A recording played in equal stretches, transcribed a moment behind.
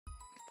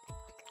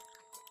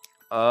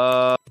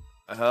Hello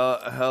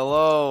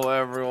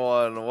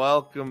everyone.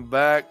 Welcome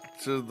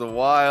back to the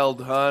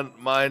Wild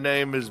Hunt. My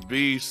name is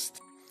Beast.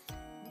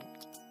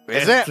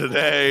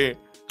 Today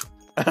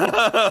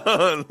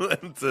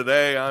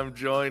I'm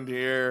joined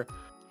here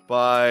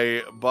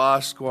by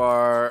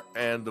Bosskwar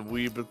and the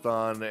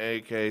Weebathon,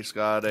 aka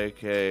Scott,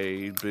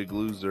 aka Big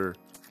Loser.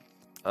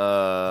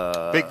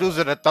 Big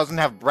Loser that doesn't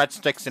have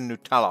breadsticks and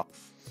Nutella.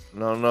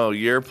 No,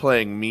 you're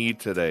playing me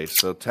today,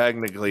 so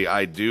technically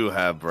I do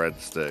have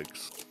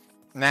breadsticks.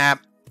 Nah,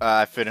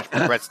 I finished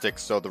my breadsticks,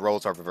 so the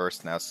roles are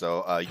reversed now,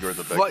 so you're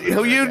the big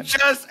loser You again.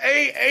 just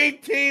ate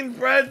 18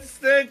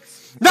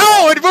 breadsticks?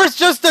 No, it was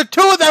just the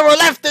 2 that were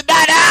left in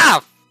that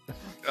half!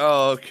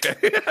 Oh,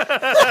 okay.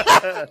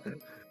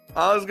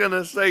 I was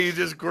gonna say you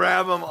just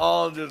grab them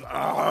all and just...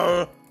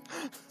 I've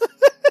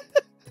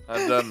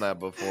done that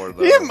before,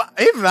 though.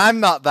 Even I'm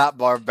not that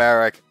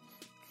barbaric.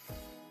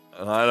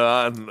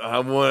 I don't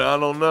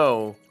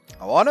know.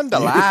 I want him to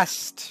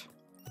last.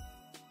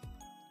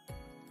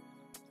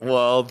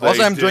 Well,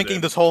 also, I'm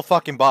drinking this whole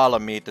fucking bottle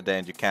of meat today,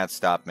 and you can't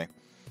stop me.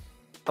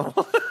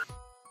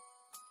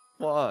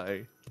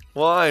 Why?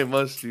 Why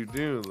must you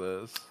do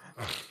this?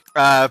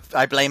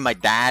 I blame my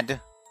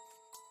dad.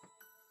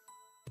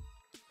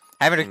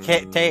 Having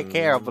to take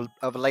care of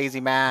a lazy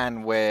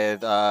man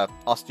with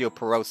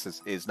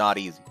osteoporosis is not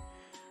easy.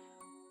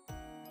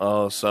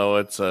 Oh, so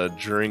it's a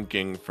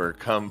drinking for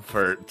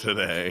comfort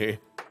today.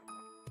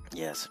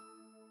 Yes.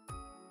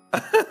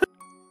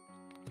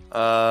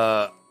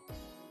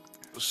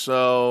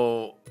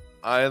 So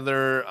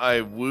either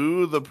I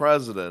woo the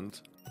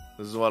president,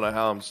 this is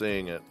how I'm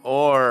seeing it,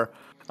 or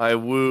I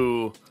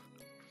woo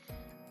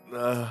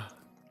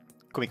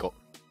Kumiko.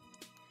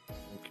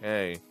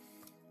 Okay.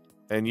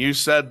 And you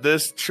said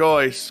this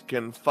choice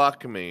can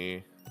fuck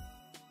me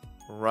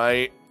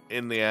right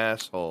in the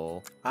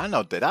asshole. I don't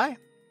know, did I?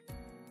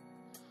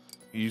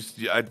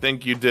 I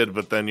think you did,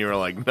 but then you were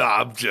like,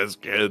 nah, I'm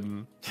just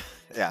kidding.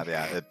 Yeah,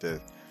 it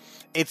did.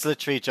 It's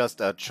literally just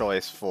a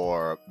choice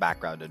for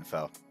background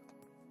info.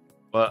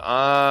 But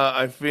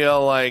I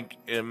feel like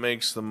it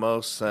makes the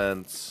most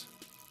sense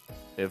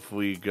if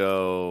we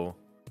go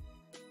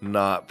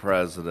not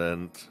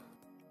president.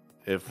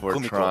 If we're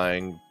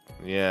Kumiko.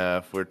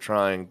 if we're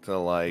trying to,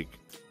 like,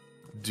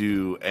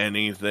 do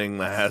anything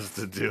that has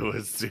to do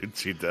with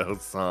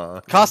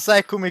Tsujidou-san.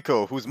 Kasai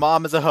Kumiko, whose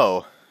mom is a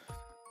hoe.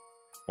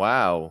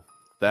 Wow,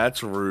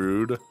 that's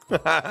rude.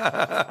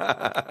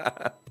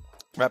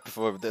 Right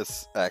before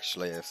this,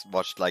 actually, I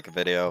watched like a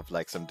video of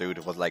like some dude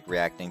who was like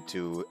reacting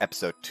to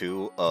episode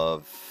 2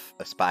 of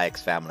A Spy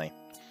X Family.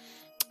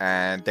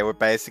 And they were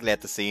basically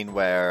at the scene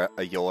where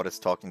Yor is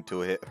talking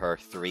to her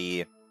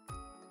 3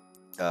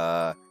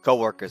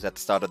 co-workers at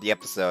the start of the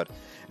episode.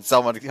 And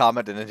someone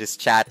commented in his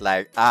chat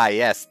like, ah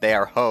yes, they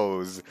are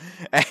hoes.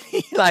 And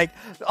he like,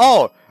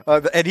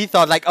 and he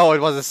thought like, oh, it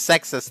was a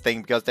sexist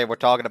thing because they were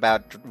talking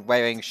about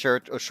wearing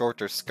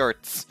shorter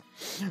skirts.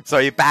 So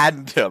he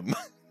banned him.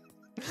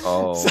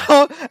 Oh.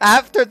 So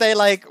after they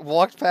like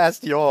walked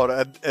past Yor,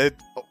 and it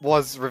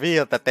was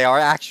revealed that they are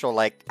actually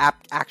like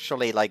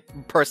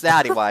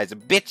personality-wise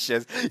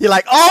bitches. You're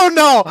like, oh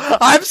no,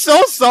 I'm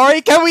so sorry.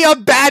 Can we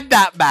unban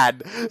that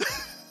man?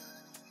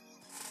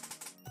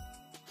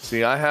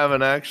 See, I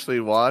haven't actually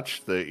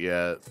watched it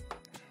yet.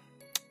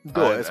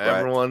 Good,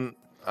 everyone's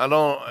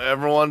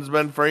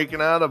been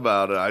freaking out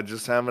about it. I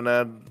just haven't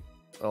had,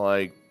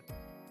 like,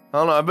 I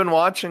don't know. I've been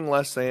watching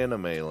less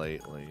anime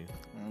lately.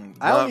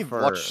 I only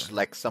watch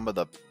like some of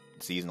the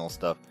seasonal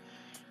stuff.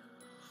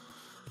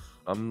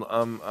 I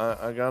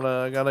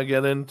gotta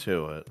get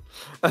into it.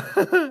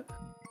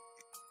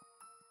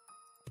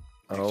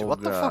 Actually,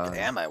 what the fuck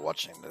am I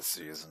watching this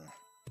season?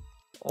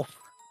 Oh.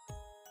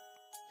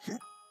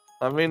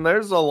 I mean,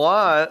 there's a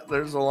lot.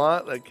 There's a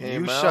lot that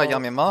came out. Yusha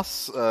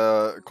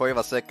Yamimasu, Koi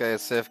wa sekai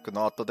seifuku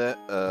no ato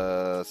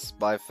de,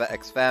 Spy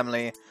X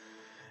Family,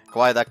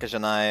 Kawaii dake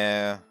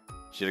janai,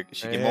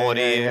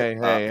 Shikimori,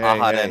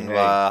 Aharen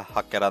wa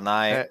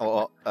hakeranai,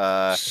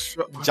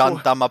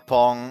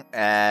 Jantamapon,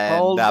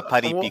 and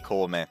Paripi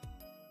Kome.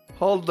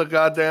 Hold the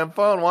goddamn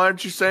phone. Why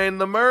aren't you saying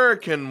the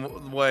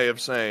American way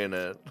of saying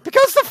it?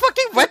 Because the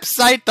fucking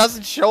website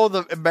doesn't show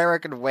the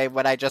American way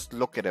when I just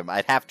look at him.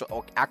 I'd have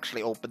to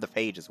actually open the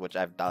pages, which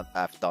I've done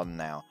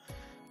now.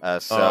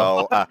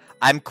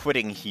 I'm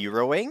quitting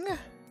heroing.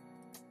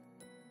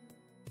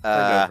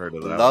 I've heard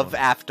of that Love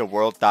one. After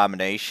World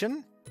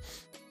Domination.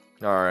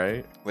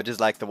 Alright. Which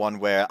is like the one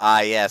where,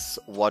 yes,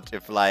 what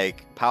if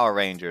like Power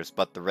Rangers,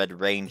 but the Red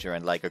Ranger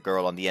and like a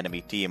girl on the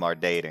enemy team are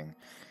dating.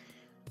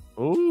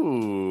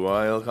 Ooh,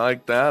 I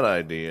like that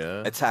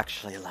idea. It's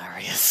actually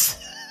hilarious.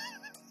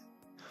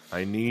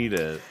 I need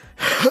it.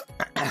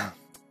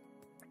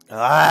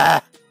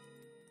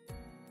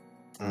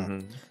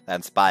 And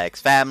Spy X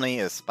Family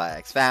is Spy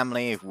X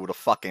Family. Who would have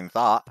fucking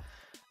thought?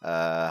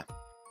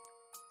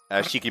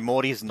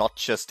 Shikimori is not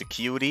just a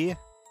cutie.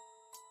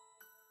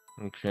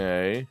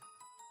 Okay.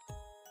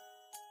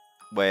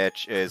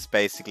 Which is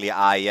basically,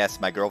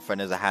 yes, my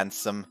girlfriend is a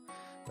handsome.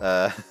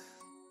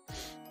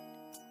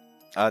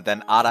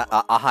 Then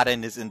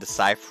Aharen is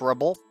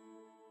indecipherable.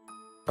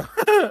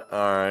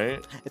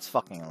 Alright. It's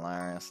fucking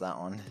hilarious, that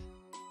one.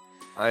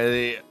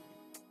 I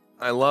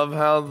love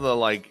how the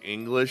like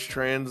English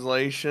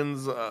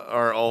translations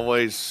are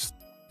always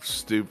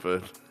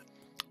stupid.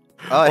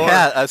 Oh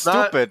yeah,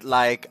 stupid,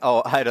 like,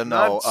 oh, I don't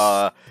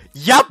know,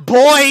 yeah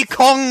boy,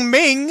 Kong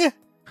Ming!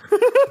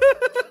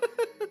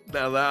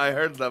 Now that I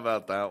heard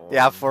about that one.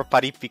 Yeah, for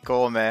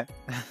Paripicome.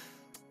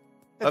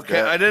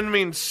 Okay, I didn't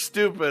mean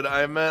stupid,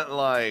 I meant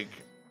like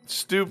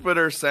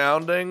stupider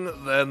sounding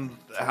than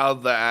how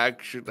the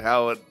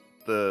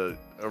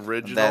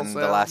original Then sounds.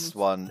 the last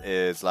one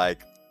is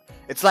like,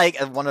 it's like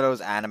one of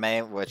those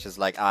anime which is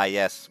like,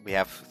 yes, we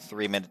have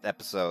 3-minute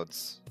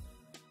episodes.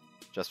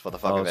 Just for the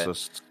fuck of it.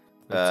 It's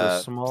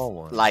a small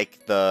one.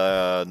 Like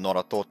the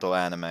Noratoto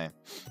anime.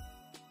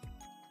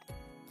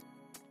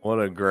 What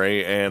a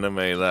great anime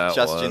that was.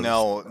 Just, you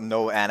know,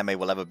 no anime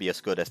will ever be as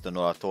good as the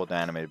Noratoto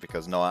anime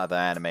because no other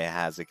anime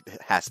has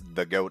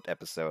the GOAT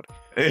episode.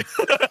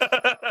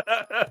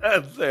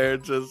 They're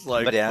just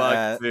like, but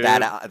yeah, fuck, dude.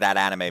 that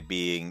anime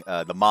being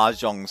the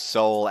Mahjong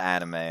Soul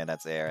anime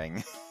that's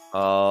airing.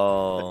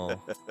 Oh,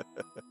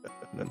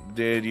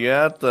 dude, you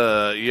have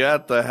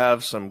to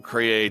have some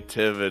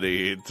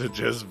creativity to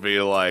just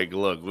be like,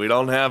 look, we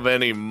don't have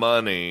any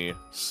money,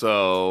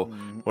 so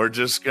we're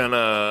just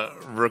gonna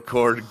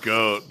record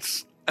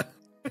goats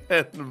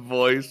and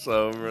voice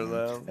over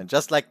them. And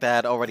just like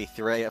that, already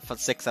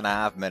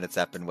 6.5 minutes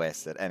have been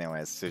wasted.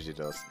 Anyways,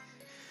 Tsujidou.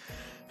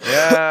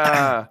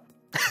 Yeah,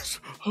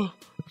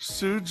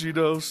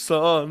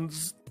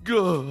 Tsujidou-san's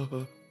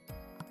good.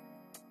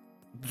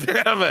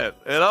 Damn it!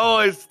 It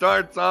always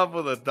starts off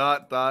with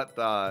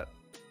a ...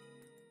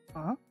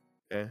 Huh?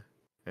 Okay.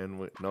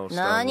 And no,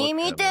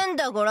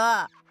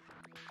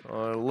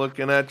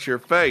 looking at your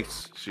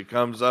face. She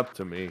comes up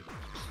to me.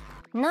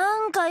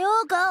 なんか用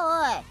か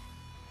おい。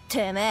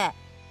てめえ、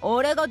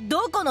俺が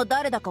どこの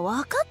誰だか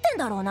分かってん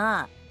だろう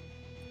な。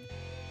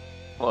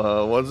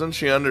Wasn't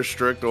she under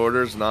strict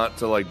orders not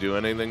to like do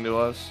anything to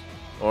us?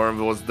 Or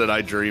did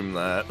I dream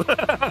that?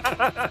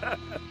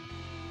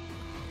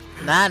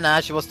 Nah,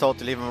 she was told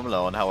to leave him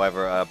alone.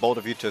 However, both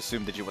of you to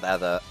assume that you would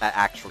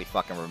actually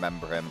fucking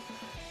remember him.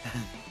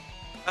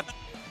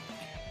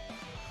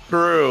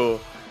 True.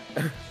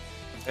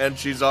 And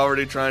she's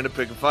already trying to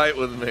pick a fight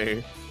with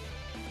me.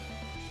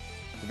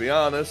 To be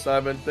honest,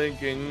 I've been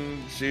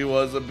thinking she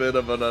was a bit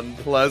of an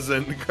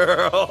unpleasant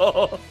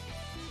girl.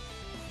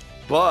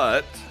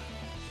 But...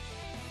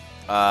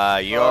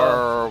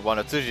 you're one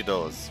of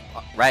Tsujidou's,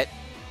 right?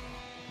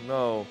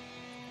 No.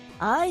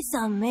 愛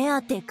さん目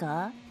当て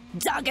か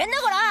ざけんな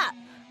こら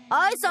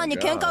愛さんに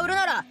喧嘩売る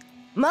なら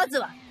まず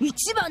は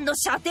一番の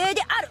射程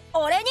である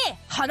俺に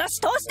話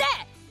通して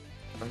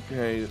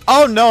Okay.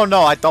 Oh no,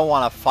 I don't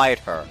want to fight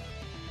her.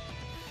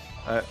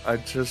 I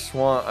would just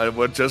want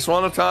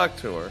to talk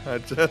to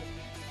her.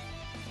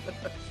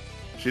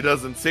 She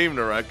doesn't seem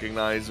to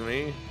recognize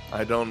me.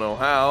 I don't know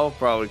how,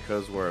 probably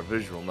because we're a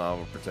visual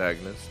novel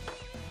protagonist.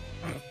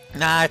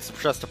 Nah, it's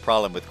just a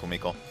problem with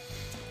Kumiko.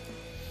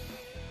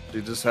 Do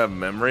you just have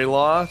memory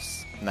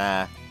loss?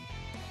 Nah.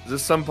 Is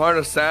this some part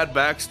of sad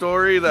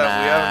backstory that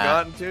we haven't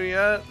gotten to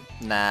yet?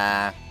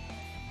 Nah.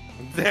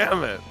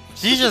 Damn it.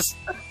 She just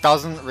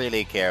doesn't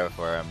really care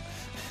for him.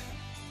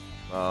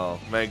 Oh,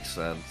 makes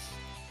sense.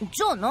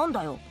 じゃあなん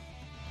だよ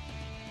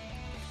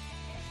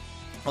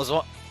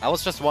I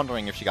was just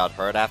wondering if she got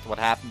hurt after what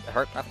happened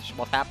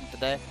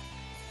today.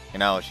 You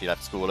know, she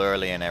left school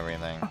early and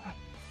everything.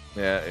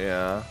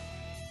 Yeah.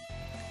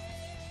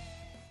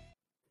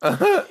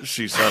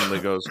 She suddenly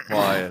goes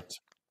quiet.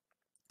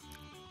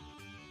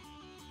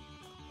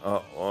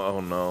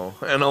 Oh no.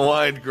 And a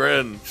wide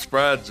grin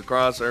spreads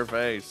across her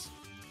face.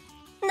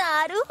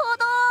 なるほ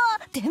ど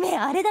てめえ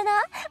あれだな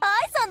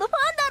愛さんのファ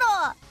ンだ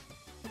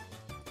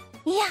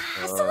ろいや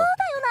ーそうだよ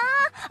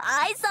な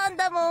愛さん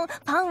だもんフ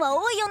ァンは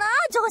多いよな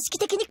常識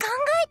的に考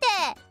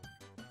え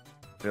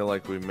て Feel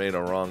like we made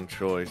a wrong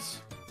choice.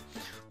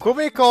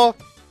 Kumiko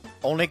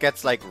only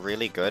gets like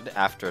really good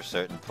after a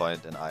certain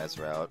point in Aya's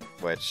route,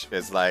 which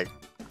is like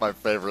my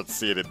favorite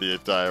scene in the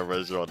entire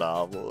visual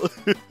novel.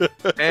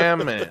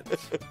 Damn it.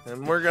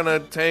 And we're gonna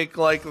take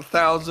like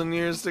 1,000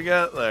 years to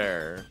get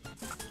there.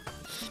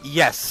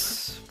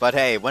 Yes, but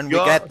hey, when we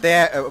get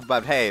there,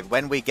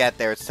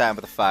 it's time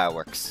for the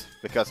fireworks.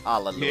 Because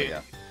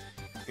hallelujah.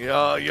 You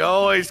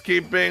always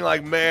keep being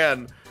like,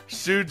 man,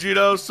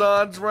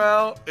 Tsujidou-san's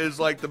route is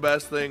like the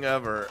best thing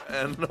ever.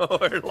 And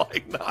we're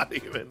like not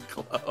even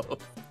close.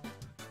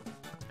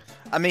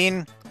 I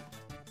mean,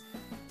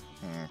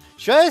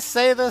 should I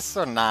say this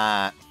or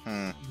not?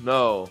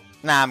 No.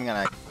 Nah, I'm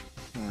gonna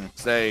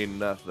say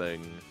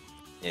nothing.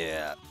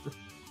 Yeah.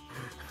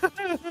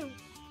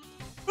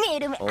 見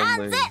る目あ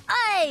んぜ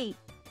おい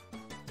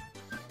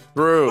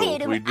True,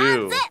 we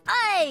do.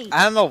 I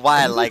don't know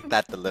why I like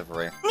that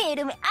delivery. 見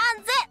る目あ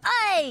んぜ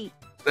おい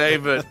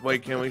Save it.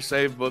 Wait, can we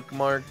save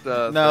bookmarked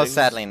No, things?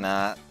 sadly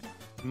not.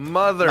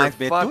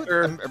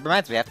 Motherfucker.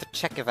 Reminds me, I have to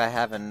check if I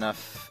have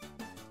enough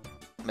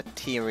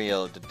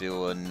material to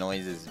do a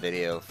noises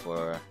video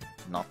for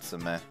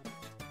Natsume.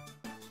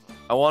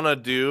 I want to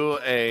do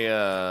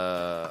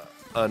a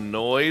a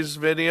noise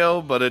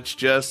video, but it's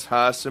just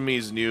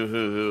Hasumi's new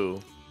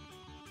hoo-hoo.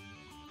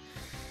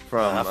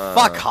 From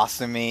fuck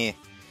Hasumi.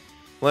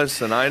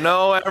 Listen, I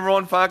know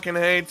everyone fucking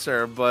hates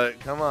her, but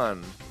come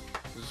on.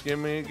 Just give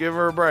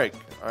her a break,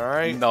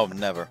 alright? No,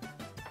 never.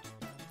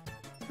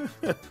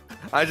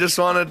 I just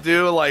want to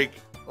do, like,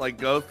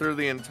 go through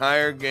the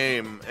entire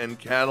game and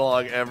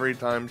catalog every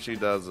time she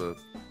does it.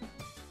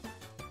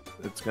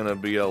 It's gonna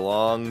be a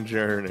long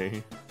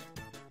journey.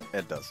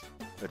 It does.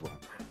 It will.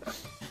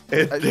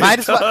 It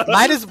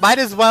might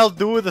as well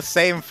do the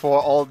same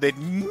for all the...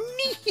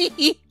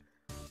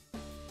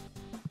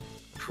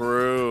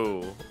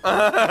 True. In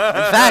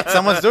fact,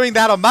 someone's doing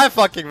that on my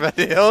fucking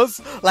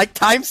videos, like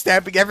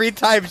timestamping every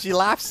time she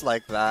laughs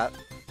like that.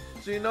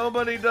 See,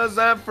 nobody does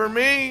that for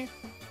me.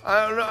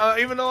 I don't know,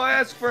 even though I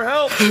ask for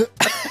help.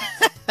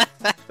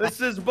 This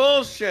is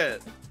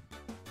bullshit.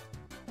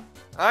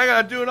 I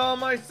gotta do it all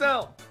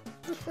myself.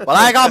 Well,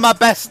 I got my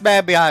best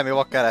man behind me.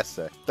 What can I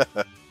say?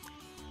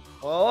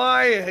 Well,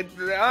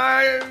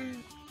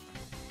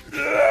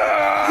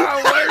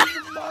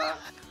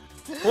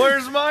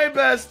 where's my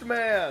best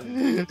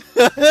man?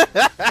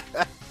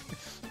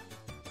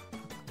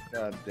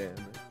 God damn it.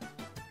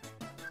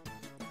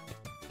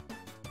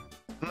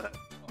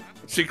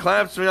 She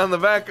claps me on the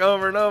back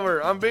over and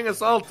over. I'm being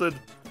assaulted.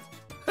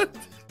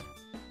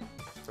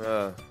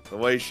 The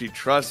way she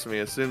trusts me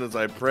as soon as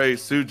I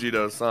praise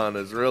Tsujidou-san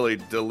is really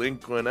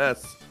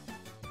delinquent-esque.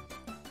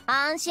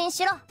 安心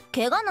しろ。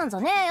怪我なんざ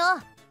ねえ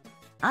よ。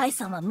愛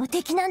さんは無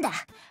敵なんだ。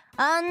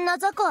あんな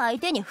雑魚相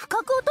手に不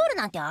覚を取る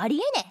なんてありえ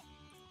ねえ。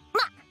ま、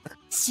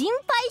心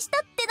配した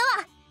っての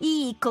は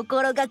いい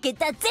心がけ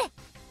だぜ。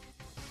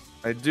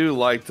I do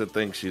like to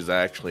think she's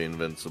actually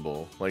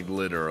invincible, like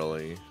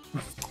literally.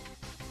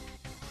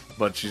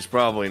 But she's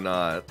probably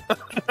not.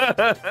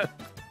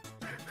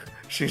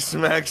 She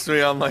smacks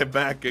me on my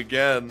back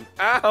again.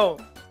 Ow!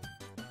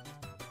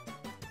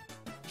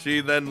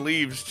 She then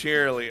leaves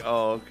cheerily.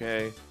 Oh,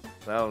 okay.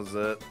 That was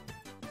it.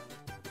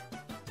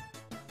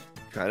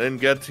 I didn't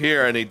get to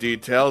hear any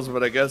details,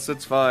 but I guess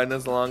it's fine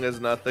as long as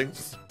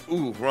nothing's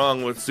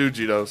wrong with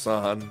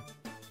Tsujidou-san.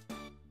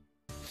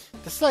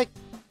 This like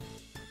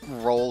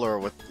roller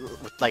with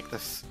like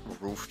this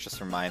roof just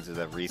reminds me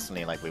that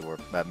recently, like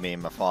me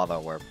and my father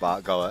were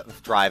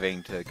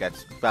driving to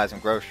buy some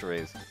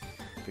groceries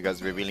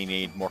because we really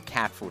need more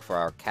cat food for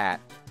our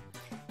cat.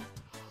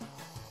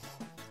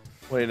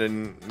 Wait,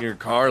 and your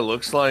car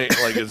looks like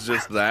it's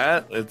just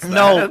that? It's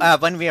no.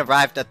 that? When we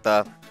arrived at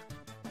the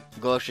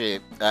grocery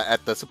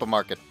at the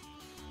supermarket,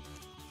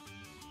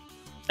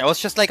 it was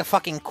just like a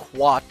fucking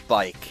quad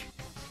bike.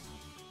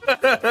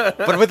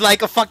 But with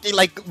like a fucking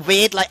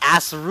weird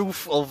ass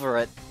roof over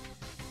it.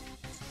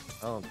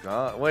 Oh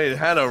god! Wait, it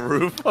had a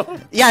roof?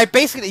 Yeah,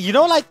 basically, you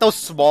know, like those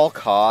small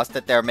cars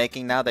that they're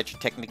making now that you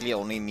technically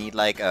only need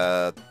like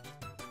a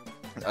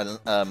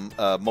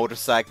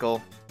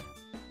motorcycle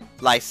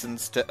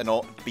license to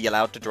be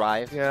allowed to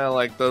drive. Yeah,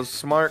 like those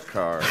smart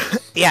cars.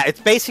 Yeah,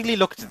 it's basically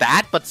looked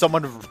that, but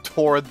someone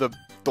tore the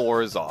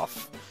doors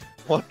off.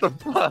 What the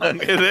fuck?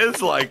 It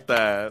is like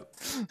that.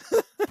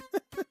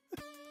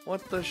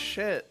 What the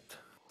shit?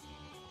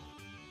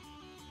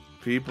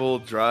 People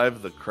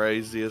drive the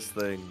craziest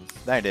things.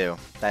 They do.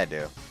 They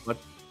do.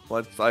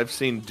 What? I've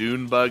seen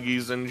dune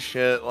buggies and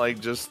shit, like,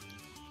 just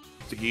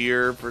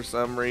here for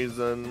some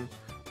reason.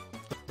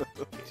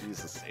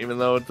 Jesus. Even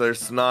though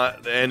there's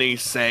not any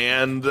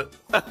sand in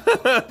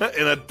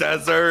a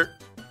desert.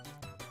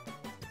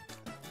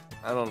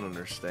 I don't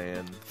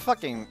understand.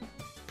 Fucking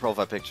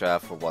profile picture I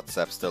have for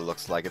WhatsApp still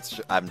looks like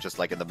I'm just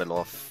like in the middle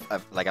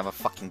of like I'm a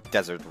fucking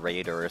desert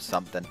raider or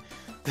something.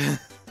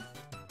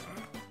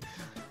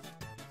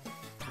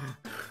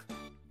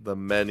 The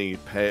many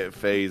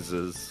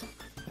phases.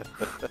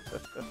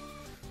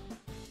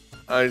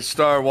 I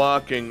start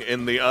walking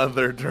in the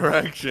other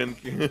direction.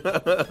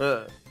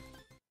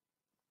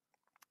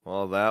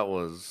 Well, that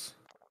was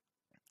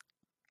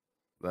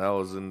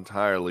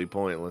entirely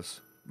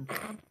pointless.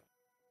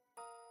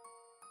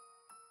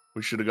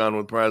 We should have gone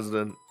with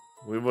President.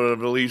 We would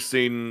have at least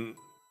seen...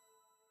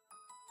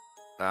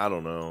 I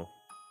don't know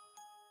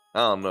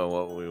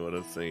what we would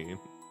have seen.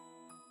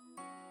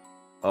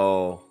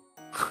 Oh.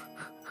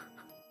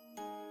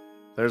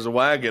 There's a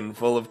wagon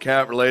full of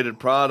cat-related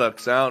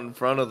products out in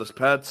front of this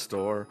pet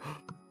store.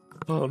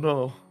 Oh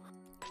no.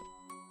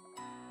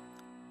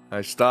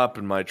 I stop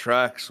in my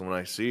tracks when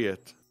I see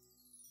it.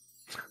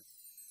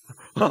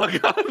 Oh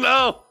god,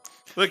 no!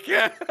 The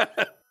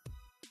cat!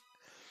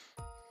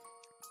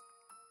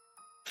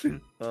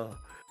 Oh,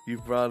 you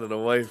brought it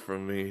away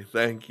from me.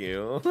 Thank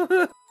you.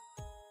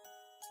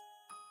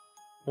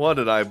 What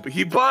did I...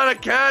 He bought a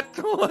cat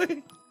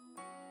toy!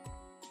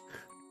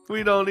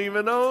 We don't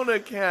even own a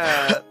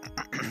cat.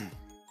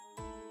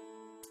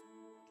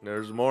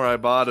 There's more I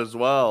bought as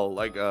well,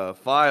 like a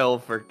file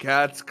for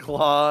cat's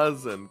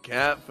claws and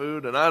cat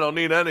food, and I don't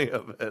need any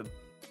of it.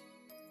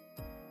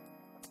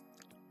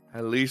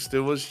 At least it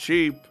was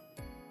cheap,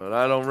 but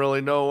I don't really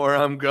know where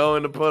I'm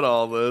going to put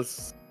all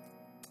this.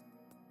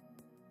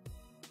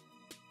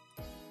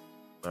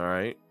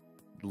 Alright,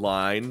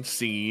 line,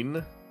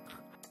 scene.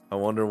 I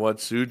wonder what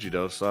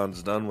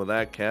Tsujidou-san's done with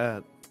that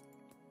cat.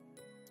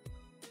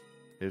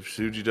 If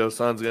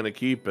Tsujidou-san's gonna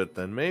keep it,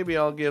 then maybe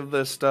I'll give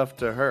this stuff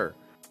to her,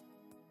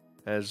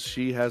 as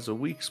she has a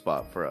weak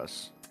spot for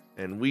us,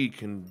 and we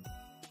can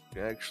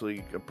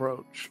actually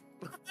approach.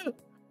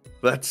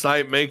 That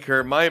sight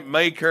might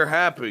make her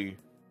happy.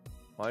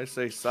 Why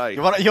say sight?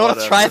 You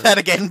wanna try that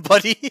again,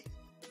 buddy?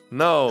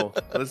 No,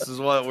 this is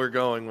what we're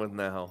going with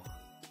now.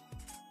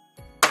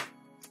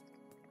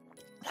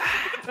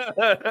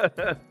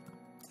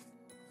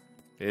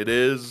 It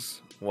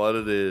is what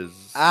it is.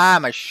 Ah,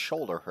 my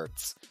shoulder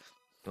hurts.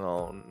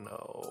 Oh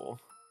no.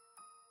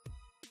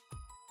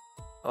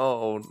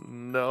 Oh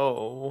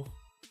no.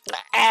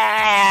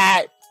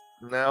 Ah!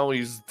 Now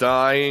he's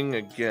dying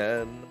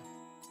again.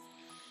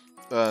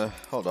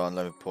 Hold on,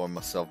 let me pour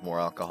myself more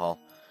alcohol.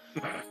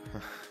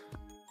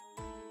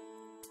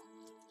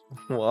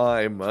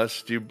 Why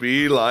must you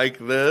be like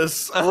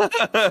this?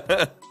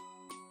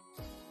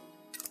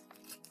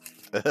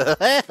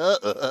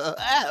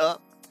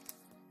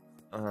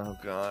 Oh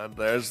god,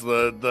 there's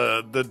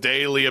the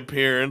daily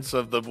appearance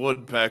of the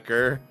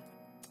woodpecker.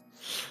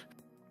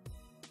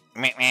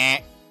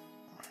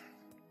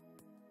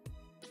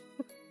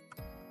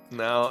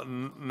 Now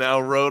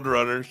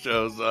Roadrunner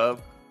shows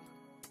up.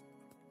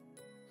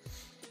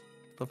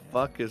 The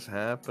fuck is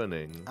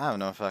happening? I have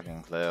no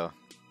fucking clue.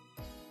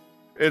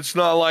 It's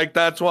not like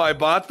that's why I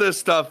bought this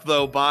stuff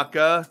though,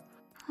 Baka.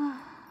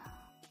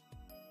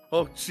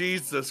 Oh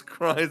Jesus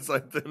Christ, I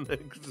didn't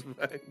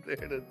expect there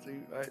to see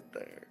right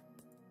there.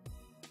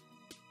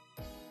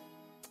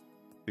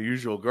 The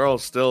usual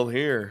girl's still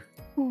here.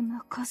 You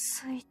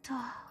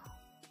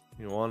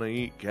want to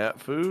eat cat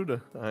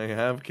food? I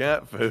have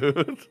cat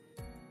food.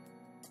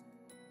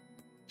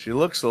 She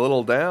looks a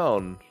little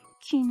down.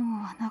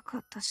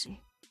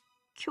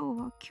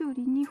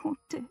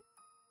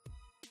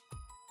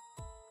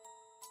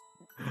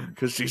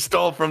 Because she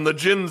stole from the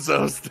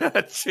Jinzo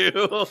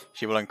statue.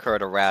 She will incur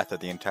the wrath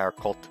of the entire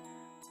cult.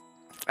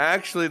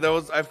 Actually,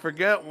 I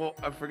forget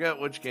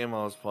which game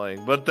I was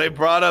playing, but they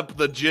brought up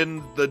the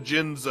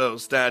Jinzo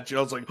statue.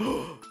 I was like,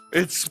 oh,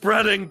 it's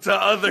spreading to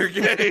other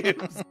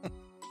games.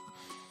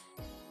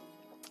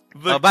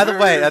 By the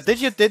way,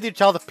 did you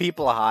tell the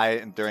people hi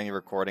during your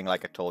recording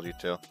like I told you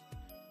to?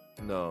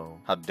 No.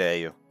 How dare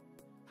you?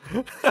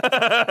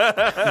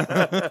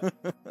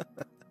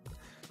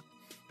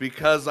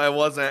 Because I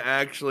wasn't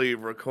actually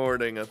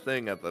recording a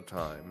thing at the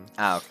time.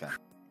 Ah, okay.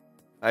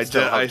 I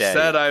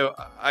said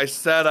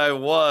I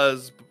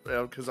was,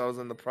 because I was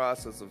in the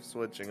process of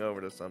switching over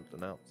to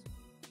something else.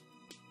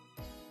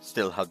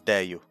 Still, how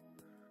dare you?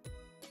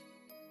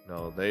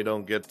 No, they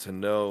don't get to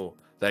know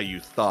that you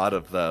thought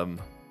of them.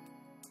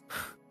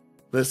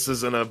 This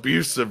is an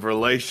abusive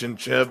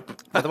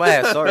relationship. By the way,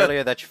 I saw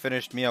earlier that you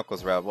finished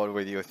Miyoko's route. What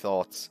were your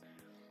thoughts?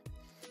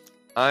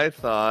 I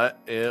thought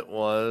it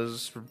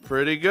was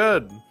pretty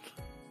good.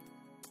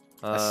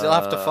 I still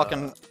have to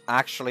fucking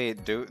actually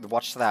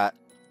watch that,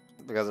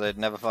 because I'd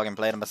never fucking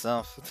played it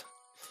myself.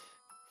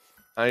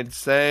 I'd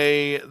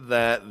say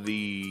that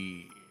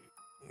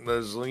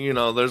there's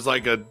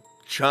like a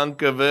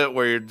chunk of it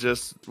where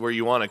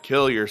you want to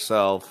kill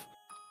yourself,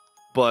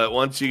 but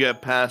once you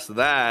get past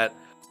that,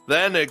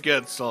 then it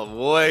gets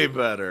way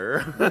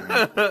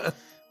better.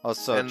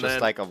 Also,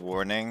 like a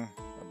warning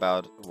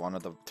about one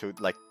of the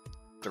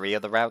three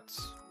of the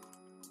routes.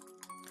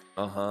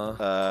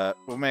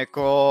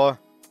 Umeko,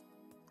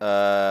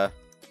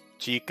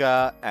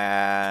 Chica,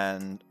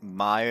 and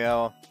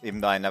Mayo.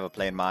 Even though I never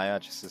played Maya, I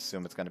just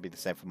assume it's going to be the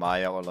same for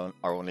Maya, or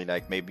only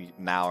like maybe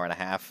an hour and a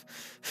half.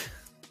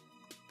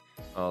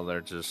 Oh,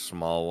 they're just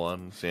small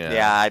ones. Yeah.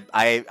 Yeah,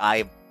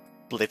 I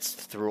blitzed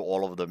through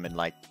all of them in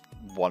like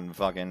one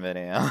fucking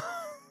video.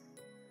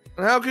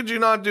 How could you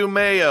not do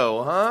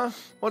Mayo, huh?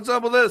 What's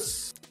up with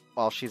this?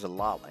 Well, she's a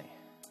lolly.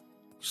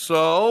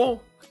 So?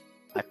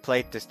 I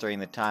played this during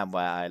the time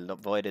where I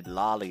avoided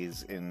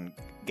lollies in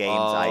games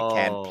I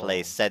can't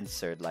play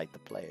censored like the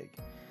plague.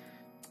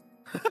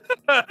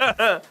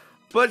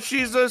 But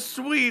she's a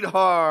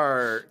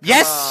sweetheart.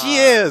 Yes, she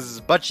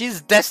is. But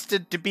she's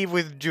destined to be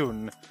with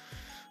Jun.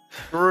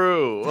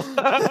 True.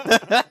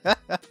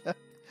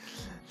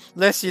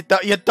 Unless you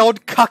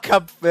don't cuck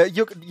up,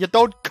 you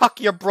don't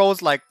cuck your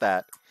bros like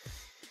that.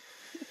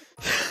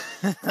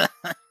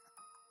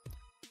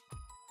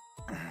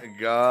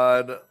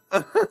 God.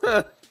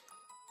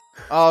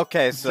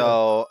 Okay,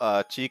 so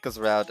Chica's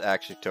route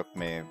actually took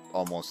me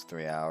almost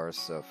 3 hours,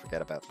 so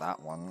forget about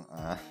that one.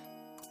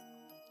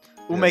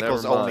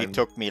 Umeko's only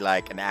took me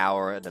like an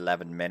hour and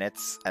 11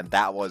 minutes, and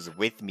that was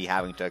with me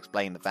having to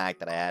explain the fact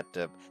that I had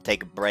to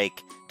take a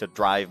break to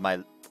drive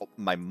my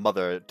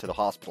mother to the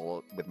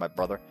hospital with my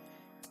brother.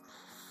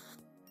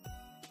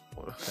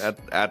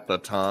 At the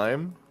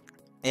time?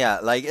 Yeah,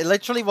 like it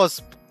literally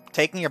was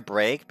taking a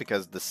break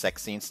because the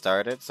sex scene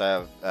started,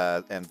 so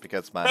and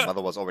because my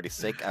mother was already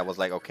sick, I was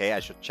like, okay, I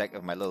should check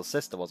if my little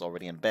sister was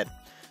already in bed.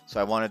 So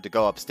I wanted to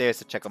go upstairs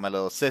to check on my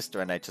little sister,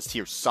 and I just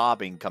hear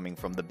sobbing coming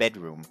from the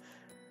bedroom.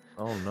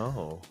 Oh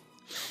no.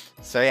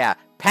 So yeah,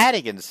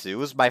 panic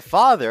ensues. My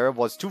father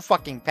was too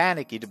fucking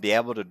panicky to be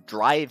able to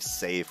drive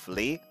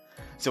safely.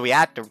 So we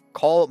had to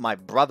call my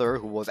brother,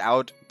 who was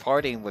out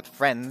partying with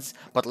friends,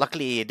 but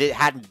luckily he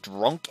hadn't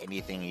drunk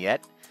anything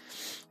yet.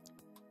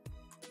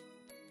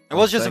 It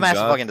was just a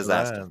massive fucking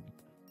disaster.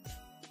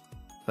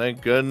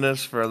 Thank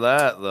goodness for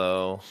that,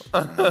 though.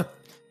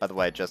 By the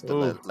way, just a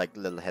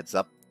little heads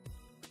up.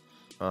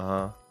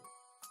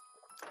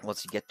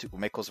 Once you get to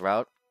Umeko's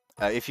route,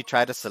 if you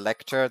try to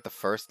select her the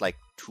first,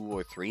 2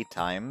 or 3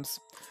 times,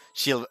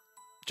 she'll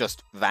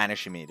just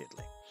vanish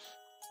immediately.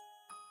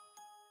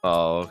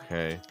 Oh,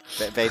 okay.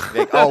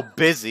 Basically,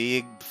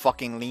 busy,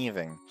 fucking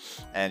leaving.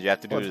 And you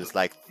have to do this,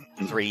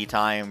 3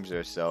 times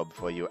or so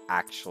before you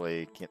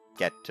actually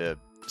get to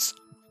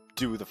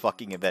do the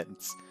fucking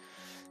events.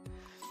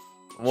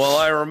 Well,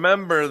 I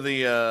remember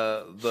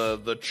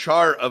the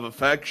chart of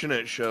affection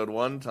it showed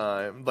one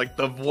time.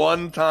 The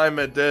one time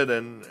it did,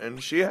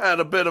 and she had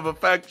a bit of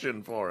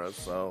affection for us,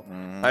 so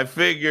I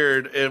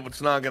figured it's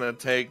not going to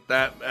take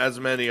that as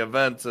many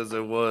events as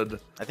it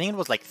would. I think it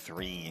was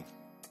 3.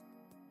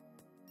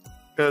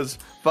 Because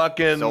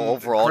fucking... So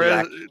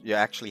overall, you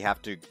actually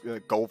have to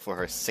go for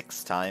her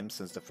 6 times,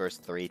 since the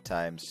first 3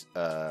 times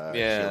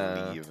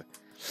she'll leave.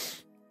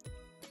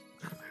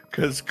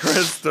 Because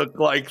Chris took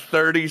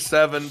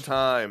 37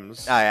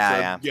 times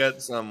to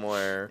get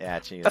somewhere. Yeah,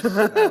 jeez.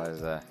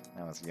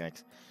 That was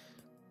yikes.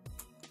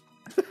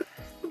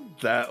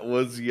 That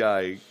was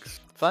yikes.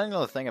 Funny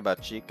little thing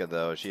about Chica,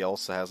 though, she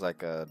also has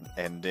an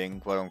ending,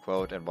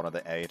 quote-unquote, in one of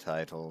the A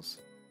titles.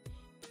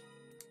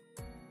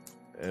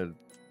 And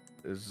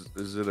is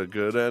it a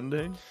good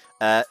ending?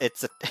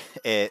 It's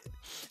a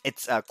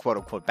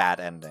quote-unquote bad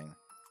ending.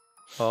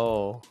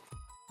 Oh.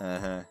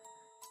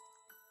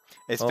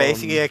 It's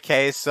basically a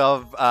case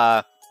of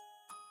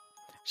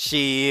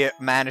she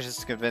manages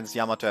to convince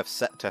Yama to have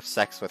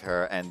sex with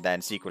her, and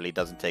then secretly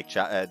doesn't take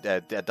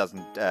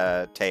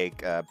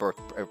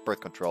birth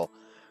control.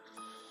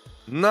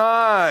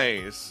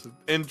 Nice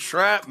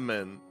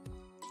entrapment.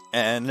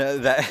 And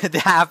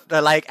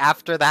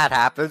after that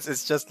happens,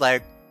 it's just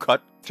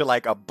cut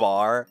to a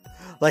bar.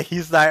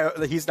 He's now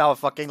a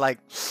fucking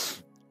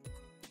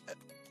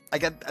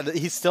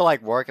he's still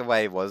working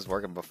where he was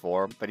working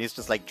before, but he's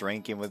just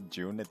drinking with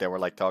June, and they were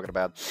talking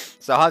about,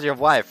 so how's your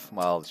wife?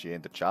 Well, she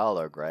into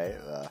childhood, right?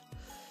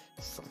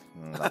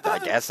 I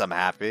guess I'm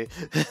happy.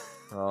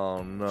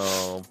 Oh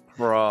no,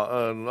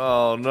 bro!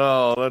 Oh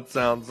no, that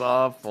sounds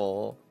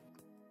awful.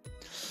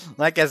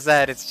 Like I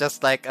said, it's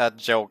just a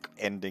joke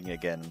ending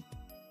again.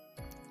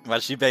 Well,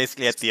 she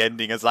basically at the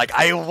ending is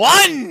I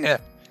won!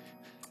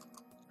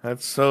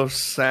 That's so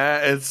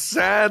sad. It's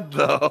sad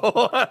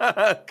though.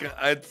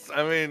 I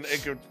mean,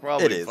 it could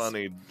probably be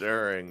funny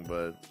during,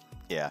 but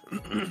yeah.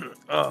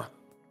 Oh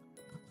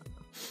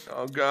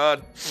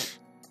God,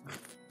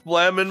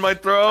 phlegm in my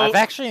throat. I've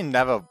actually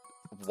never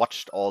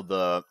watched all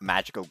the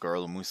Magical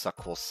Girl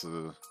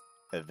Musakosu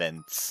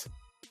events.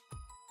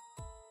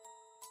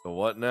 The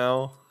what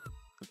now?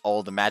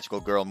 All the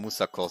Magical Girl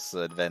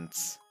Musakosu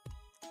events.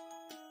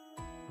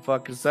 The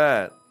fuck is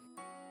that?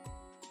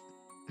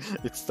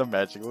 It's the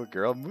Magical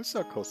Girl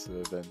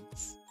Musakosu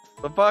events.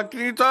 The fuck are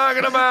you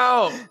talking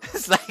about?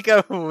 It's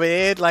a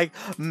weird,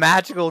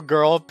 Magical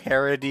Girl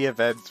parody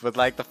events with,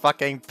 the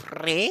fucking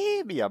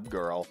premium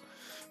girl.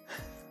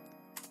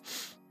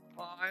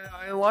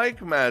 I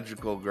like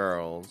Magical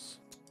Girls.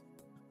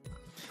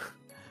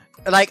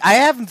 I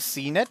haven't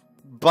seen it,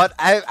 but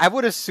I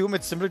would assume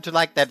it's similar to,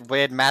 that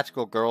weird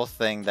Magical Girl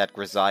thing that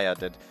Grisaya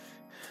did.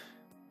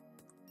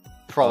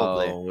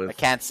 Probably. I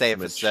can't say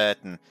for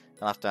certain.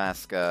 I'll have to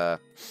ask,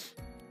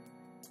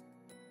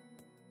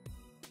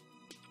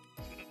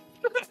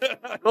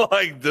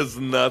 just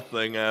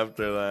nothing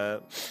after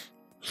that.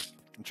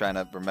 I'm trying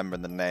to remember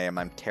the name.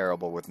 I'm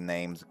terrible with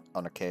names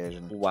on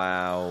occasion.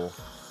 Wow.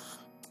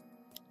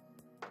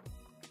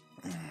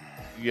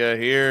 You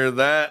hear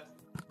that?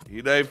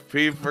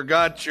 He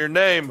forgot your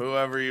name,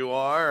 whoever you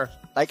are.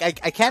 I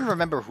can't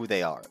remember who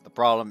they are. The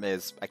problem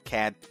is, I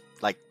can't,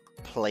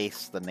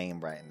 place the name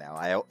right now.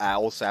 I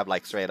also have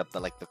straight up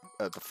the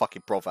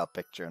fucking profile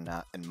picture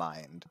in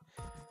mind.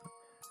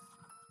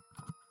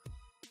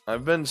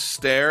 I've been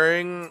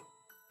staring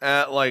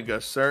at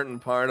a certain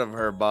part of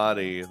her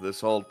body this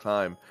whole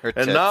time. Her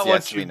tits, and not yes,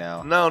 what you we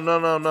know.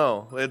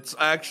 No. It's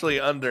actually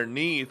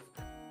underneath,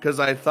 because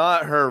I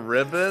thought her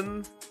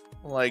ribbon,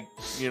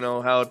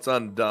 how it's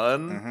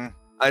undone.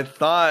 I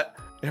thought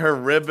her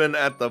ribbon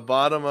at the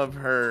bottom of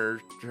her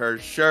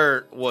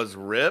shirt was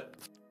ripped.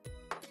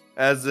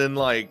 As in,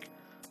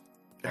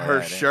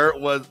 her shirt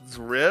was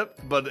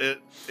ripped, but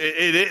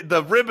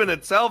the ribbon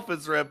itself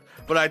is ripped,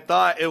 but I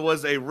thought it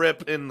was a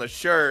rip in the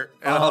shirt,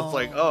 and I was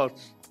like, oh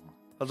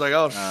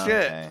shit.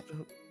 Okay.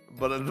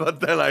 But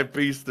then I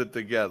pieced it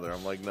together.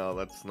 I'm like, no,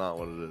 that's not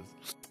what it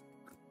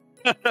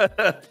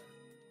is.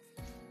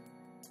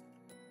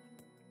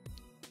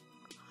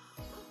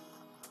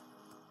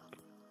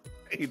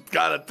 He's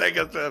gotta take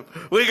us to...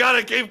 We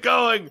gotta keep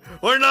going!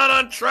 We're not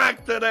on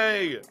track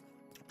today!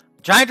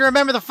 Trying to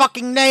remember the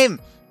fucking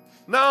name!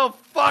 No,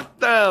 fuck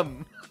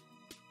them!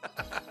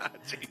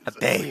 How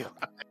dare you?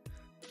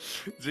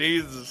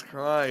 Jesus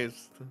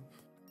Christ.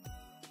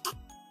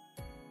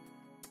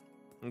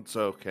 It's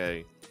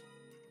okay.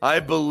 I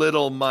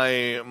belittle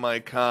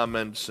my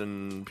comments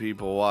and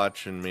people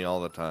watching me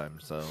all the time,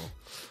 so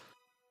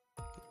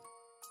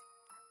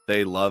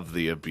they love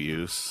the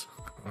abuse.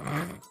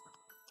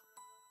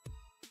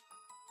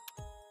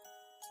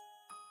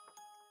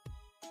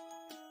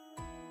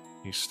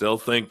 He's still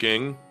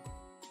thinking.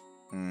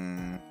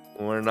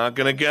 We're not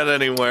gonna get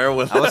anywhere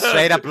with I was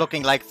straight up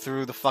looking like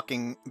through the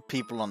fucking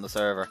people on the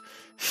server.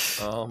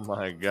 Oh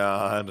my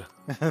god.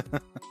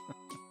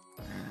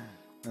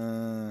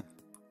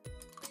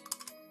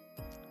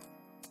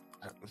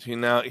 See,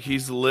 now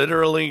he's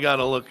literally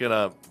gotta look it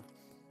up.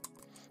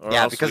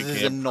 Yeah, because this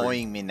is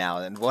annoying me now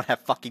and won't have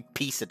fucking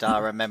peace until I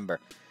remember.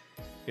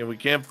 Yeah, we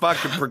can't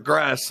fucking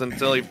progress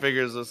until he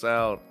figures this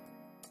out.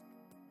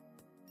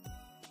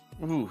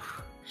 Ooh,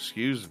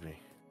 excuse me.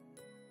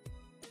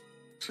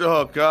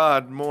 Oh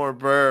god, more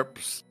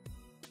burps.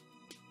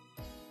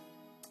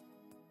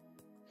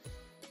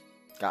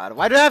 God,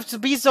 why do I have to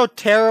be so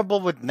terrible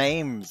with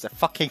names? I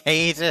fucking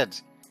hate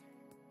it.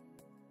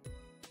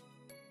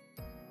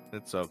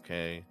 It's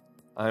okay.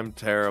 I'm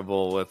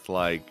terrible with,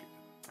 like,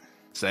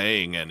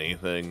 saying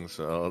anything,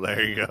 so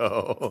there you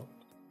go.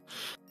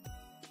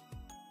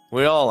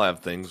 We all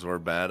have things we're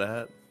bad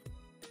at.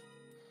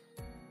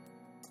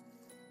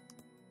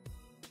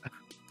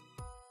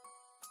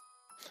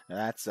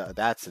 That's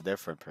a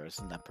different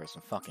person. That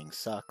person fucking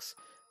sucks.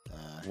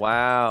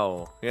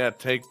 Wow. Yeah,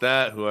 take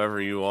that, whoever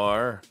you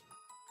are.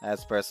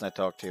 That's the person I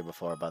talked to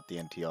before about the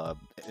NTR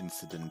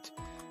incident.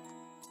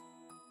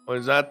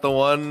 Was that the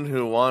one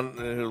who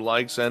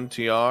likes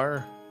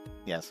NTR?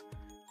 Yes.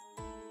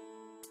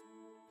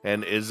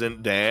 And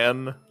isn't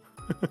Dan?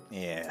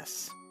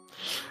 Yes.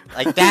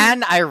 Like,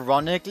 Dan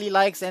ironically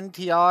likes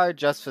NTR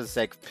just for the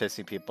sake of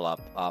pissing people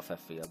off, I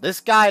feel. This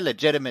guy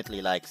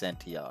legitimately likes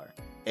NTR.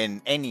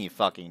 In any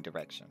fucking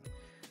direction.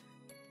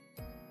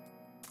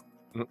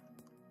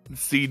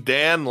 See,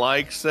 Dan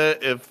likes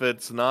it if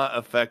it's not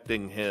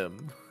affecting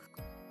him.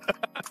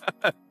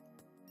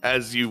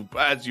 as you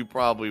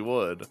probably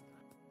would.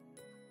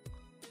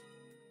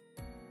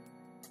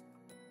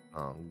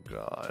 Oh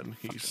god,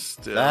 he's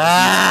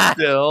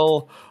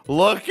still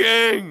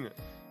looking.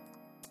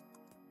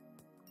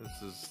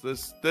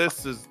 This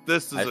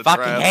is I a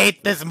fucking trap.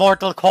 hate this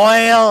mortal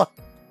coil.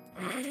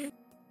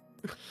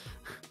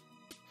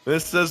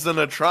 This is an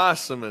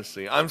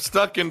atrocimacy. I'm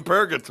stuck in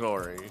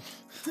purgatory.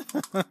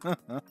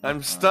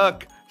 I'm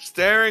stuck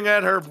staring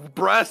at her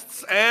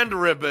breasts and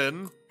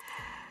ribbon.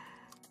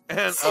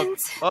 And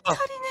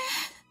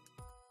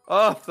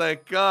oh,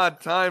 thank God,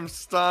 time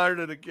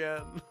started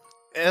again.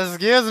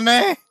 Excuse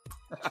me.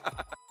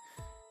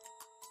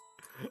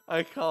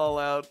 I call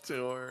out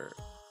to her.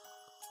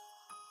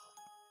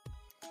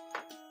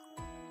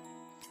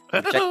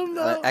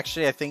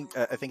 Actually, I think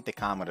they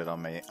commented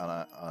on me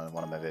on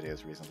one of my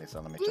videos recently, so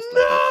let me just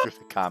look through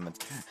the comments.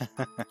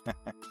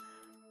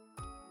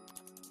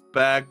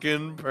 Back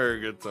in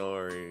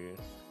purgatory.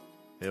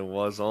 It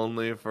was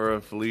only for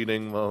a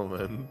fleeting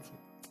moment.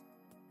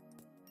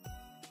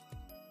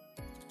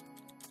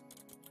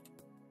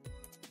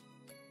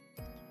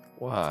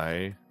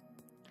 Why?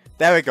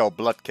 There we go,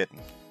 Blood Kitten.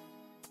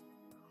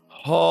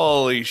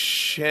 Holy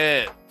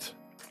shit.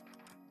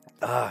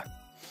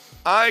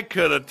 I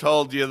could have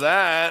told you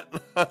that.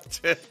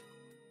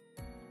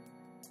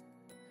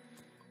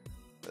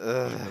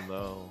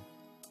 No.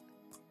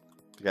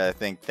 Because I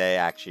think they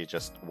actually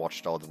just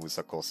watched all the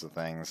Wusakosu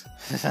things.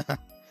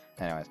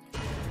 Anyways.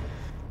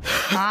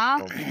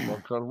 Huh?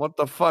 Oh, what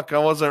the fuck? I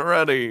wasn't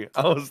ready.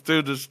 I was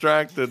too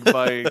distracted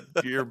by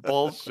your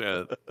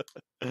bullshit.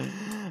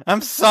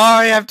 I'm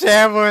sorry, I'm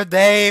terrible with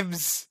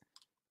names.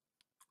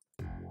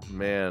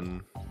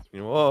 Man.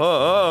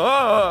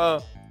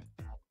 Whoa.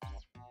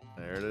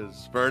 There it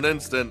is. For an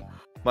instant,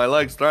 my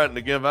legs starting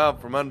to give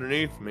out from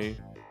underneath me.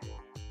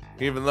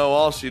 Even though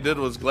all she did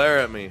was glare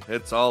at me,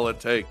 it's all it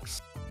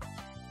takes.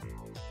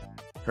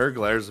 Her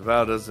glare's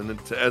about as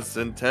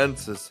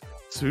intense as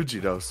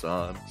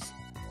Tsujidou-san's.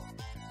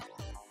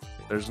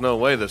 There's no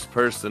way this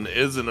person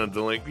isn't a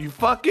delinquent. You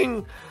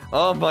fucking...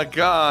 Oh my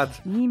god.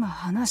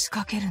 What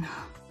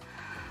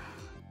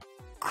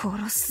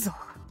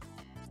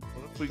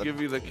if we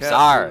give you the cat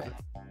Sorry. food?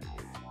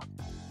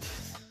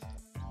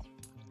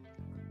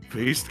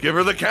 Beast, give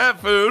her the cat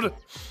food!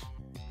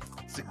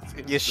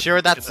 You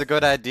sure that's a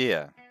good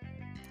idea?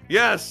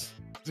 Yes!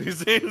 She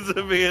seems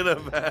to be in a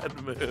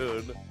bad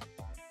mood.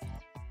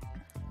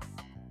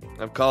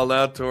 I've called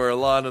out to her a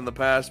lot in the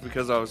past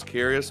because I was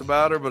curious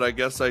about her, but I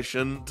guess I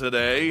shouldn't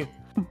today.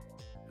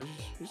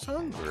 She's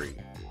hungry.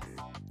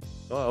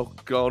 Oh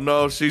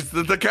no, she's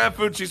the cat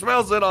food, she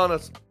smells it on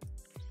us.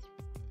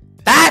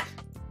 Ah!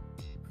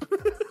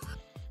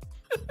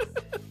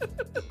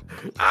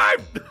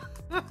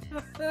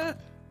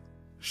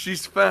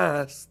 She's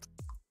fast.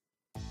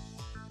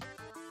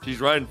 She's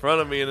right in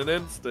front of me in an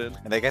instant.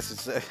 And I guess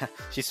it's,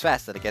 she's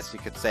fast, and I guess you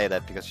could say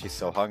that because she's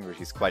so hungry,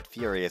 she's quite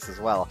furious as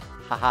well.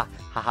 Haha,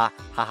 haha,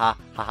 haha,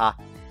 haha.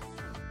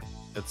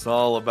 It's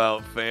all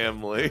about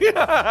family.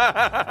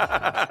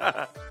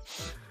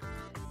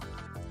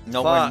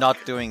 No, we're not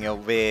doing a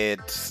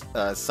weird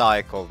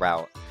cycle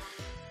route.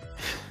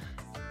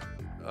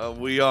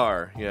 We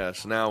are.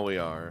 Yes, now we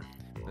are.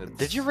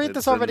 Did you read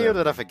this already or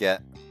did I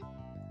forget?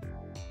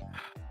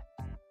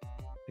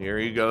 Here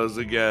he goes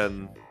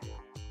again.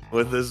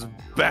 With his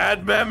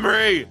bad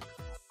memory!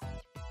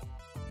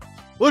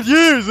 What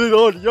year is it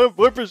on, young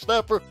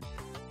whippersnapper?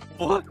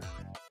 What?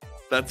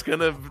 That's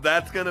gonna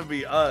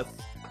be us.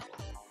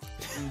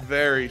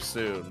 Very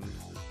soon.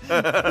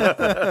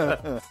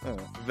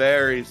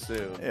 Very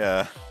soon.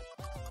 Yeah.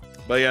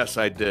 But yes,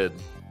 I did.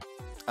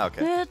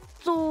 Okay.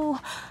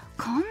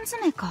 缶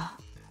詰か。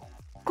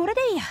これ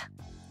でいいや。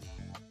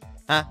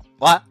Huh?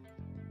 What?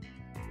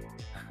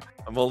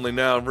 I've only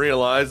now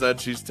realized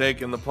that she's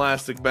taking the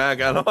plastic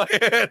bag out of my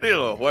hand.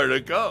 Where'd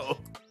it go?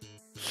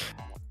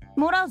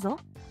 もらうぞ。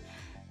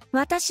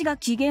私が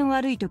機嫌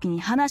悪い時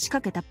に話し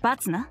かけた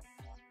罰な。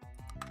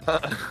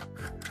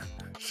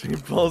She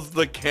pulls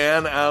the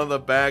can out of the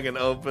bag and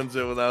opens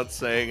it without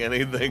saying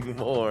anything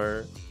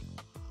more.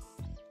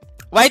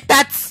 Wait,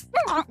 that's...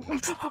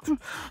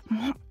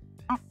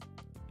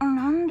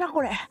 なんだ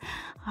これ。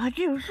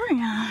味薄い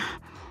な。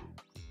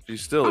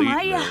She's still eating ま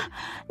あいいや。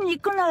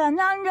肉なら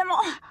何でも。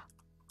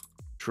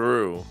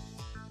True.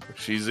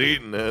 She's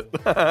eating it.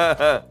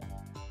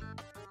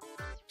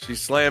 She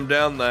slammed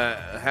down the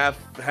half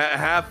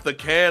the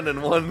can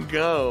in one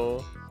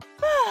go.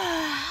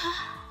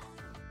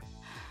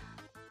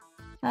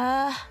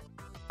 ああ、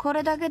こ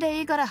れだけで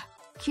いいから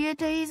消え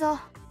ていいぞ。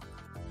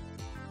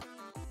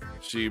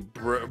She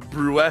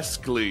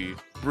brusquely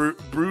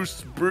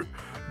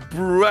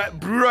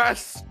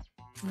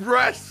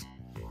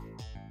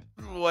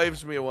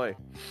waves me away.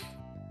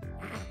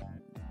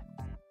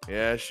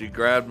 Yeah, she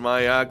grabbed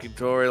my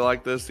yakitori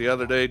like this the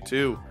other day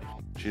too.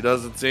 She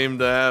doesn't seem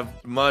to have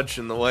much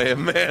in the way of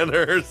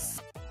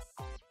manners.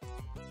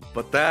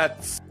 But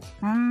that's...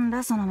 なん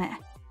だその目。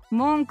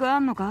文句あ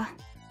んのか？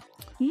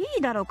い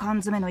いだろ缶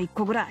詰の1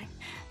個ぐらい。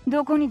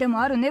どこにで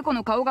もある猫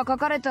の顔が描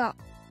かれた。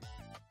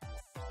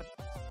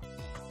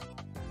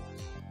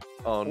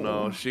Oh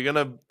no, she's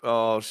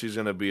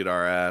gonna beat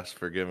our ass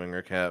for giving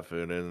her cat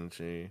food, isn't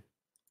she?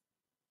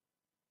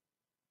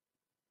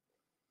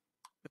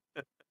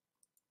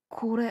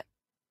 これ、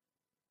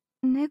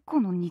猫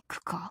の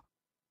肉か？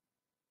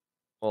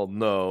 Well,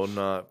 no,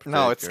 not particularly.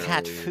 No, it's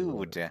cat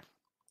food. あ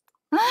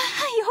あ、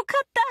よか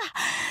った。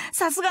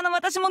さすがの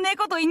私も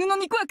猫と犬の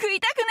肉は食い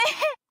たくね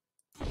え。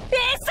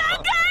餌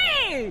か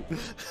い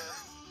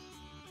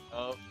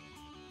Oh,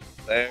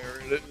 there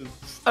it is.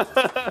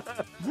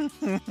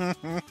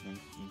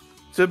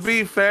 To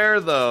be fair,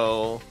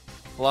 though,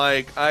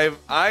 like I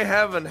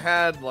haven't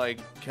had like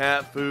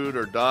cat food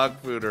or dog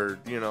food or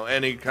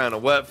any kind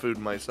of wet food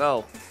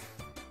myself,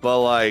 but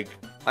like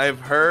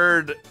I've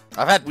had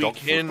dog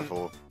food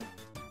before.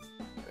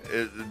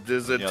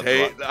 Does it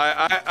taste?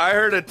 I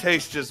heard it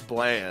tastes just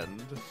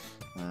bland.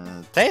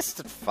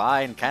 Tasted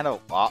fine, kind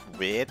of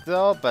weird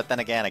though, but then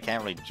again, I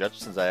can't really judge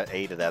since I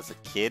ate it as a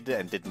kid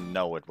and didn't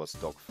know it was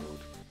dog food.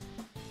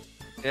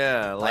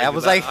 Yeah, I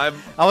was like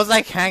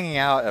hanging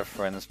out at a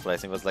friend's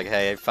place. And it was like,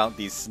 hey, I found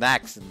these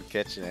snacks in the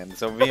kitchen, and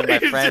so me and my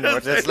friend were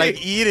just like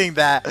eating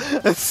that.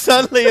 And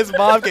suddenly his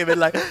mom came in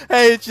like,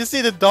 hey, did you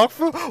see the dog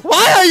food?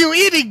 Why are you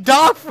eating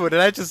dog food?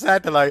 And I just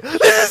had to like,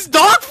 this is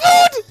dog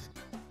food.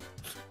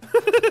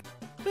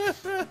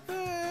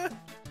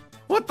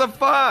 What the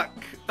fuck?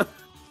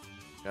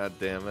 God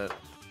damn it!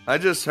 I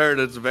just heard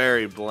it's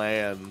very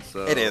bland.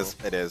 So it is.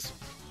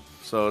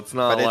 So it's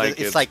not but like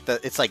it's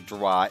like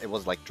dry. It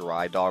was like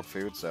dry dog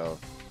food. So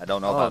I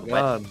don't know about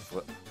wet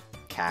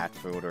cat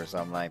food or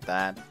something like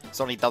that. It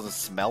certainly doesn't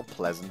smell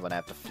pleasant when I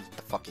have to feed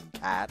the fucking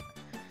cat.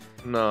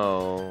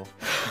 No.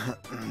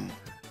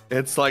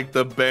 It's like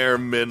the bare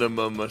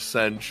minimum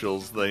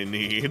essentials they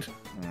need.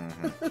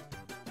 Mm-hmm.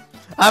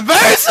 I'm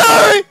very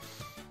sorry!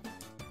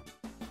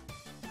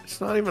 It's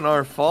not even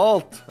our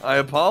fault. I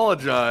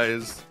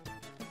apologize.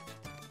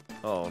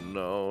 Oh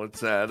no,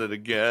 it's at it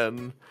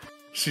again.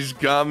 She's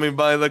got me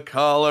by the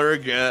collar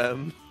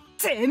again.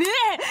 I'm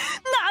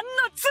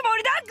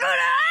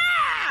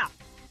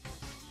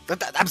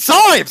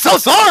sorry! I'm so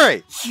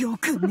sorry!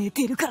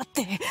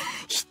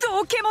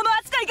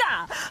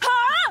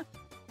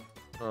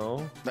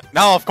 Oh?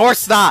 No, of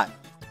course not!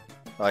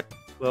 But...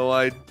 Though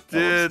I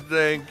did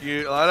think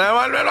you...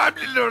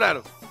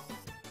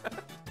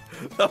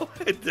 Though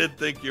I did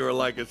think you were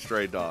like a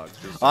stray dog.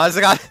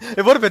 Honestly,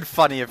 it would have been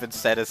funny if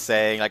instead of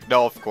saying, like,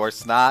 no, of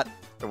course not,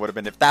 it would have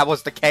been, if that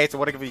was the case, it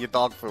would have given you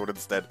dog food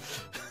instead.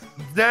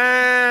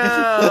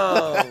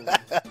 Damn!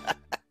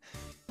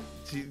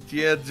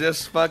 Yeah,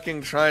 just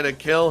fucking try to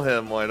kill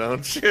him, why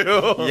don't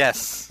you?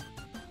 Yes.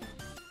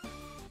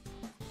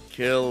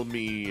 Kill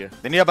me.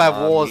 The nearby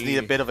walls need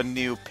a bit of a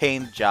new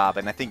paint job,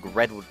 and I think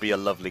red would be a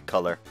lovely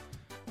color.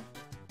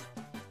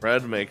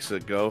 Red makes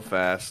it go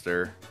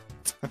faster.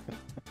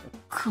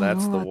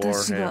 That's the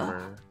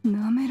Warhammer.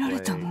 舐められ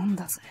たもん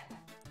だぜ。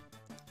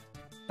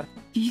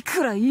い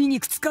くらいい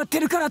肉使って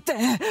るからって。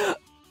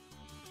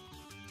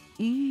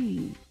い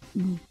い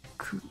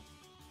肉。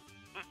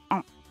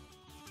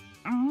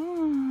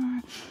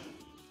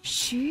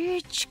シ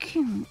ーチ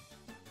キン。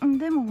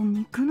でも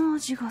肉の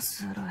味が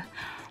する。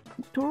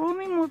とろ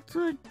みも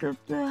ついて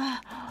て。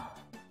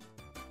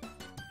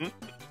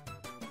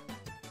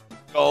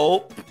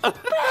Oh.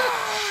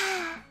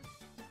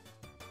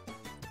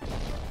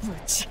 ぶ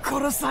ち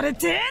殺され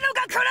てえの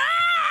かこら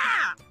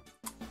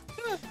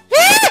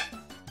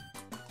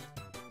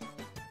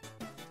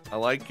I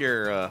like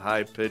your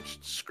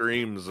high-pitched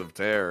screams of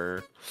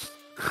terror.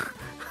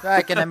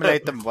 I can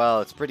emulate them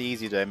well. It's pretty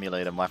easy to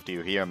emulate them after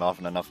you hear them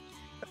often enough.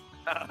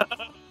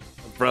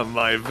 From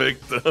my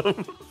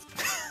victim.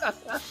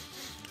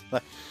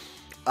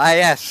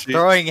 Yes,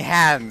 throwing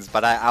hands,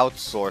 but I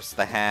outsource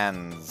the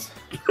hands.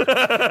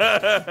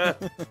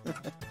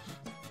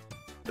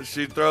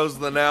 She throws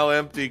the now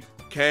empty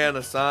can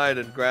aside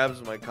and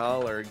grabs my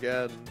collar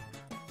again.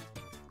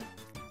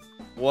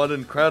 What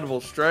incredible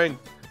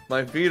strength!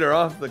 My feet are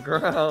off the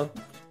ground.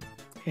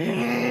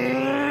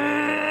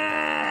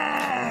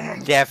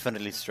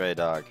 Definitely stray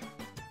dog.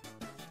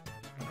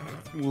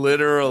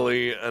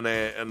 Literally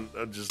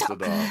just a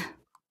dog.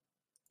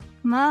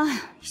 まあ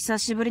久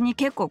しぶりに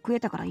結構食え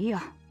たからいいや。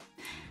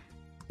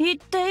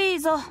行っていい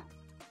ぞ。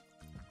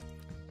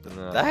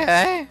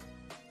Hey.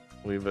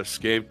 We've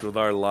escaped with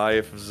our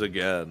lives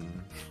again.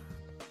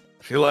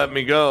 She let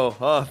me go.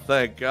 Oh,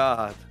 thank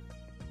God.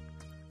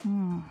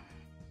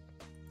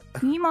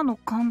 今の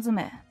缶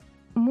詰、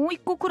もう一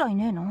個くらい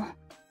ねえの？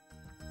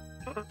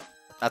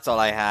 That's all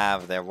I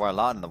have. There were a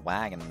lot in the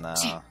wagon, though.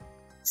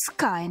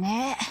 使え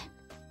ねえ。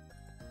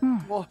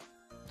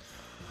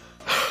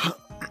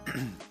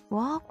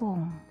ワゴ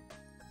ン。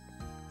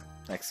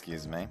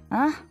Excuse me.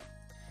 あ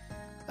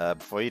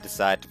Before you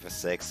decide to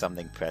forsake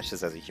something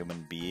precious as a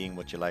human being,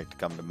 would you like to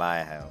come to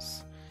my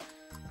house?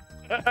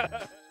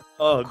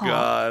 Oh,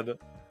 God.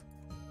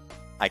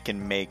 I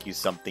can make you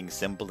something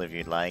simple if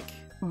you'd like.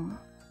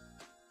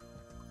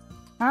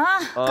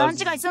 勘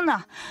違いすん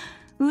な。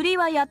売り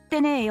はやっ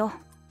てねえよ。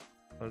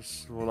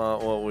That's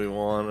not what we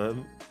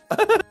wanted.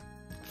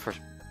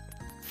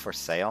 For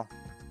sale?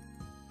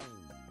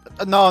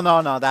 No,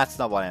 that's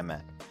not what I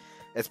meant.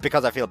 It's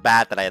because I feel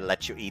bad that I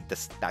let you eat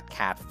that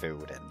cat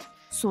food, and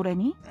それ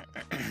に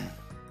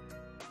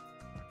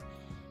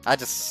I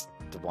just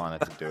wanted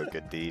to do a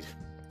good deed.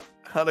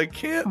 God, I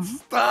can't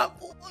stop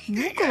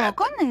よくわ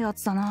かんねえや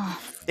つだな。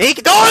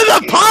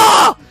Ignore the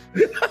paw!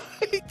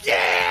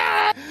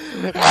 Yeah!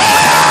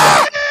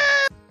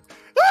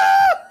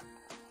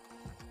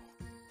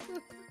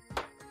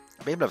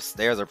 People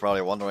upstairs are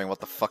probably wondering what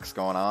the fuck's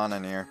going on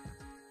in here.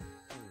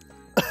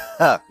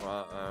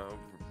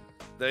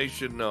 They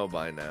should know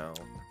by now.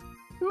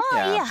 もう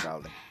いいや。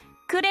 probably.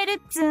 くれ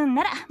るっつん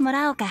ならも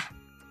らおうか。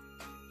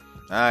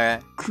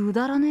Alright. く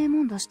だらねえ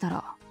もん出した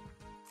ら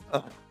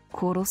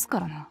殺すか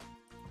らな。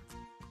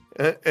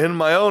In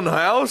my own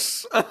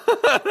house?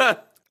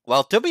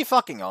 Well, to be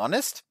fucking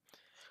honest,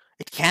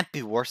 it can't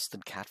be worse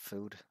than cat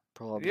food,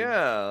 probably.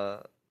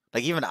 Yeah.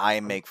 Like, even I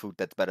make food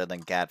that's better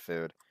than cat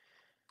food.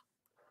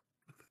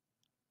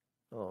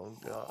 Oh,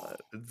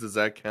 God. Does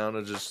that count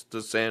as just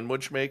the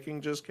sandwich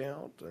making just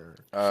count?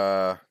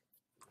 Or?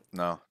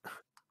 No.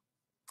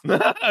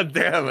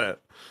 Damn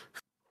it.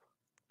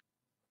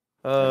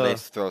 At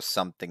least throw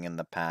something in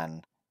the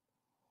pan.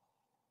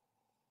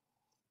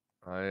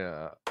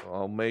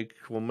 We'll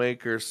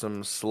make her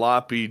some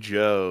sloppy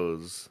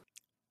joes.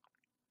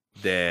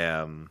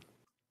 Damn.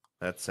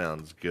 That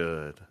sounds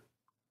good.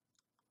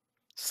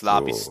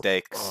 Sloppy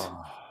steaks.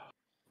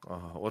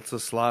 What's a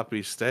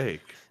sloppy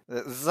steak?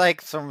 It's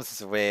like some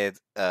weird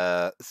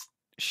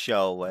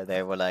show where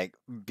they were like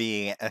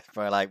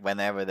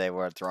whenever they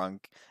were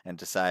drunk and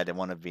decided they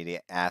want to be the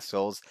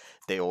assholes,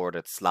 they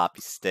ordered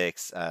sloppy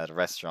steaks at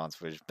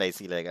restaurants, which is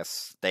basically like a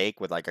steak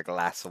with like a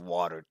glass of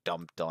water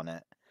dumped on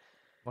it.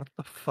 What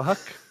the fuck?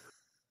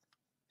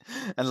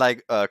 And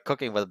like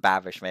Cooking with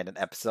Babish made an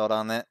episode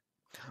on it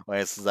where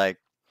it's like,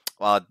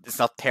 well, it's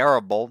not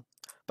terrible,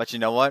 but you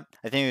know what?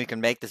 I think we can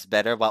make this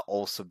better while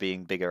also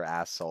being bigger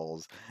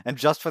assholes. And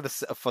just for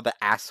the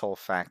asshole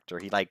factor,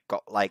 he like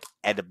got like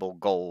edible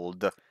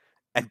gold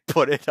and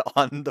put it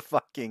on the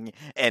fucking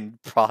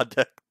end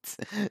product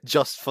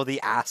just for the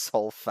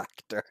asshole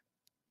factor.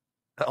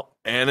 Oh,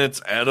 and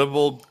it's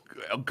edible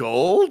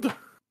gold?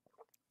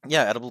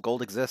 Yeah, edible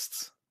gold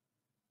exists.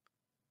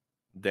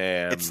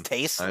 Damn. It's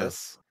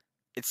tasteless.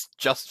 It's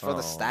just for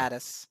the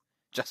status.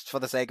 Just for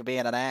the sake of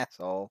being an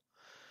asshole.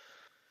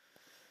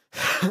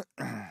 I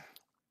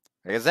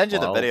can send you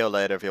the video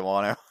later if you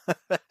want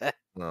to.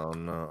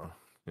 No.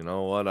 You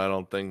know what? I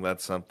don't think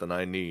that's something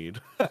I need.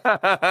 Too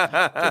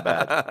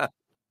bad.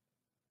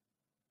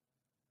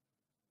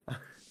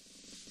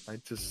 I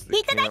just...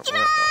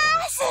 Itadakimasu!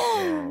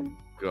 Oh,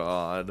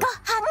 God.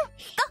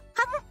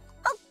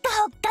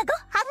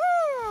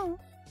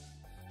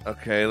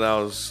 Okay, that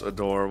was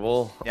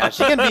adorable. Yeah,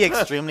 she can be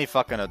extremely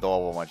fucking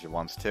adorable when she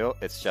wants to.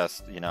 It's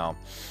just, you know,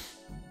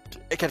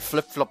 it can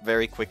flip-flop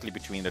very quickly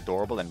between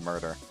adorable and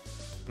murder.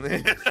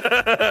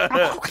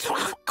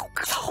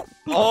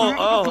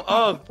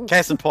 Oh.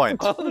 Case in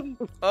point.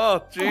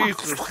 Oh,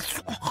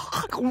 Jesus.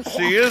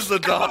 She is a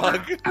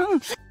dog.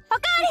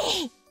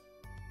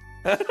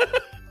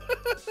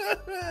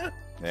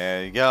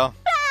 There you go.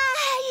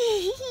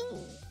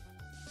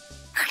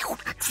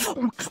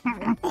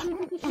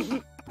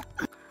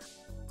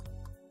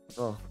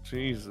 Oh,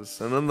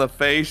 Jesus. And then the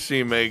face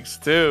she makes,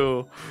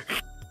 too.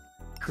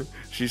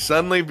 She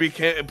suddenly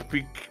became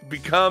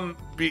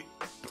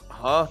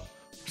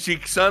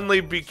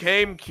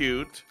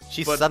cute.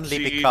 She but suddenly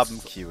she become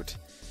eats- cute.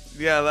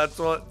 Yeah, that's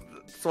what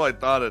I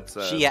thought it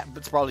said.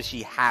 It's probably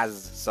she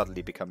has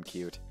suddenly become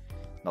cute,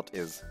 not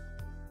is.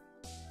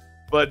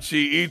 But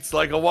she eats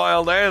like a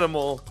wild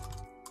animal.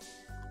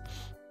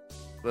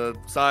 The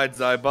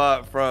sides I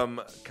bought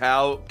from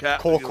cow.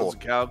 Coco.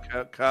 Cow.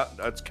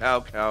 That's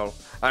cow.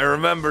 I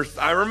remember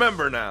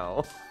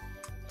now.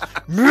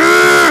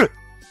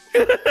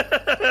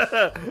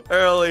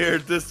 Earlier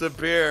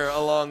disappear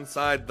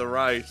alongside the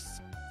rice.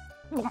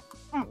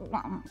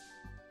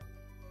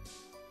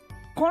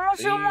 この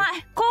シューマ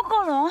イ、コ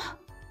コの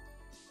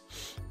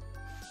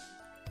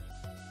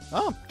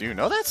Oh, do you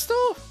know that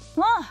store?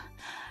 もう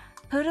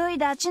古い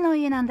ダチの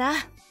家なんだ。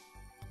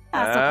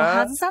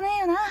あそこ外さねえ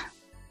よな。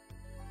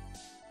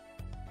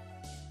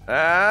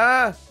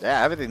Ah!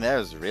 Yeah, everything there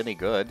is really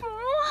good.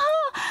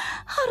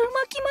 春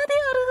巻きまで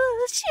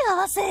あ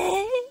る。幸せ。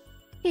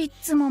いっ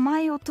つも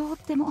前を通っ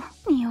ても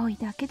匂い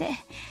だけで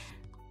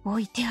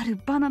置いてある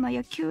バナナ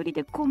やキュウリ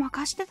でごま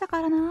かしてた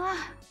からな。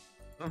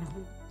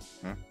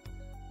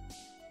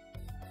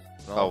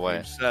Oh,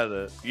 wait.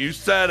 You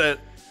said it.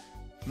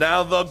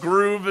 Now the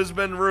groove has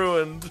been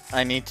ruined.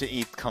 I need to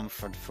eat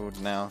comfort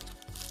food now.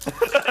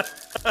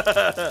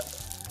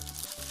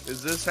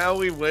 Is this how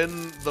we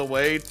win the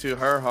way to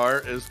her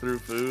heart is through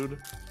food?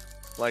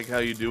 Like how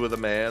you do with a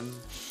man?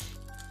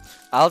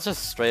 I'll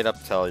just straight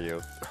up tell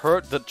you.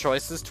 The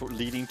choices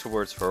leading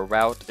towards her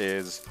route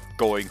is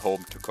going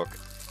home to cook.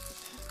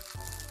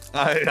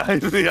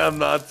 I'm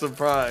not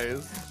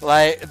surprised.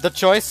 Like, the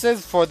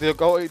choices for the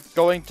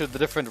going to the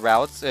different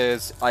routes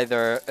is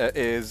either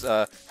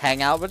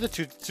hang out with the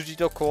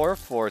Tsujidou core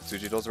for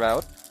Tsujidou's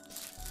route,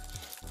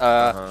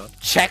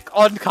 check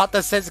on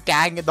Katase's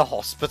gang in the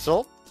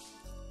hospital,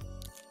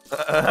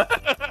 I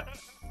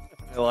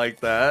like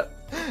that.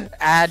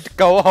 and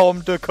go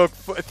home to cook.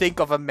 Think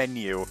of a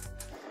menu.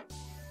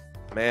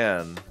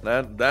 Man,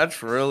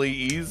 that's really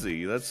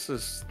easy. That's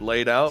just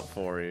laid out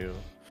for you.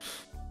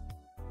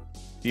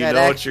 You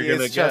know what you're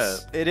gonna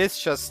get. It is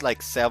just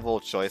like several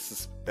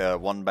choices,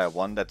 one by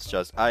one. That's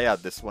just, yeah,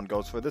 this one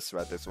goes for this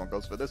route, this one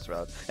goes for this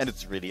route, and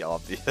it's really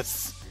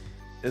obvious.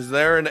 Is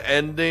there an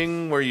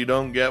ending where you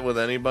don't get with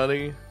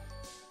anybody?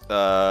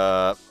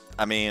 I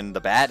mean,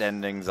 the bad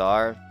endings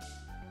are.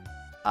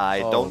 I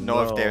don't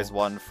know if there's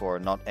one for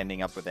not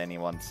ending up with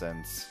anyone,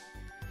 since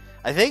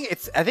I think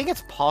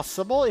it's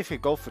possible if you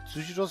go for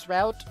Tsujidou's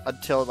route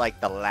until like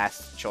the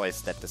last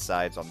choice that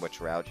decides on which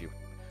route you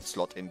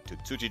slot into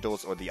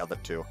Tsujidou's or the other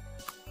two.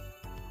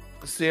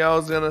 See, I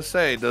was gonna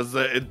say,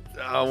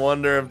 I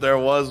wonder if there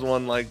was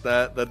one like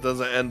that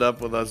doesn't end up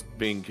with us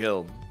being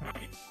killed.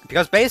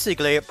 Because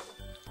basically,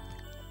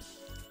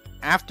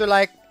 after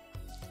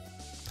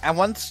and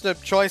once the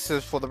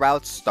choices for the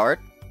routes start,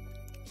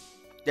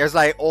 there's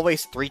like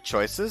always 3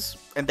 choices,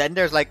 and then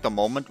there's like the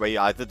moment where you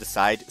either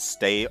decide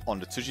stay on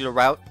the Tsujidou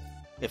route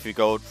if you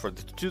go for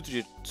the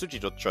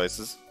Tsujidou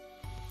choices,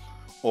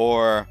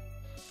 or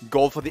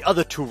go for the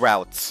other 2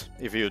 routes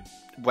if you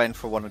went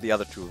for one of the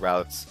other 2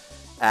 routes.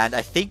 And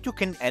I think you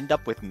can end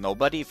up with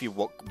nobody if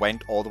you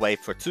went all the way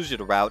for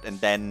Tsujidou route and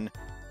then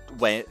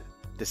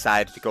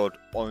decided to go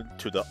on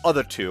to the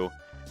other 2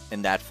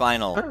 in that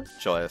final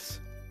choice.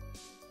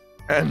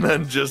 And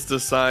then just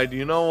decide,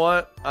 you know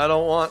what? I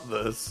don't want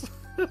this.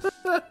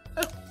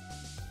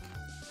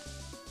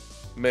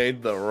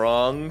 Made the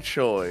wrong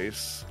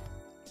choice.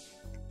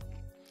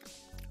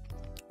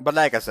 But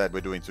like I said,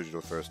 we're doing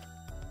Tsujidou first.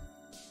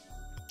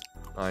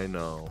 I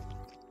know.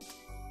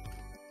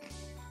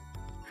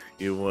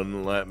 You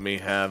wouldn't let me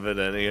have it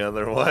any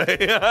other way.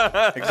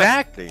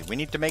 Exactly. We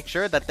need to make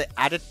sure that the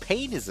added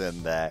pain is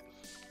in there.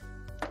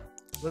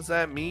 What does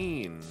that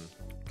mean?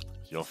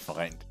 You'll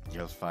find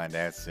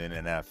out soon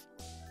enough.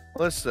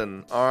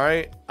 Listen,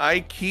 alright? I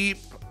keep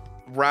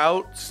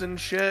routes and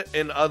shit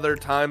in other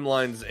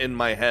timelines in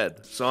my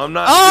head. So I'm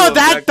not too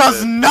that affected.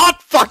 does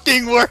not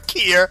fucking work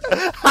here!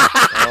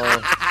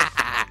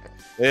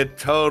 It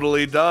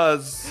totally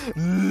does.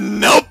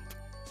 Nope!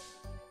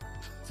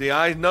 See,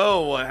 I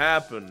know what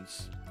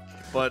happens,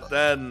 but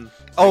then...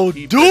 Oh, I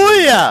keep do it in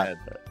my ya? head.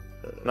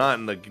 Not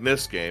in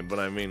this game, but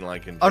I mean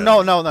like in Oh,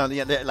 general. no.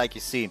 Yeah, like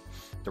you see,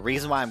 the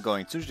reason why I'm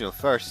going Tsujidou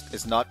first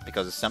is not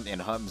because of something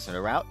that happens in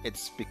a route,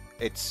 it's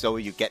so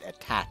you get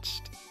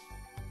attached.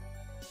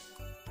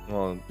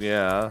 Well,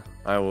 yeah,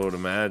 I would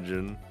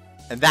imagine.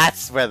 And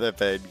that's where the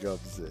pain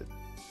comes in.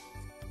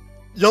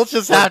 You'll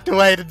just have to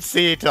wait and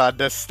see to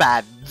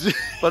understand.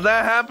 But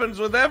that happens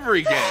with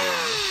every game.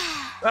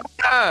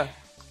 Ah!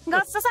 ゴ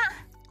ッソさん。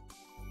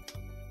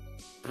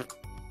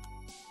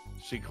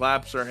She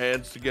claps her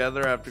hands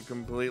together after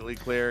completely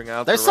clearing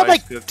out There's the some,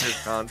 rice like-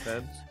 cooker's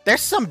contents. There's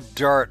some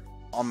dirt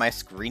on my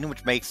screen,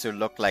 which makes her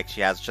look like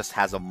she just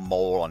has a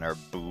mole on her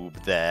boob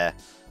there.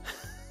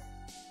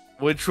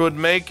 Which would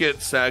make it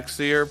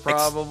sexier,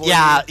 probably.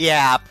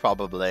 Yeah,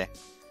 probably.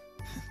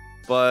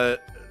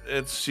 But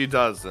she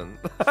doesn't.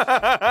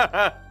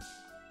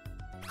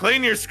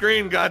 Clean your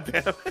screen,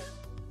 goddammit.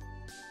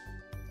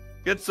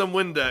 Get some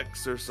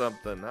Windex or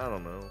something. I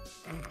don't know.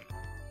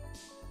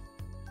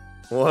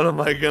 What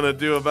am I gonna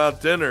do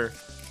about dinner?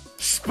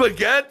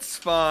 Spaghetti's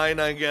fine,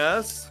 I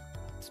guess.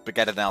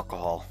 Spaghetti and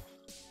alcohol.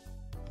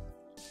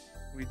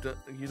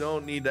 You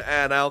don't need to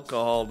add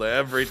alcohol to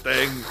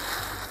everything.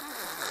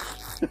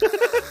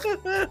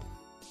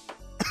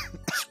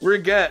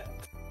 Spaghetti.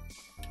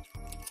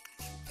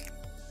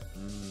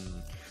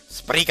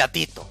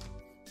 Sprigatito.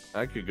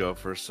 I could go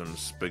for some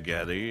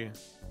spaghetti.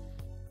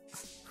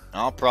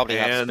 I'll probably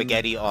have And-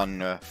 spaghetti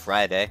on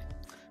Friday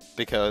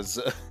because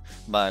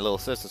my little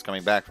sister's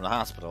coming back from the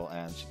hospital,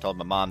 and she told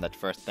my mom that the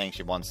first thing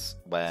she wants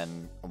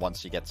once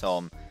she gets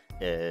home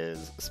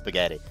is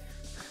spaghetti.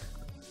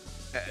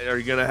 Are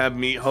you gonna have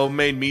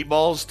homemade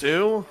meatballs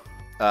too?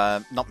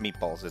 Not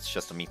meatballs. It's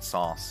just a meat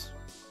sauce.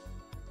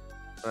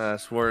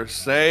 That's worse.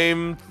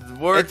 Same.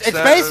 Works. It's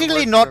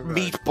basically works not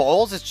everywhere.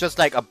 meatballs. It's just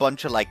like a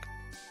bunch of like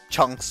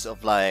chunks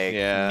of like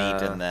Yeah.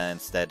 meat in there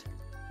instead.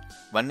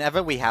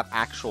 Whenever we have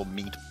actual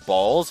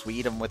meatballs, we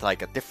eat them with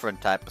like a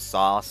different type of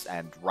sauce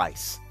and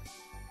rice.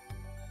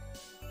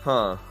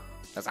 Huh.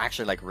 That's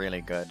actually like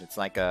really good. It's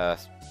like a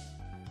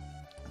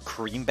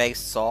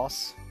cream-based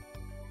sauce.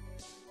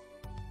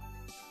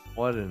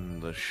 What in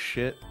the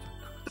shit?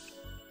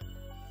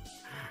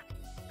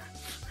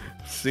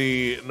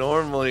 See,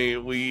 normally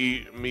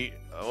we eat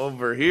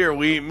over here.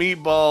 We eat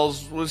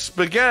meatballs with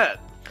spaghetti.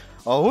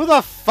 Oh, who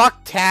the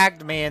fuck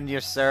tagged me in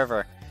your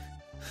server?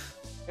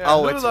 Yeah,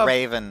 Oh, who it's the-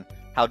 Raven.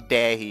 How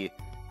dare he?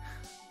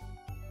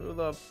 Who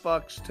the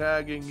fuck's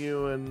tagging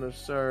you in the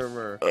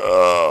server?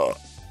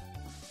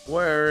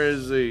 Where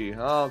is he?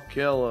 I'll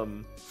kill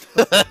him.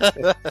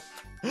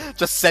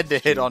 Just send a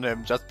hit on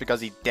him just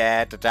because he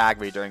dared to tag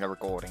me during a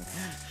recording.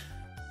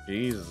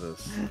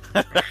 Jesus.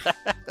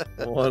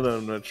 What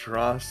an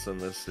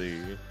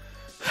atrocity.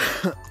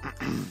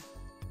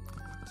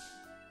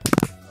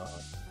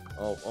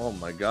 Oh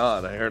my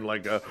god, I heard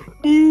like a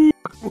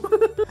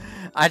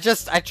I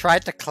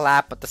tried to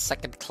clap, but the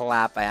second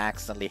clap I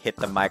accidentally hit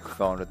the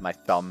microphone with my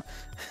thumb.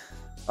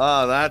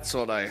 Oh, that's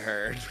what I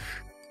heard.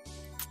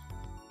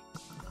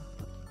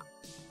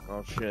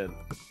 Oh shit.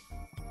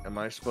 Am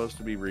I supposed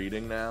to be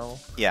reading now?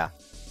 Yeah.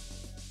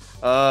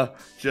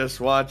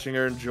 Just watching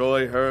her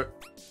enjoy her.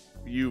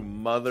 You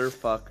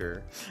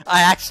motherfucker.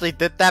 I actually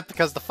did that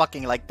because the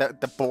fucking, like,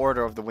 the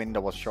border of the window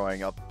was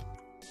showing up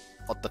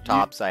at the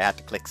top, so I had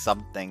to click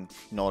something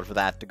in order for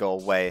that to go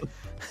away.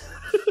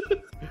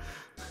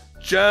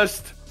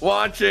 Just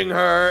watching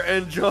her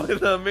enjoy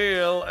the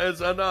meal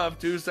is enough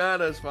to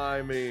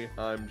satisfy me.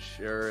 I'm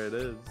sure it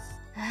is.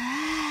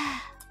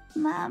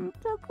 満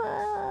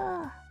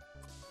腹。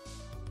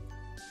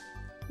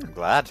 I'm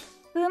glad.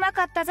 うま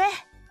かったぜ。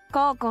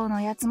高校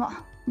のやつも、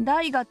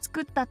ダイが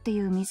作ったってい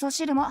う味噌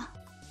汁も。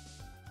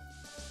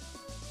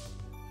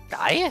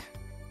 Guy?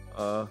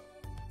 お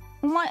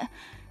前、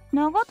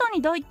長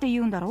谷大って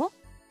言うんだろ？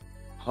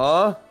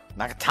 Huh?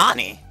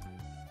 Nagatani?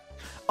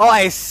 Oh,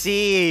 I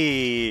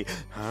see.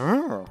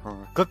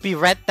 Could be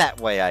read that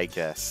way, I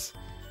guess.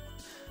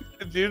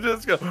 Did you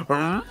just go?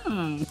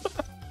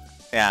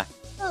 Yeah.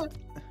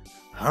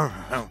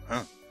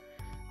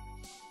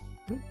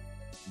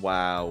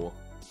 Wow.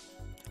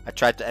 I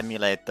tried to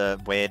emulate the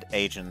weird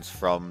agents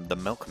from The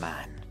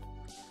Milkman.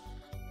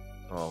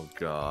 Oh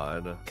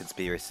god.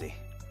 Conspiracy.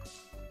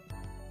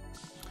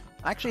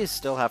 I actually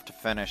still have to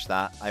finish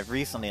that. I've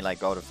recently like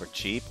got it for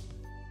cheap.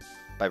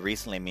 By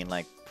recently I mean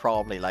like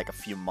probably like a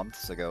few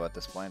months ago at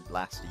this point,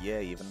 last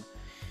year even.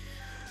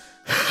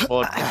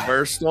 What, the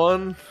first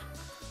one?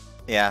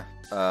 Yeah,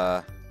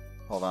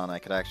 hold on, I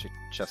could actually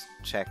just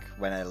check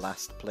when I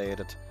last played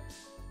it.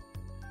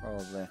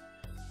 Probably.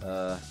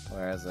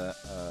 Where is it?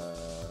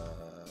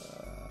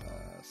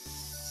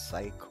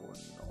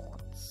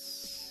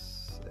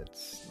 Psychonauts.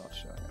 It's not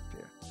showing up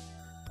here.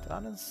 Did I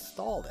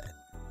uninstall it?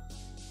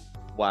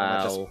 Or am I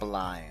Wow. just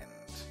blind?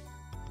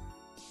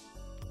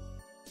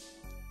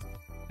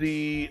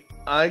 See,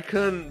 I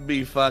couldn't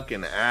be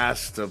fucking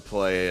asked to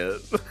play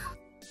it.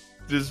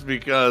 Just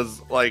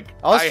because, like,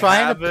 I was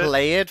trying have to it.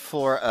 play it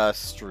for a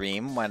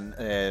stream when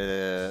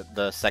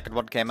the second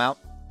one came out,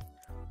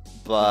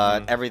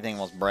 but everything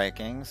was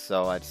breaking,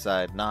 so I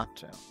decided not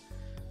to.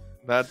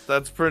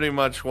 That's pretty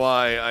much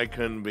why I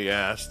couldn't be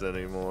asked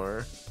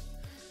anymore.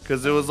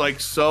 Because it was, like,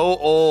 so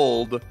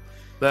old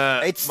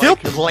that It still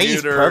my plays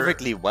computer-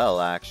 perfectly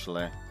well,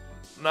 actually.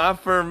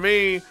 Not for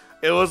me.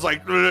 It was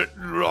like... Oh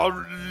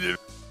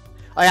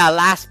yeah,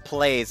 last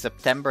play,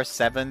 September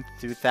 7th,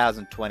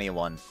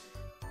 2021.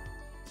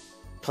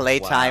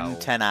 Playtime Wow.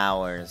 10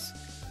 hours.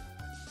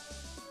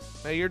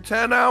 Hey, you're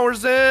 10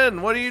 hours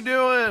in. What are you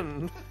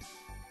doing?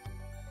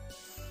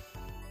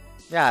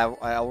 Yeah,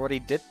 I already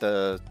did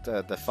the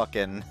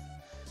fucking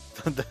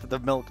the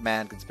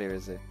Milkman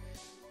conspiracy.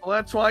 Well,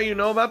 that's why you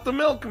know about the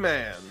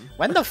Milkman.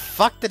 When the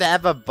fuck did I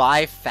ever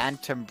buy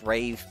Phantom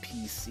Brave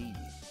PC?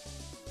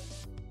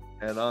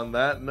 And on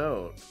that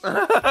note,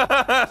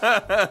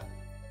 The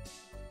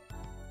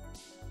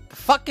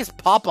fuck is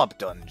Pop-Up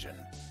Dungeon?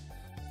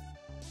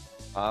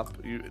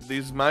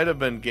 these might have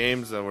been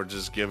games that were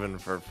just given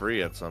for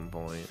free at some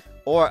point.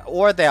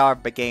 Or they are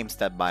games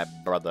that my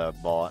brother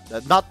bought.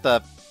 Not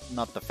the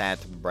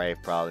Phantom Brave,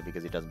 probably,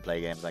 because he doesn't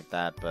play games like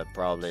that, but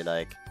probably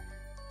like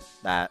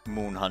that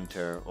Moon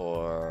Hunter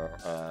or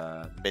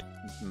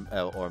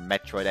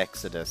Metroid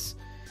Exodus,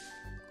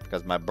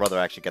 because my brother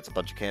actually gets a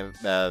bunch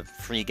of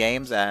free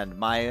games, and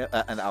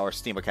and our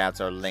Steam accounts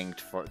are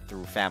linked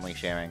through family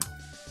sharing.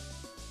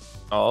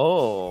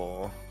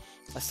 Oh,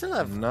 I still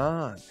have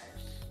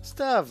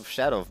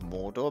Shadow of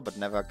Mordor, but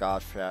never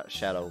got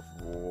Shadow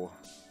of War.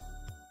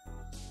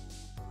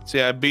 See,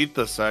 I beat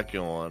the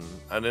second one.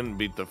 I didn't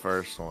beat the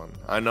first one.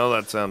 I know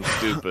that sounds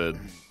stupid,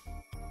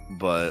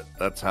 but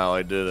that's how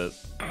I did it.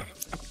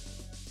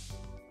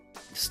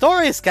 The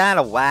story is kind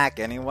of whack,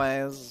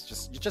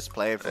 anyways. You just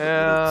play it for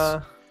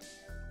the roots.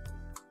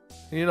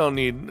 You don't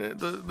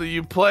need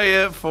you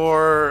play it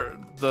for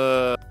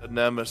the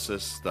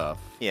Nemesis stuff.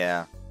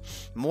 Yeah,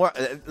 more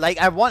like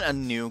I want a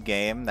new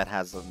game that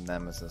has a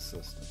Nemesis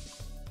system.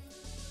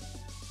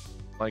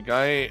 Like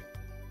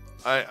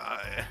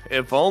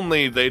if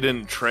only they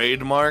didn't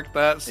trademark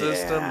that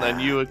system, then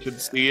you could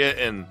see it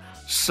in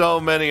so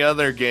many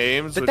other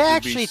games. Did they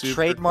actually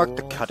trademark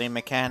the cutting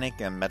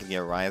mechanic in Metal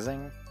Gear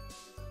Rising?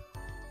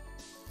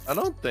 I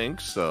don't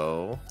think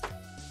so.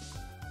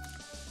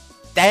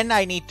 Then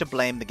I need to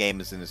blame the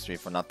games industry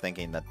for not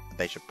thinking that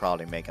they should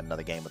probably make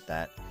another game with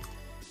that.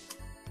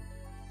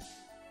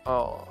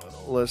 Oh,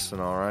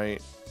 listen,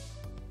 alright.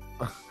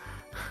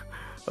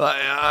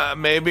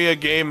 Maybe a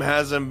game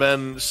hasn't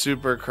been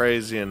super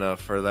crazy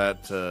enough for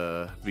that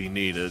to be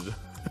needed.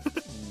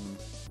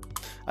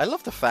 I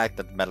love the fact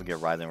that Metal Gear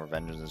Rising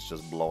Revengeance is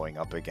just blowing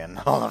up again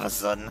all of a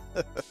sudden.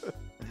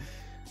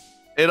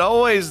 It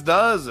always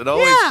does. It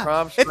always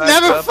crops back it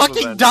never up fucking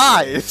eventually.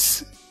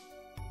 dies!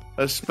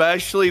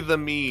 Especially the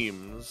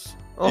memes.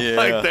 Yeah.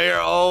 Like, they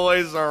are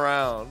always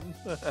around.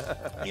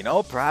 You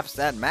know, perhaps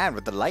that man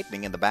with the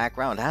lightning in the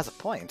background has a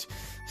point.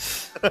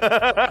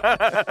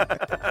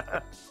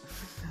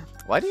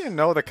 Why do you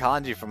know the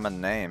kanji from a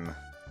name?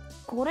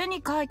 これ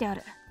に書いてあ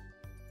る。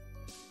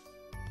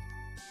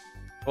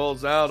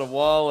 Pulls out a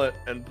wallet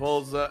and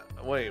pulls out...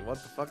 Wait,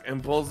 what the fuck?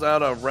 And pulls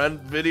out a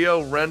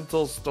video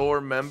rental store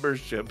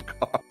membership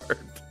card.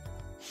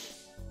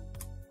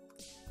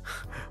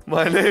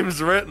 My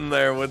name's written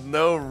there with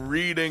no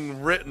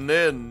reading written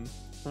in.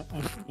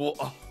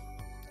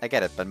 I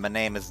get it, but my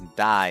name isn't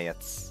Dai,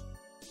 it's...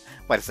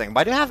 Wait a second,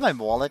 why do you have my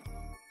wallet?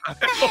 I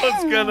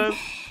was gonna...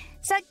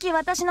 さっき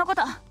私のこ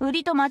と売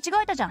りと間違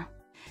えたじゃん。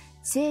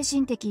精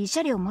神的慰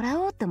謝料もら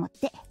おうと思っ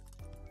て。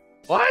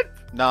 What?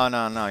 No,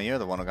 you're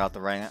the one who got the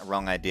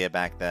wrong idea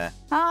back there.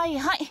 はい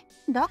はい。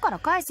だから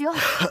返すよ。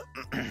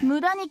無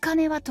駄に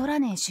金は取ら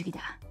ねえ主義だ。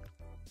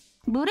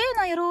無礼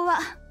な野郎は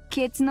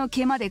ケツの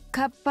毛まで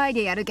かっぱい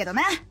でやるけど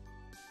な。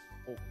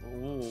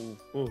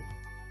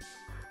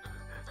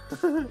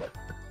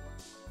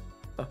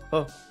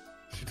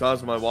She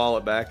tossed my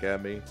wallet back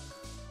at me.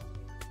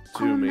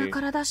 こんな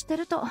体して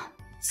ると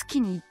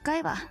月に1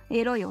回は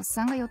エロいおっ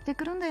さんが寄って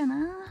くるんだよな。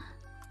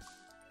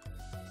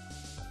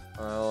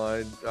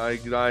 Well, I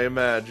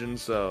imagine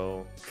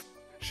so.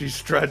 She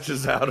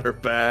stretches out her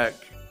back.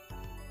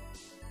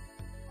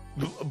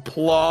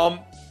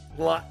 Plump.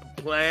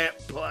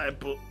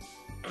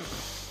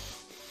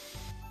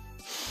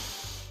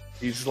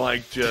 He's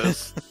like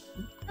just...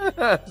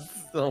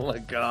 Oh my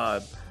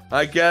god.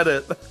 I get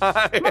it.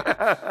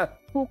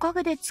 おか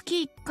げで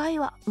月1回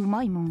はう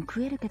まいもん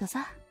食えるけど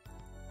さ。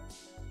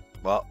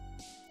 Well...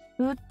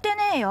 売って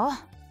ねえよ。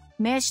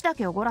飯だ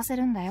けおごらせ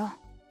るんだよ。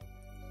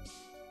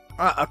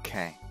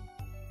 Okay.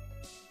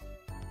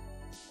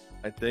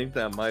 I think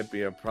that might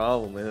be a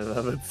problem in and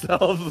of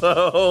itself,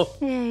 though.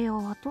 栄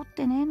養は取っ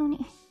てねえの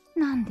に、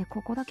なんで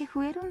ここだけ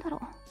増えるんだ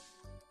ろ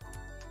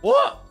う。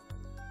 What?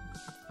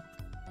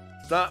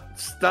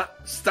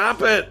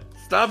 Stop it!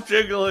 Stop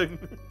jiggling!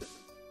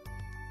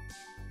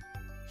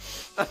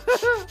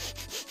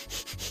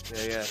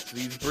 yeah,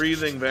 he's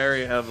breathing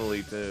very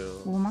heavily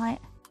too. お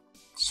前、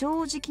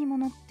正直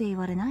者って言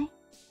われない？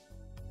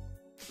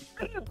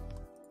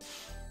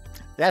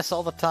 Yes,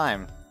 all the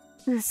time.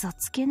 嘘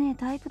つけねえ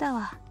タイプだ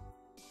わ。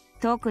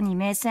特に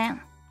目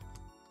線。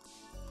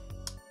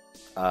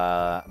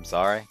I'm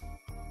sorry.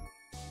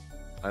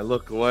 I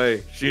look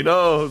away. She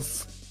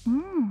knows. う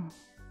ん。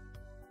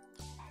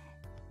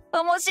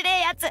面白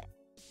いやつ。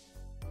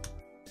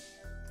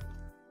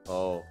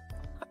 Oh.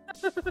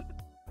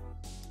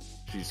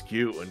 She's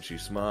cute when she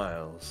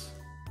smiles.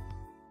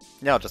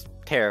 No, just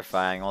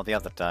terrifying all the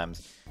other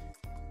times.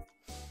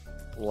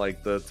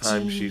 Like the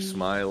time she's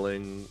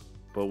smiling,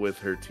 but with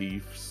her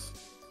teeths.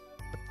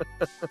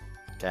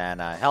 Can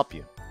I help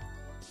you?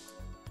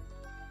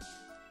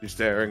 She's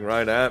staring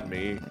right at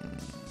me. Oh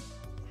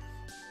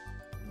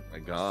my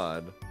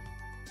god.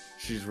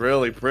 She's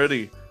really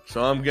pretty,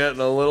 so I'm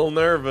getting a little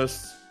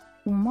nervous.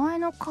 お前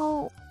の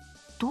顔、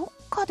どっ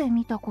かで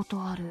見たこ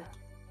とある。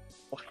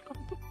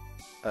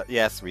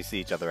Yes, we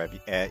see each other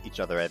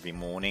every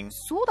morning.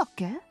 そうだっ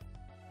け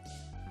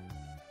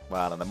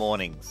Well, in the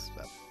mornings.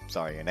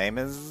 Sorry, your name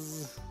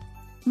is?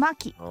 マ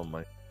キ。 Oh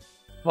my.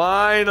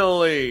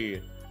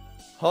 Finally!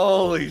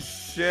 Holy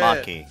shit!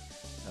 Maki.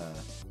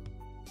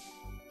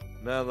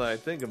 Now that I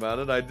think about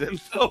it, I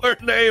didn't know her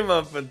name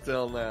up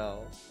until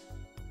now.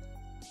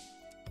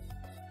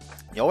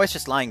 You're always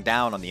just lying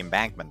down on the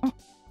embankment.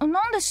 な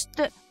んで知っ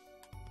て。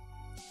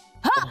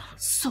あ、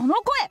その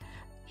声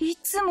い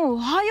つもお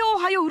はようお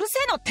はよううるせ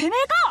えのてめえ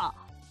か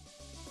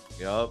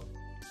Yup.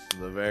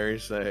 The very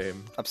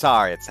same. I'm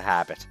sorry, it's a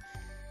habit.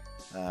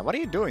 What are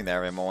you doing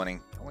there every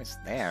morning? Always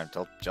there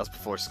until just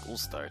before school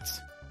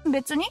starts.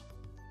 別に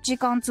時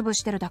間潰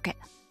してるだけ。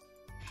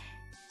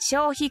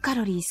消費カ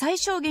ロリー最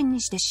小限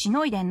にしてし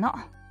のいでんの。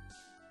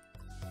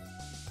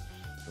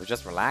You were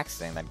just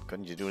relaxing, then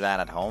couldn't you do that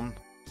at home?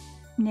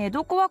 寝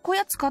床は小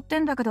屋使って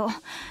んだけど、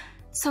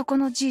そこ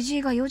のジジ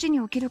イが4時に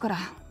起きるから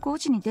5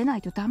時に出な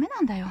いとダメ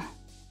なんだよ。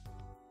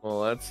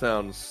Well, that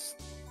sounds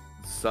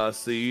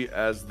sussy,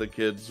 as the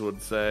kids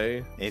would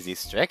say. Is he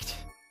strict?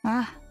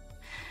 ああ、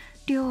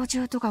猟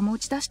銃とか持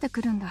ち出して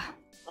くるんだ。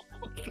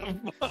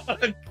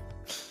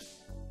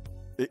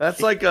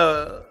That's like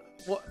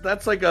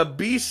a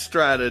beast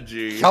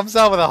strategy. Comes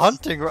out with a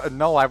hunting...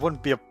 No, I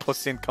wouldn't be a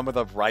pussy and come with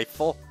a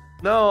rifle.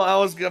 No, I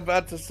was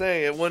about to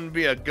say, it wouldn't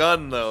be a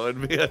gun, though.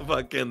 It'd be a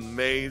fucking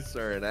mace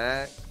or an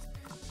axe.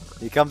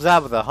 He comes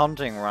out with a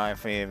hunting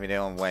rifle if you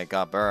don't wake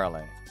up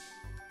early.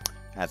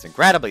 That's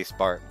incredibly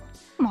Spartan.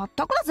 まっ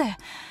たくだぜ。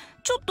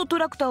ちょっとト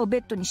ラクターをベ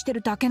ッドにして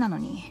るだけなの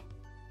に。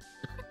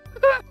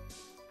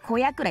小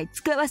屋くらい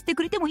使わせて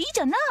くれてもいいじ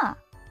ゃんな。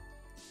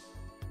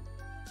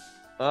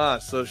Ah,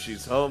 so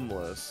she's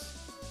homeless.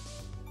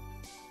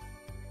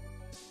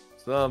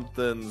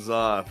 Something's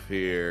off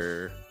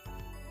here.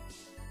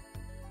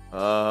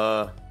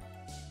 By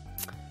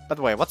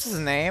the way, what's his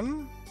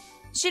name?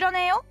 知ら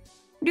ねえよ。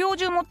猟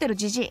銃持ってる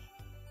ジジイ。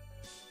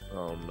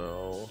Oh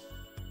no.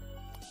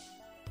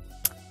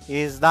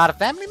 He's not a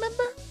family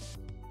member?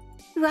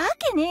 わ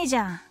けねえじ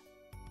ゃん。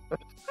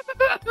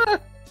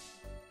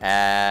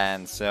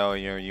And so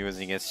you're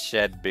using his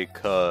shed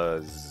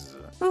because...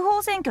 不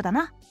法占拠だ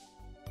な。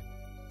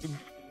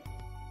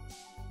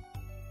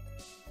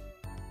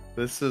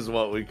This is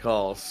what we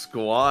call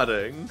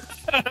squatting.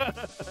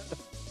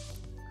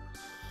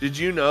 Did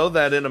you know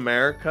that in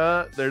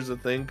America, there's a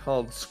thing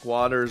called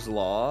squatter's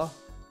law?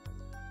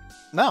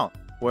 No.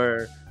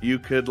 Where you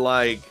could,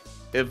 like,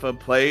 if a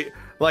place...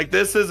 Like,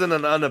 this isn't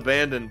an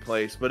unabandoned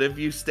place, but if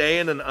you stay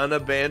in an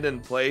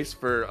unabandoned place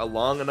for a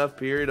long enough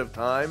period of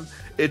time,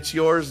 it's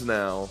yours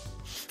now.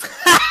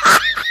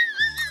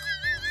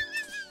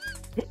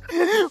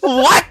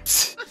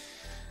 What?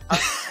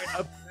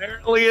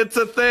 Apparently it's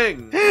a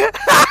thing.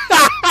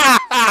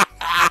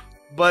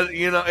 But,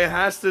 you know, it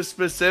has to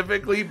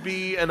specifically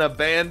be an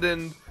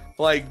abandoned,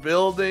 like,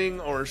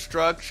 building or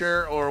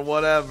structure or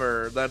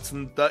whatever that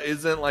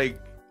isn't, like,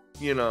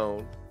 you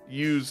know,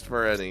 used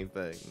for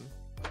anything.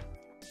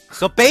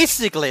 So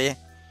basically,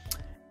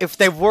 if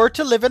they were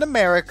to live in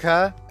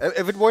America,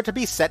 if it were to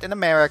be set in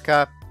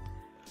America,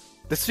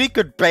 the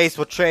secret base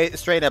would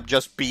straight up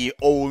just be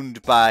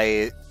owned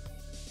by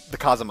the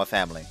Kazama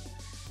family.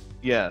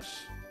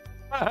 Yes.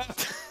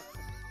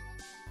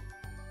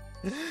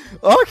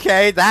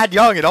 Okay, that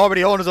young and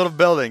already owns his own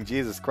building.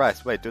 Jesus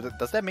Christ. Wait,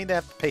 does that mean they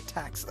have to pay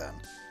tax then?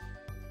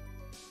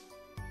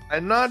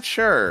 I'm not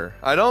sure.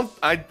 I don't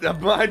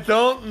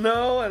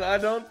know, and I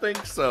don't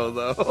think so,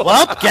 though.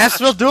 Well,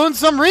 guess we're doing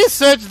some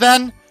research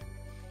then.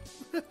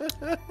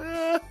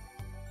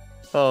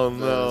 Oh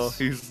no,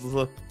 he's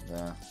the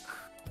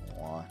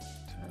water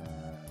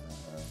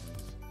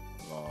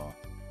law.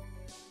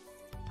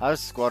 How does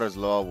squatter's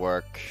law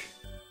work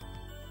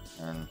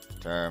in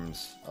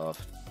terms of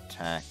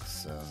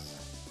taxes?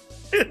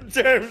 In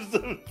terms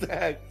of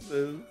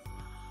taxes.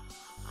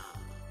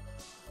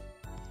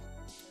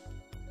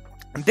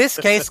 In this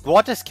case,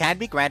 squatters can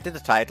be granted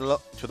the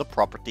title to the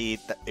property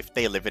if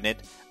they live in it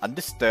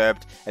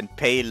undisturbed and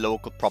pay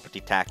local property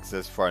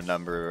taxes for a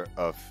number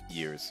of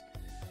years.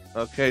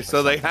 Okay,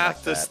 so they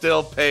have to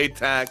still pay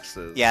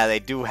taxes. Yeah, they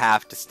do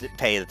have to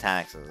pay the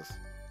taxes.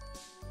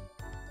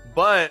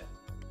 But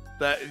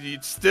that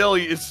you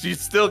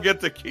still get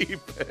to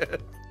keep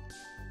it.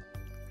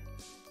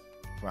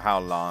 For how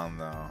long,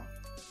 though?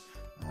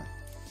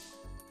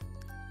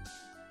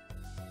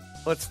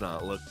 Let's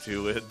not look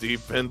too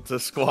deep into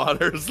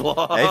squatter's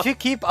law. If you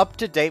keep up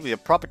to date with your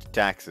property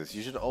taxes,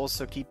 you should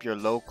also keep your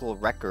local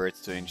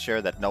records to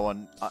ensure that no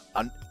one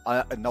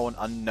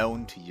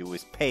unknown to you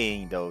is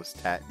paying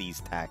these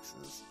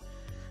taxes.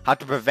 How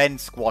to prevent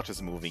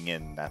squatters moving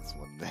in? That's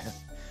what.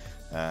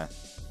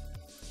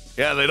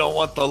 Yeah, they don't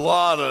want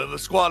the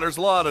squatter's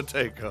law to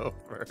take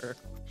over.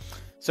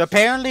 So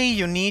apparently,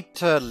 you need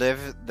to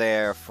live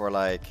there for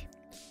like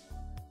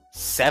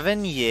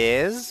 7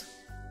 years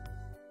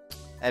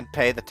and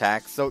pay the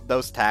tax. So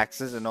those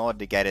taxes in order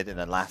to get it in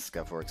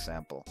Alaska, for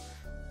example.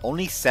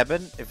 Only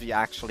 7 if you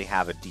actually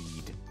have a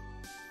deed.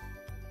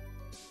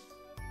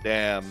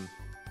 Damn.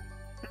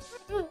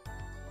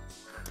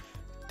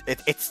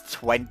 It's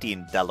 20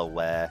 in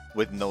Delaware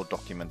with no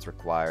documents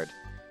required.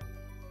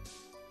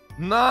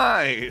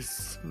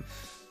 Nice.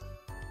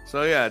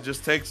 So yeah, it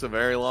just takes a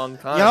very long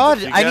time. You know what?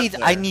 to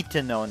I need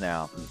to know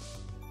now.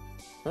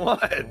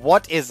 What?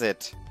 What is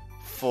it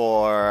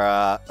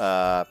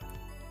for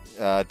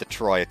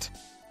Detroit?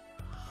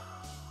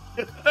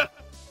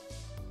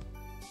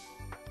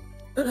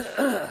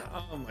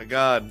 Oh my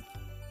god.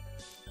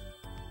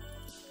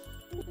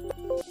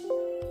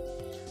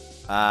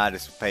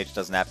 This page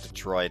doesn't have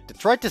Detroit.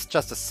 Detroit is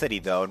just a city,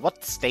 though. And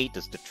what state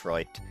is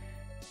Detroit?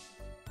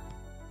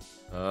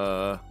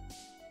 I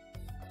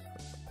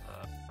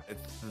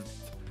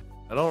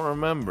don't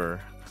remember.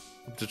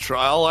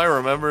 Detroit. All I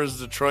remember is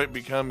Detroit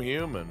Become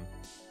Human.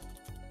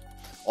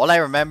 All I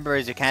remember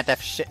is you can't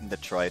have shit in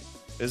Detroit.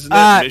 Isn't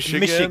it Michigan?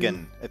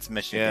 Michigan. It's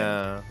Michigan.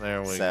 Yeah,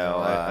 there we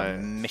go. So,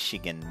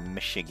 Michigan.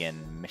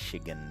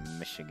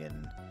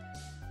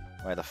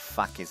 Where the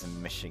fuck is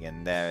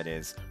Michigan? There it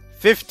is.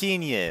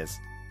 15 years.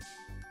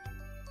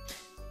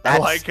 That's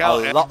I like how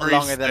a lot every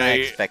longer than I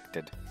state-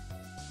 expected.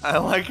 I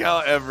like how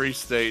every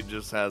state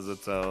just has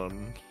its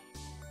own.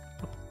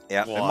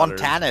 Yeah, in Water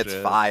Montana it's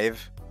shit.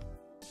 5.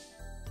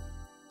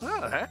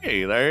 Oh,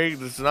 hey,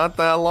 it's not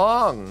that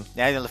long.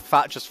 Yeah,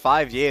 just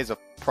 5 years of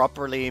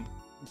properly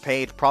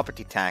paid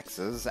property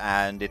taxes,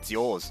 and it's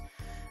yours.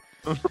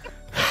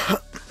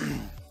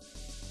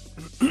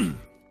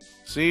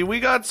 See, we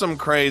got some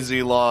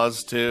crazy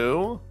laws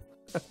too.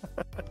 What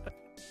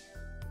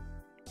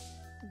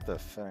the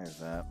fuck is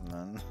that,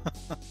 man?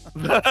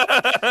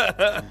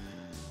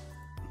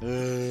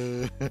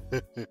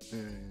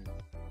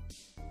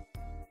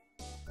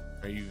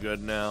 Are you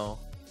good now?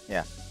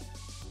 Yeah.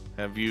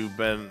 Have you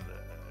been?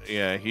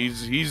 Yeah,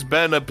 he's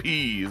been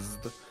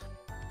appeased.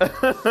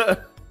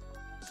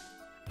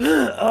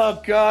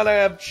 Oh god, I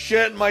have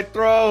shit in my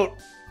throat.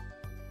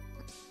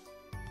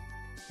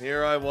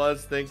 Here I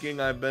was thinking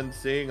I've been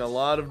seeing a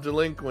lot of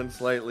delinquents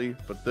lately,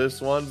 but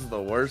this one's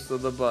the worst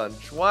of the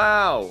bunch.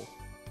 Wow.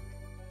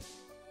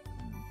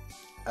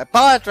 I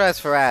apologize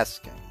for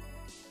asking.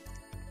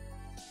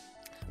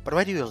 But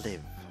where do you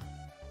live?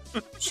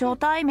 初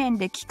対面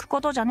で聞く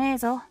ことじゃねえ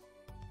ぞ。ま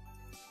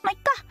あ、いっ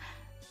か。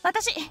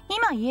私、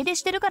今家出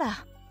してるか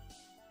ら。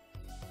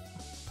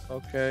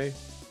Okay.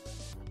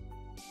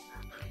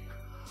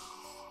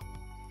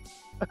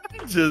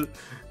 Just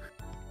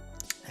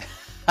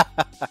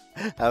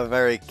How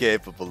very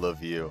capable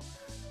of you.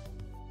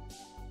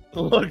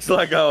 looks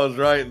like I was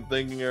right in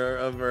thinking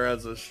of her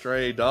as a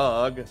stray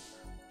dog.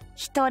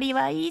 一人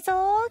はいい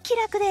ぞ、気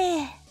楽で。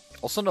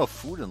 Also no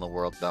food in the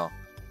world, though.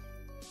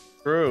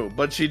 True,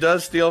 but she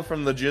does steal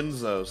from the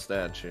Jinzo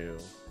statue,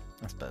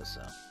 I suppose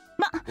so.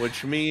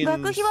 which means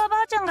学費は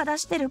ばあちゃんが出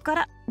してるか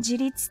ら自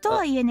立と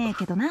は言えねえ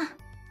けどな。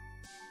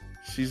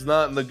 she's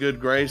not in the good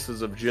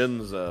graces of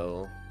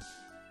Jinzo.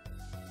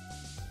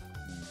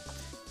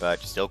 But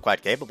you're still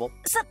quite capable.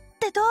 さ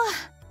てと。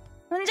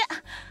んじゃ、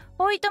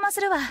おいとます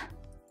るわ。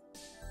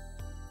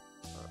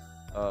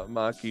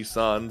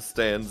Maki-san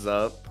stands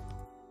up.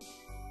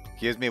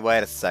 Excuse me,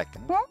 wait a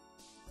second. Huh?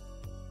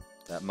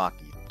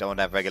 Maki, don't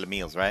have regular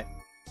meals, right?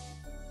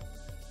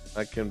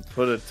 I can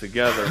put it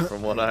together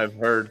from what I've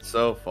heard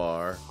so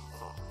far.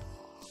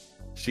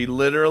 She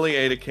literally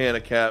ate a can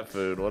of cat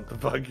food. What the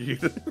fuck you?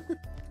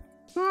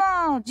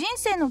 まあ、人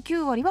生の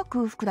9割は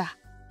空腹だ。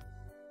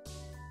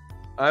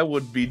I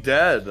would be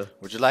dead.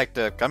 Would you like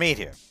to come eat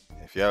here?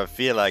 If you ever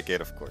feel like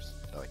it, of course.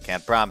 So I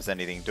can't promise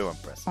anything too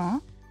impressive.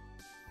 ん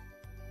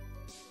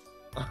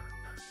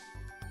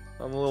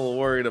I'm a little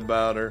worried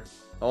about her.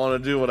 I want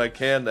to do what I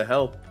can to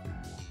help.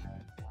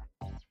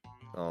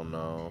 Oh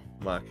no.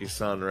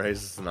 Maki-san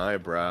raises an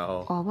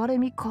eyebrow. 暴れ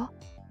みか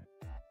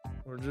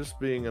We're just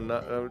being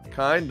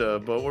kinda,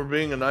 but we're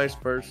being a nice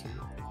person.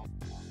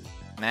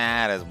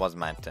 Nah, that wasn't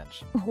my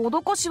intention.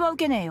 施しは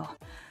受けねえよ。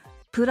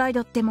プライ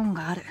ドってもん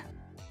がある。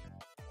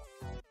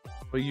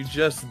 But you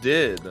just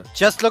did.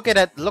 Just look at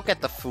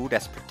the food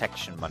as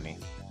protection money.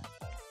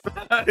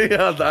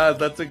 Yeah,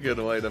 that's a good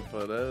way to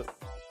put it.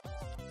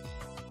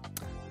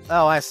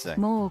 Oh, I see.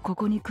 もうこ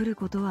こに来る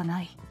ことは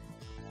ない。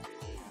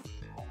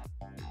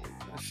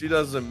 She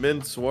doesn't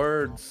mince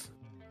words.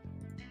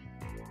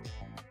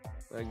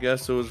 I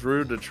guess it was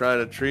rude to try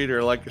to treat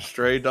her like a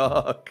stray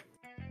dog.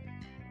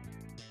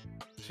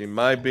 She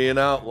might be an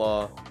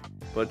outlaw,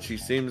 but she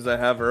seems to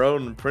have her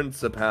own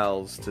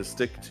principles to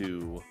stick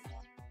to.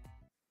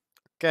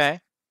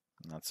 Okay.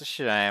 That's a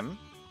shame.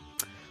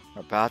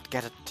 We're about to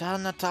get a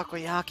ton of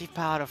takoyaki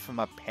powder from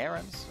my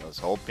parents. I was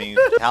hoping you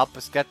could help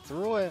us get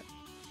through it.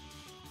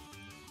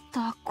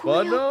 た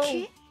こ焼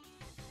き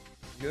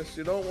Guess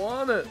you don't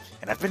want it.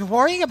 And I've been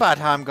worrying about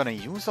how I'm gonna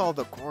use all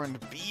the corned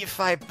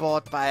beef I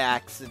bought by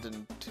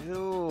accident,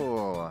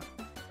 too.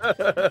 コ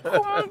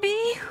ンビ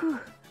ーフ。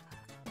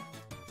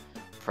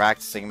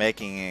practicing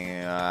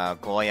making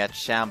Goya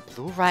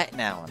shampoo right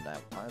now, and I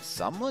want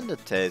someone to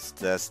taste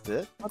test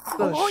it. What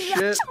the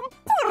shit?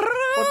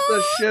 What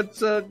the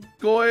shit's a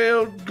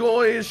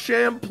Goya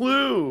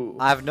shampoo?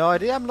 I have no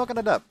idea. I'm looking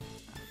it up.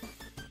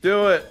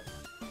 Do it.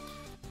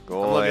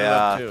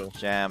 Goya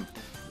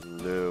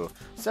shampoo.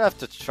 So I have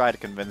to try to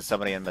convince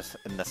somebody in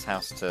this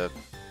house to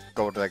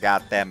go to the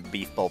goddamn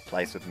beef bowl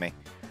place with me.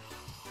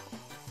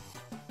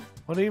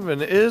 What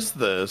even is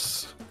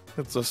this?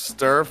 It's a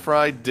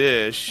stir-fried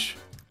dish.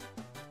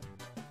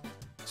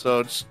 So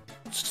it's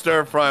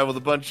stir-fry with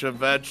a bunch of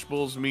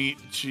vegetables,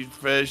 meat,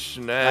 fish,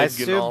 and egg,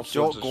 and all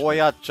sorts of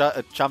Goya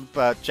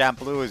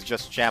shampoo is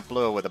just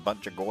shampoo with a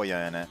bunch of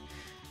Goya in it.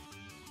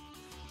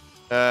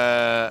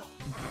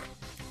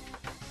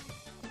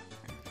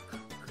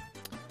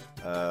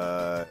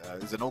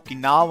 It's an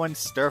Okinawan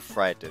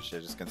stir-fried dish.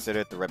 It is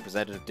considered the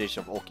representative dish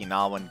of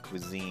Okinawan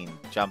cuisine.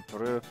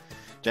 Champuru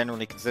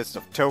generally consists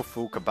of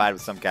tofu combined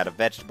with some kind of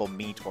vegetable,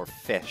 meat, or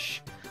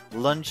fish.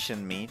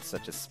 Luncheon meat,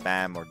 such as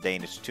spam or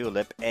Danish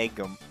tulip, egg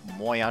or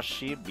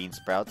moyashi, bean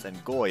sprouts,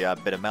 and goya,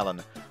 bitter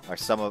melon, are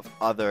some of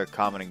other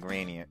common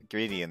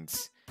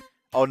ingredients.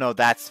 Oh no,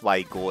 that's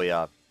why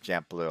Goya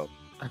shampoo.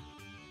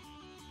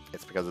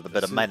 It's because of the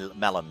bitter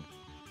melon.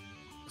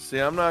 See,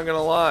 I'm not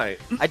gonna lie.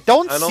 I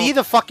don't see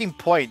the fucking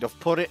point of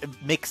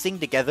mixing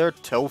together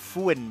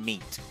tofu and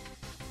meat.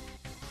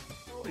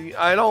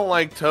 I don't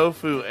like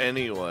tofu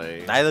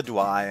anyway. Neither do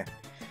I.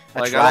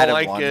 I tried don't it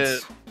like once.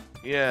 it.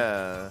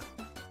 Yeah.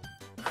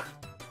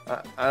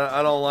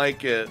 I don't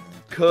like it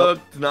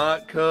cooked,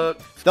 not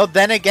cooked. Though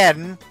then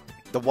again,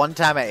 the one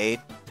time I ate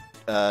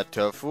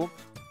tofu,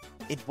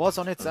 it was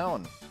on its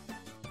own.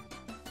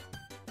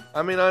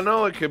 I mean, I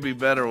know it could be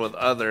better with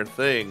other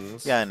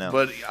things. Yeah, I know.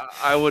 But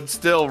I would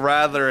still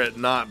rather it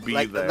not be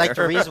there. Like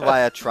the reason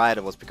why I tried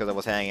it was because I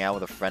was hanging out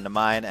with a friend of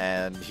mine,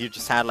 and he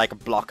just had like a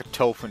block of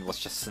tofu and was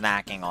just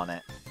snacking on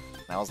it.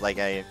 And I was like,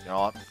 hey, you know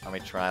what? Let me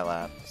try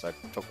that. So I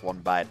took one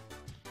bite.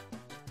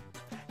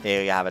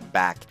 Here you have it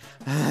back.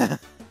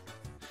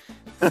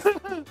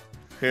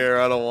 Here,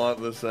 I don't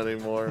want this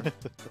anymore.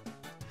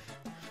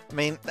 I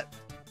mean,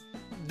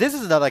 this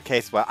is another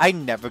case where I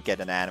never get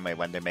an anime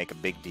when they make a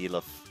big deal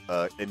of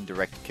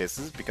indirect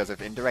kisses, because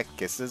if indirect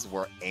kisses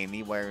were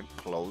anywhere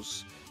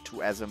close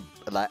to as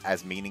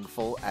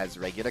meaningful as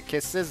regular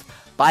kisses,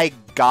 by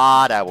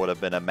God, I would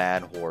have been a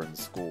man whore in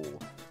school.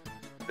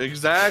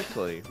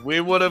 Exactly. We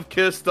would have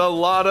kissed a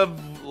lot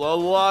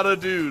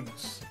of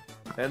dudes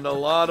and a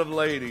lot of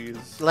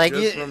ladies. Like,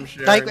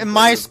 like in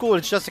my school,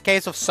 it's just a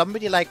case of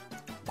somebody like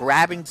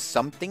grabbing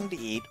something to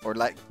eat or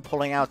like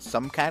pulling out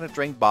some kind of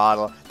drink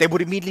bottle. They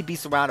would immediately be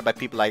surrounded by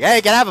people like, hey,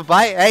 can I have a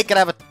bite? Hey, can I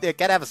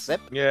have a sip?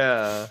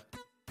 Yeah.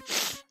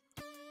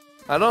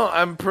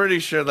 I'm pretty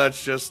sure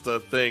that's just a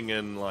thing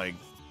in, like,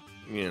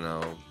 you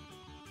know,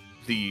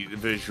 the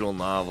visual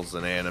novels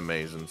and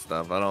animes and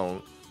stuff.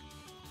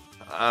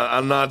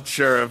 I'm not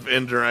sure if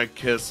indirect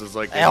kiss is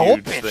like a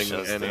huge thing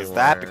anywhere. Is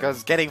that because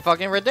it's getting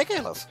fucking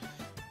ridiculous?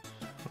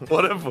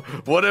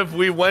 What if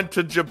we went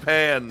to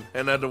Japan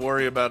and had to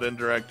worry about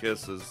indirect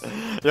kisses?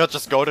 You'll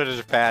just go to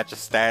Japan,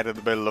 just stand in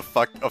the middle of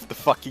the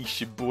fucking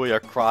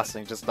Shibuya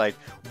crossing, just like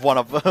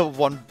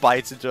one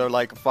bites into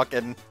like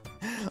fucking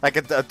like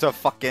a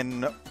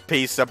fucking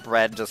piece of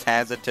bread, just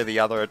hands it to the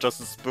other, just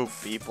to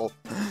spoof people.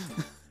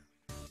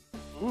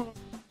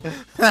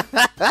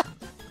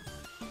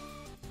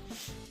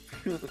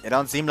 You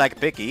don't seem like a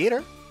picky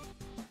eater.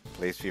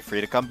 Please feel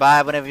free to come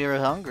by whenever you're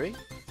hungry.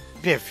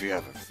 If you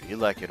ever feel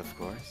like it, of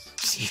course.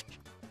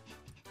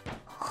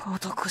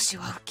 施し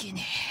は受け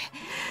ね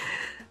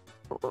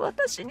え。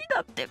私に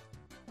だって。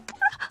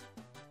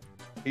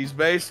 He's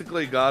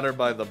basically got her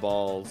by the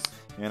balls.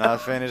 You're not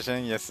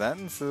finishing your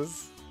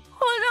sentences. 施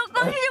し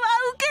は受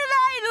け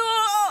ない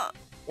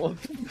の。 What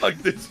the fuck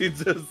did she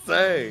just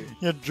say?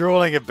 You're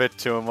drooling a bit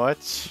too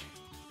much.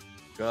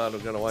 God,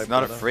 I'm gonna wipe It's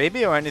not a that up.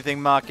 freebie or anything,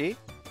 Maki.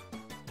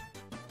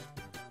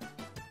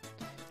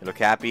 You look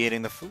happy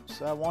eating the food,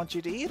 so I want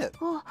you to eat it.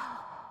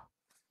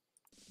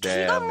 気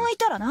が向い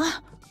たら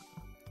な。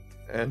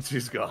 And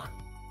she's gone.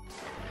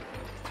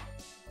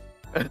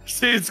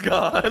 She's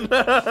gone.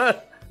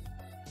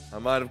 I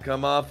might have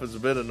come off as a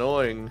bit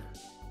annoying.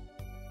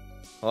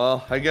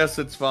 Well, I guess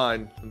it's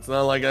fine. It's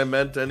not like I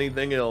meant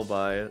anything ill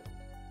by it.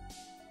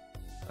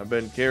 I've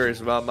been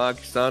curious about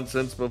Maki-san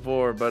since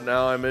before, but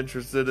now I'm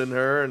interested in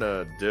her in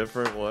a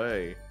different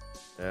way.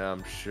 Yeah,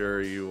 I'm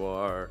sure you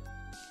are.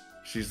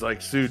 She's like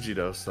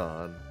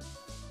Tsujidou-san.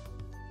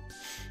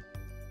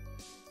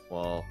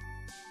 Well,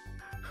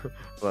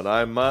 but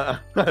I might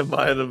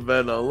have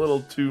been a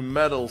little too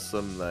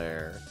meddlesome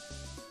there.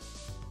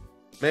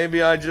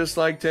 Maybe I just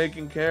like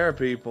taking care of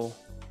people.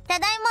 た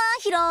だいま、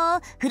ヒロ。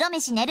風呂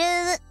飯寝る。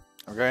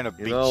 I'm going to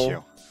beat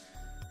you.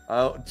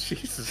 Oh,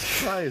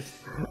 Jesus Christ.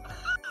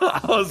 I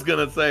was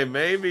gonna say,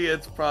 maybe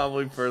it's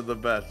probably for the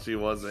best she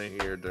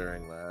wasn't here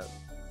during that.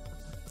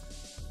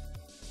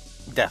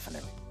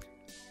 Definitely.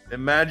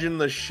 Imagine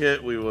the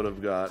shit we would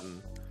have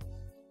gotten.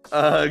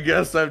 I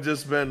guess I've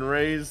just been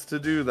raised to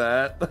do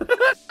that.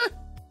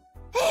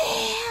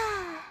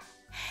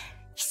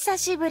 久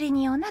しぶり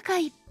にお腹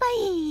いっぱ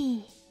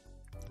い。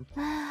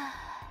はあ、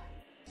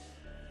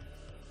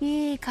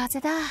いい風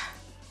だ。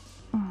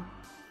うん。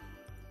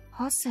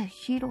長谷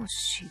博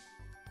士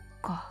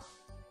か。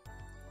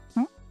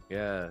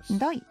Yes.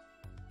 大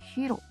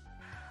広。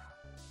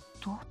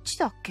どっち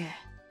だっけ？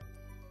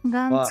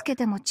ガンつけ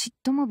てもちっ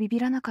ともビビ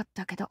らなかっ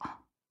たけど、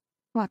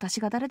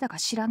私が誰だか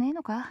知らねえ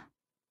のか？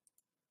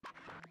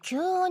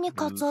急に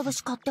鰹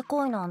節買って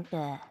こいなんて、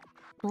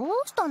どう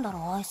したんだろ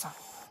う、愛さん。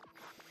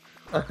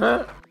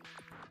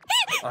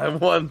I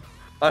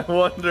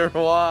wonder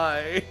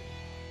why.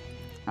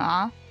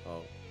 あ？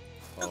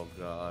 Oh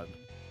God.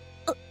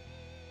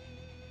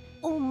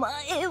 お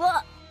前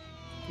は。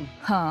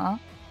はあ？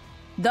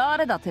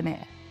誰だて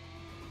め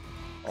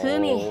え。ク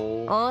ミ、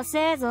遅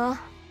えぞ。愛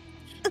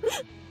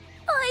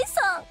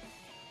さ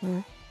ん。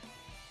ん？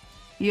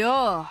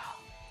よう。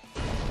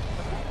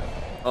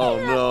Oh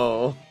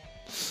no.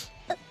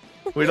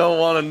 We don't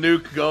want a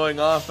nuke going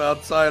off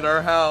outside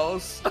our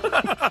house.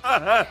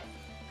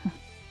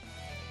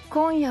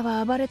 今夜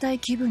は暴れたい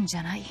気分じ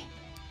ゃない。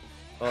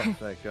Oh,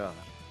 thank God.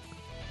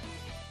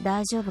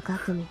 大丈夫か、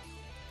クミ。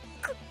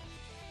くそー。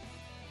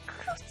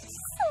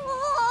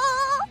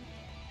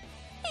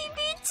ビ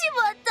ビっち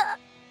まった。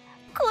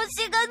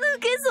腰が抜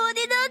けそうに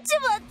なっち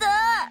まっ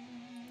た。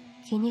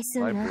気にす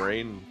ん My な。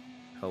 brain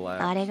あ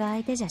collapsed. れが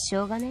相手じゃし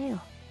ょうがねえ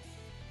よ。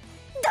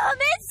ダメ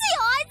っす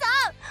よ、愛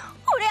さん。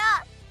こりゃ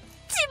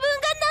自分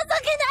が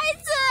情けない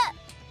っす。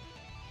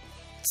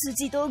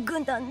辻堂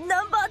軍団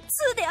ナンバー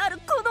2である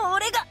この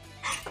俺が、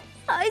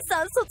愛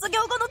さん卒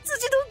業後の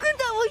辻堂軍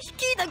団を率い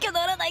なきゃ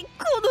ならないこ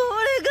の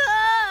俺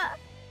が。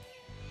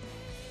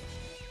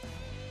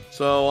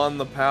 So on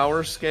the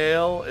power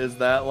scale, is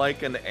that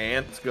like an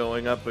ant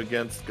going up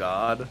against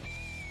God?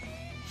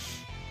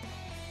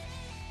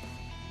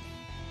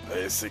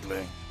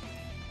 Basically.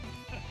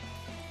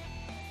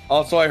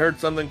 Also, I heard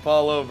something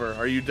fall over.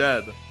 Are you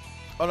dead?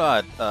 Oh no,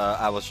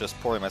 I was just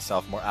pouring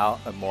myself more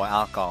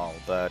alcohol,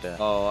 but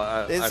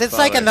Oh, it's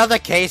like another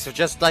case of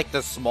just like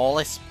the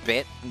smallest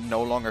bit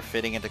no longer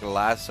fitting into the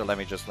glass. So let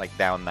me just like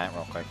down that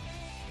real quick.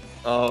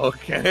 Oh,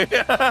 okay.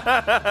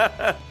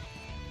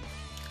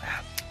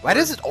 Why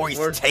does it always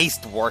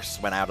taste worse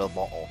when out of the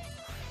bottle?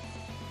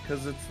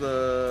 Because it's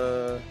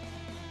the...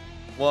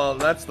 Well,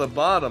 that's the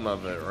bottom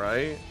of it,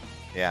 right?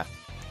 Yeah.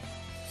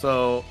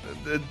 So,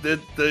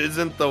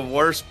 isn't the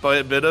worst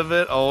bit of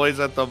it always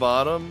at the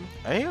bottom?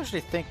 I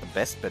usually think the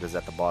best bit is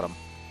at the bottom.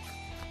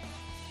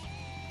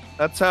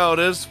 That's how it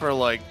is for,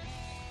 like,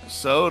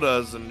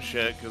 sodas and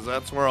shit, because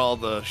that's where all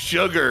the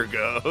sugar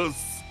goes.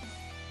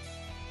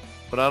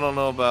 But I don't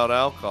know about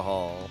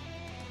alcohol.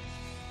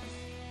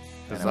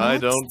 Because I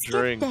don't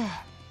drink.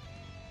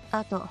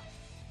 あと、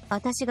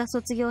私が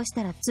卒業し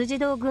たら辻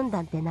堂軍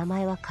団って名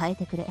前は変え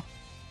てくれ。うわー、殴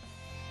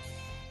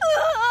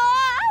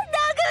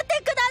っ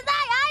てくださ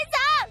い、愛さ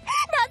ん。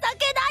情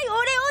けない俺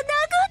を殴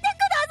って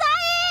くださ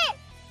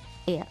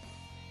い。いや、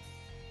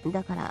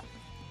だから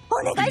お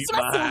願いしま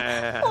すよ。俺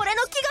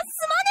の気が済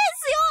まねえっ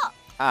すよ。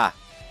Ah,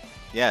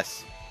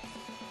 yes.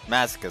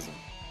 Masochism.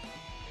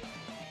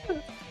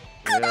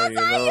 くだ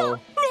さいよ。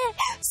ねえ、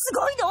す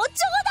ごいのをちょう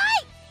だ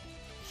い。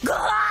ぐわ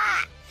ー。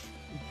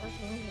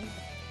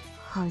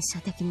反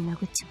射的に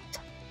殴っちまっ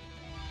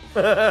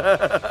た。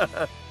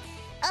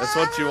That's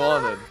what you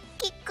wanted.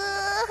 キクー、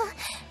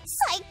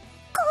最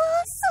高っ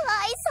す、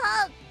愛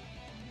さん。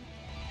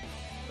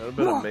 That would have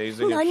been も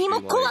amazing う if 何 she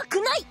も怖 like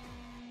くない。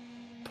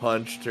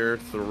 punched her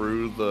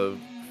through the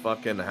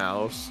fucking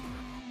house.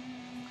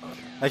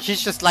 Like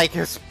she's just like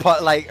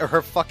like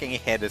her fucking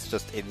head is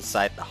just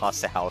inside the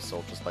Hase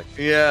household, just like.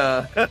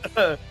 Yeah.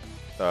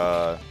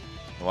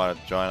 You want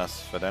to join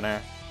us for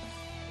dinner?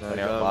 I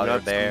While you're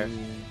there.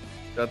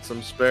 Got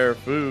some spare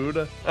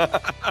food.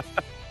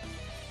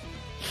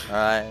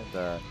 Alright,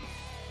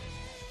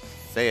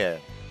 see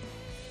it.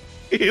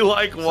 He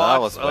like So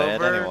that was walks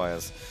weird, over,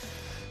 anyways.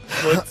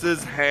 puts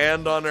his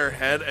hand on her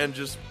head, and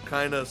just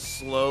kind of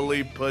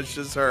slowly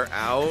pushes her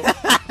out.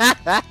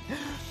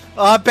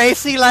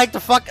 Basically like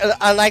the fuck.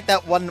 I like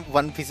that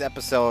One Piece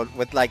episode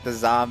with like the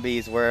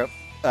zombies where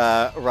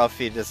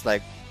Ruffy just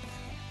like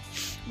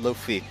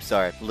Luffy,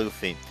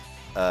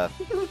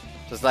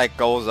 just like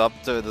goes up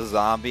to the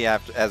zombie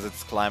as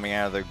it's climbing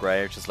out of the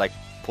grave, just like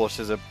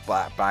pushes it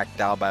back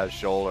down by his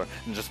shoulder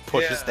and just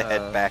pushes the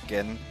head back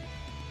in.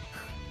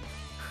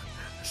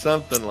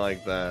 Something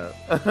like that.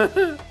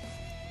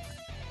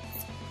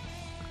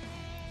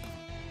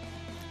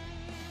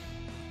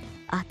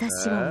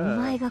 私はお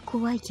前が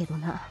怖いけど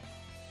な。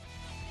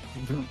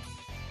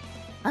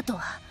あと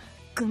は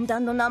軍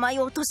団の名前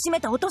を貶め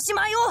た落とし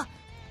前を、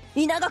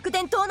稲垣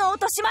伝統の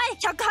落とし前108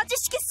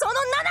式その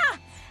7、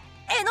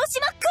江ノ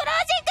島クル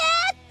ージン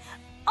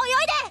グ。泳い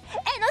で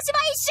江ノ島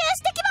一周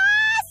してきま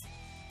す。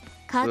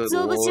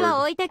鰹節は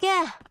置いてけ。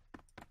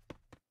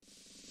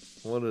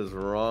 What is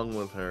wrong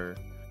with her?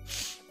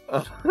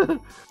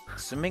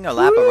 Swimming a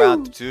lap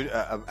around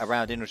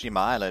Inoshima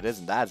Island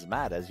isn't as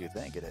mad as you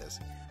think it is.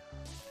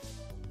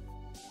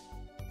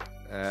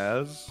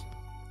 As?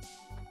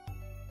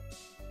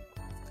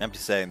 I'm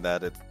just saying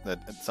that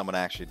someone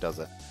actually does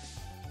it.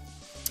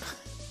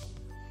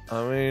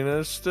 I mean,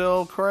 it's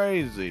still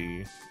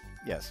crazy.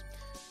 Yes.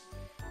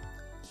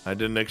 I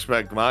didn't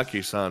expect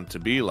Maki-san to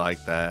be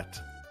like that.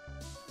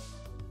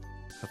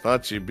 I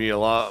thought she'd be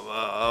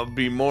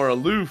be more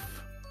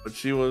aloof, but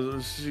she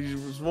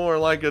was more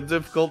like a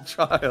difficult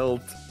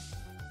child.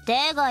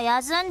 手が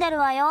休んでる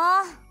わよ。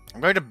 I'm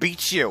going to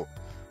beat you.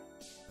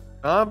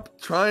 I'm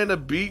trying to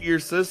beat your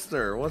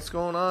sister. What's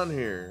going on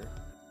here?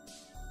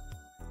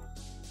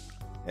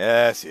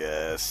 Yes,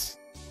 yes.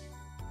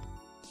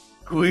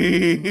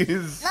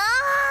 Squeeze. ああ、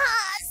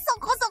そ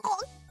こそこ、効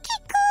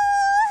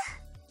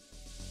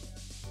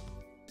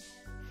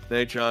く。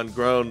 Nachon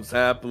groans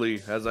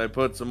happily as I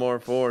put some more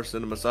force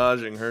into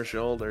massaging her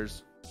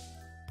shoulders.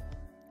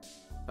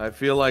 I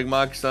feel like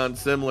Maki-san's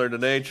similar to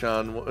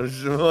Nachon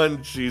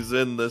when she's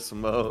in this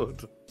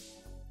mode.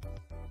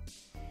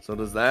 So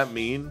does that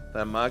mean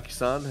that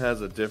Maki-san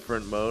has a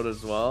different mode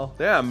as well?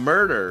 Yeah,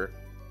 murder.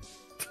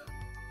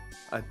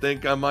 I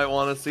think I might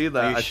want to see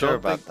that. Are you sure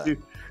about that?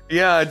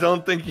 Yeah, I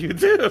don't think you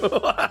do.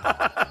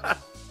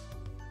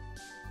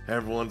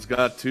 Everyone's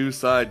got two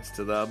sides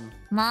to them.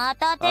 ま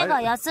た手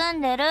が休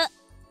んでる。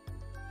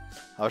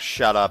 Oh,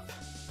 shut up.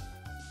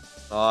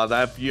 Oh,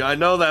 I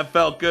know that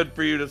felt good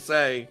for you to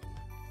say.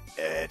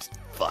 It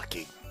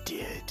fucking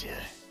did.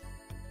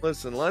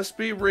 Listen, let's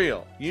be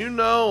real. You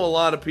know a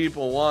lot of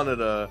people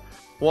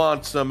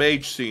want some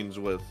H scenes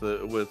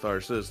with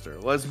our sister.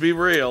 Let's be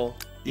real.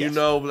 Yes. You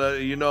know what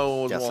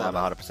was Yes, I'm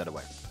wanted. 100%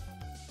 aware.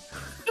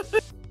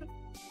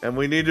 And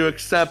we need to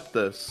accept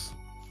this.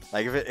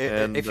 Like,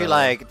 if you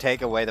like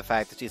take away the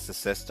fact that she's a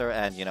sister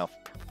and, you know,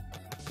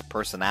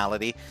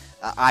 personality,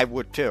 I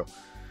would too.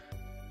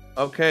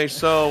 Okay,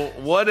 so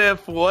what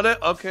if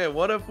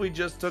we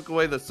just took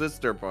away the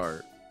sister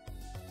part?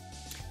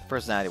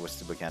 Personality would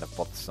still be kind of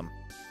bothersome.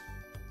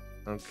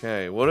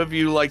 Okay, what if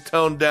you like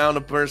toned down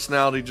a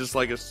personality just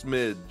like a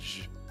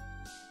smidge?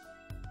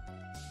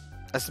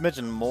 A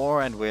smidgen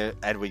more, and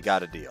we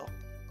got a deal.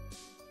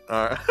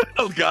 Alright.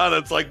 Oh god,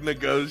 it's like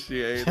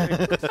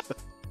negotiating.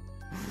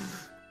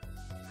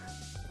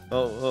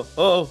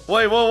 Oh,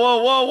 wait,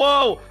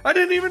 whoa! I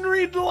didn't even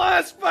read the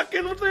last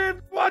fucking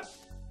thing. What?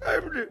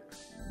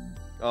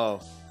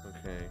 Oh,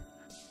 okay.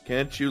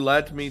 Can't you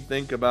let me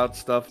think about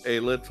stuff a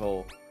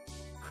little?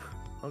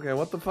 Okay,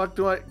 what the fuck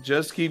do I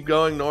just keep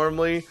going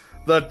normally?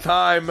 The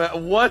time,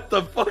 what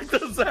the fuck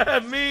does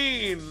that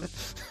mean?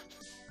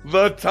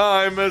 The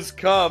time has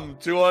come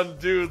to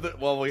undo the,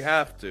 well, we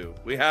have to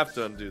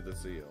undo the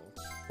seal.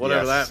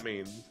 Whatever Yes. that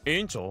means.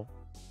 Angel?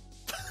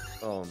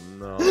 Oh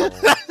no.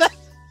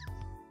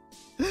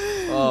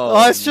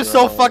 Oh, it's just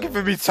so fucking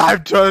for me.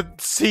 Time to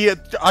see it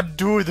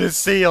undo the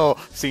seal.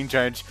 Scene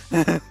change.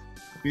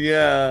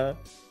 Yeah.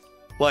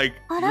 Like,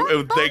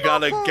 they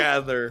gotta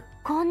gather.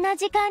 こんな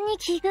時間に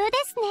奇遇で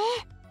すね。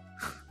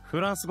フ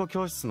ランス語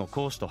教室の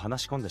講師と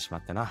話し込んでしま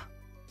ってな。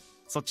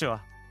そっち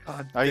は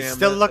God Are you damn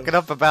still it. looking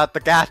up about the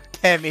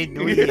goddamn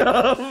Inuit?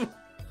 Yeah.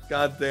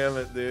 God damn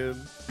it, dude.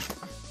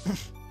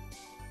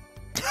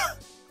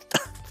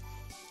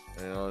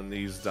 And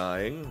he's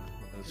dying.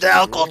 The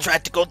alcohol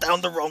tried to go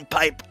down the wrong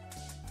pipe.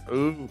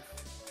 Ooh.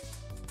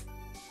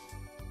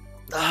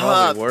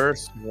 Probably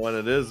worse when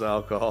it is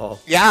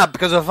alcohol. Yeah,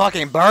 because it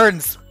fucking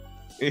burns.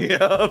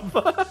 Yep.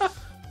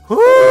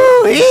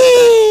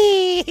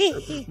 Woo-hee!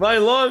 My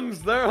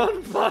lungs, they're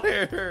on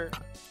fire.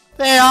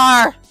 They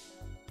are.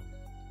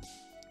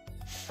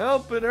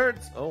 Help, it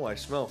hurts. Oh, I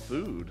smell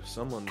food.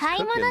 Someone's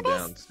cooking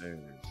downstairs.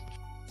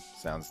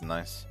 Sounds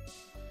nice.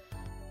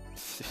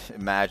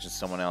 Imagine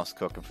someone else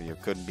cooking for you.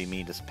 Couldn't be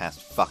me this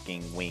past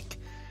fucking week.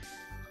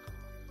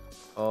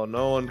 Oh,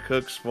 no one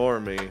cooks for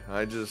me.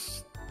 I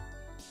just...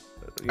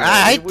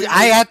 I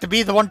had to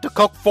be the one to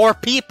cook for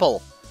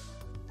people.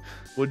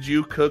 Would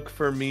you cook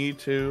for me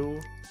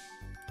too?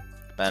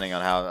 Depending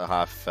on how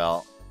I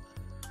felt.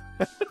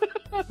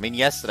 I mean,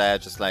 yesterday I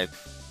just like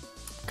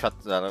cut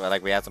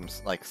like we had some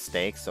like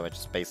steak, so I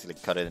just basically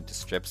cut it into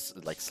strips,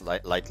 like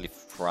lightly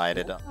fried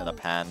it in a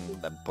pan,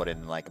 then put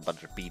in like a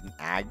bunch of beaten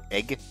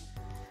egg, and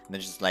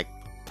then just like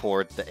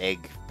poured the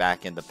egg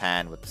back in the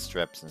pan with the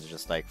strips, and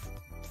just like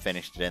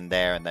finished it in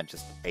there, and then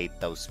just ate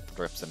those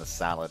strips in a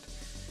salad.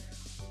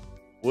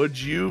 Would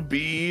you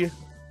be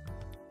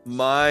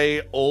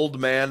my old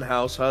man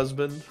house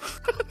husband?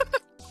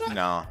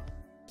 No.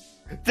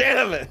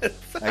 Damn it!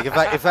 Like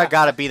if I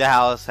gotta be the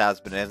house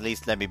husband, at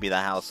least let me be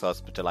the house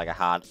husband to like a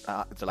hot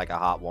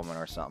woman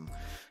or something.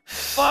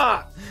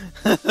 Fuck!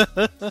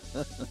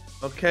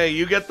 Okay,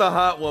 you get the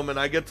hot woman,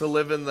 I get to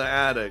live in the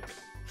attic.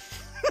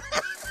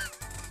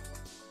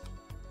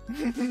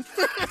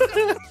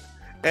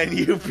 And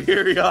you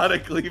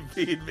periodically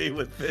feed me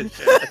with fish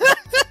head.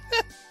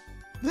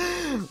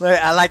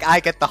 I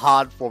get the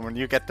hot woman,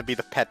 you get to be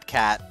the pet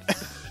cat.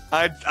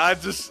 I'm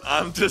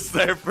just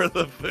there for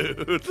the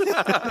food.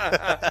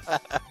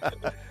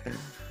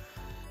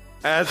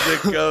 As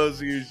it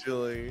goes,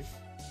 usually.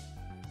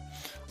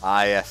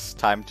 Ah yes,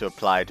 time to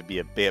apply to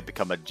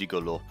become a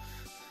gigolo.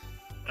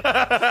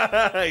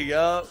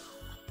 Yup.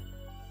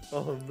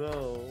 Oh no. 「 Oh, あ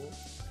no. い still looking up about the goddamn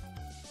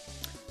Inuit.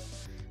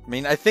 I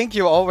mean, I think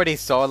you already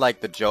saw like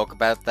the joke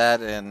about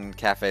that in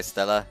Cafe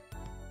Stella.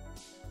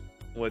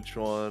 Which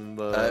one?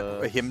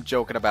 Him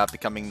joking about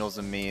becoming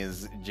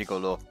Nozomi's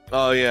gigolo.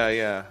 Oh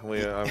yeah.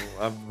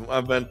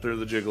 I've been through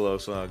the Gigolo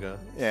saga.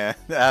 Yeah,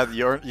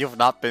 you've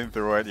not been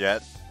through it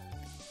yet.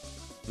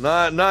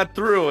 Not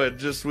through it.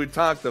 Just we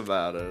talked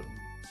about it.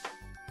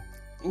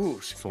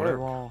 Ooh, それ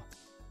は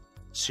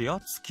シア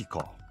ツキ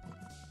か。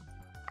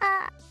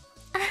あ、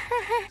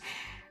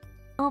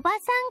おばさん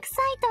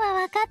臭いとは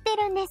分かって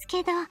るんです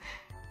けど、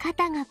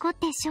肩が凝っ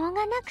てしょう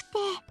がなくて。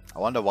I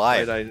wonder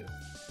why.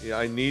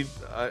 Wait,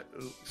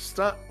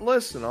 stop.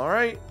 Listen, all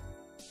right.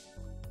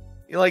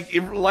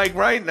 Like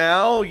right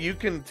now, you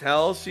can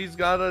tell she's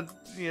got a,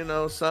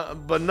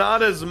 some, but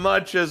not as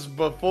much as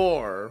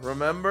before.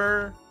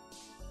 Remember?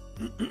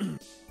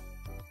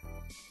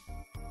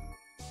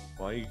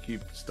 Why you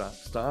keep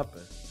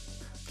stopping?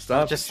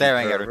 Stop. I'm just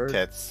staring at her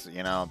tits,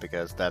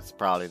 because that's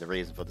probably the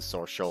reason for the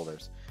sore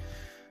shoulders.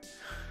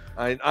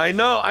 I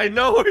know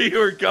where you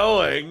were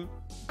going.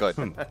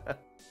 Good.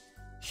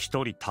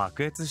 一人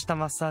卓越した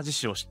マッサージ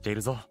師を知ってい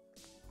るぞ。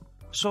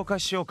紹介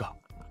しようか。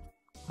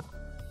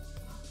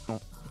どう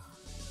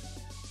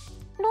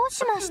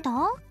しました？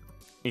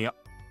いや、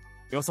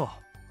よそ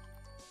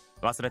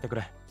う。忘れてく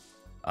れ。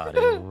あれ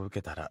を受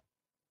けたら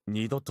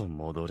二度と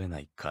戻れな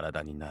い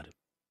体になる。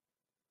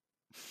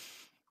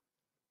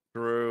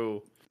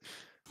True.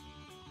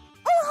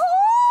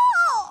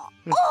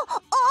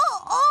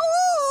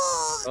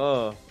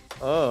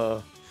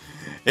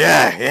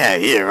 Yeah,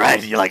 here,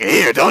 right? You like it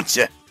here, don't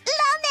you?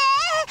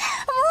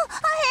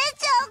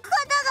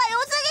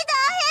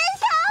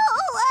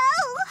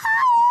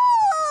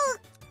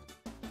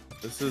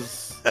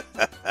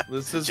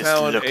 This is just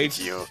how an look H.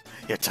 at you.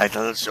 Your tight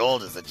little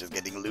shoulders are just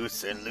getting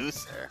looser and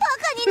looser.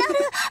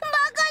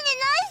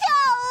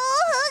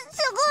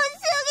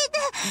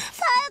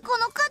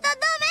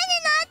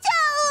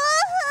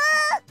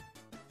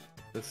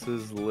 This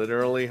is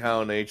literally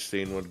how an H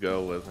scene would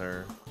go with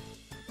her.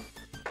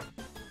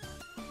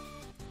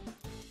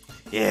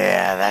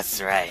 Yeah, that's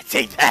right.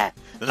 Take that.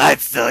 The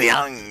night's still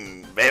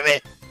young,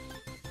 baby.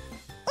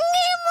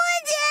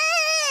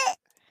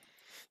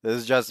 This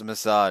is just a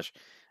massage.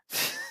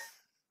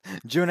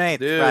 Jun'ai,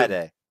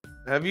 Friday.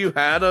 Have you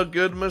had a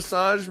good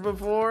massage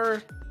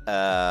before?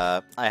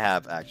 I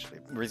have actually.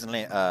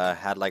 Recently,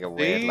 had like a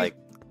weird like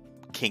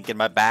kink in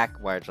my back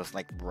where it just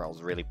like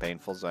was really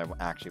painful. So I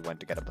actually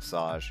went to get a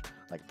massage,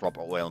 like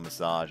proper oil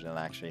massage, and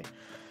actually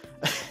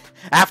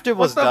after it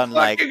was done,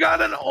 like you got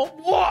an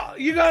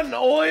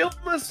oil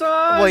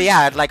massage? Well,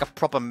 yeah, at like a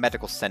proper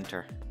medical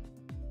center.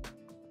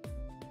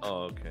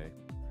 Oh, okay.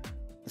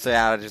 So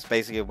yeah, I just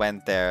basically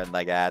went there and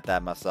like I had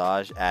that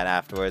massage, and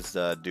afterwards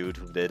the dude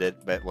who did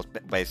it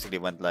basically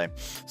went like,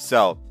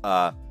 so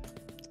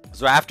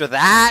after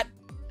that,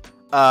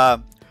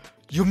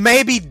 you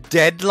may be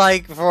dead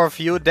like for a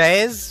few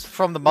days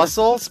from the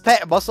muscle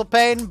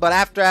pain, but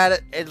after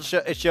that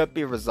it should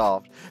be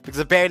resolved, because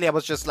apparently I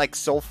was just like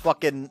so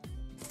fucking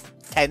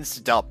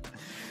tensed up.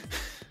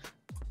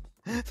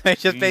 I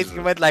just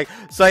basically went like,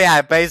 so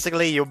yeah,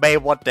 basically you may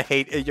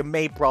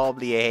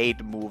probably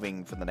hate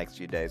moving for the next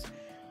few days.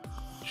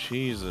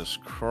 Jesus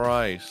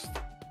Christ.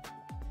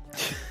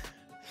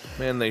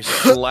 Man, they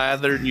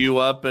slathered you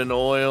up in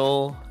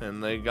oil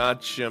and they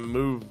got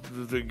you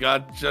they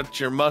got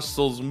your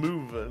muscles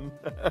moving.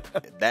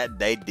 That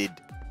they did.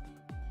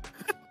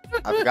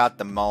 I forgot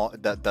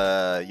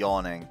the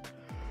yawning.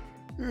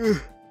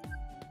 It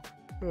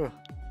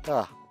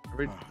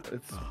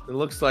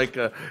looks like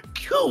a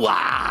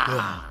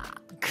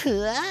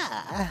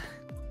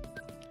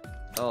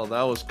Oh,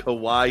 that was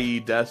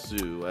kawaii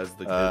desu, as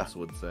the kids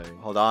would say.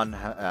 Hold on,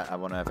 I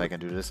wonder if I can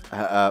do this.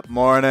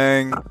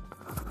 Morning.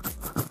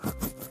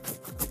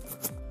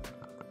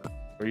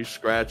 Are you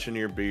scratching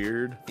your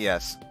beard?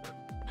 Yes.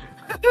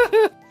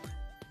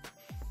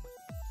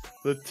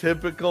 The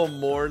typical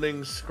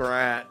morning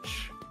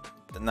scratch.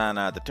 No,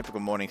 the typical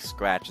morning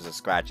scratch is a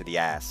scratch of the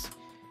ass.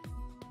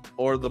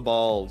 Or the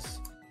balls.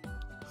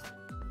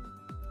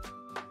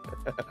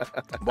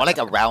 More like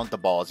around the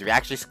balls. If you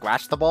actually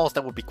scratch the balls,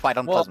 that would be quite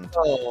unpleasant.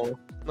 Well,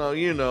 no,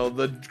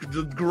 the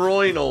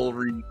groinal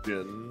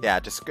region. Yeah,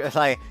 just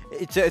like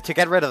to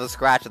get rid of the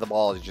scratch of the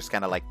balls, you just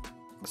kind of like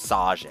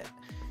massage it.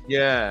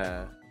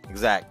 Yeah,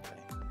 exactly.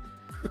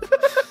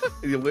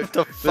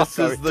 This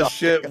is the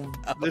shit.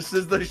 This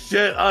is the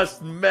shit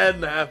us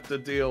men have to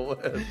deal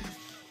with.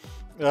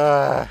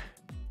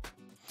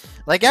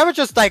 Like, ever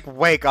just like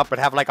wake up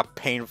and have like a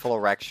painful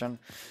erection?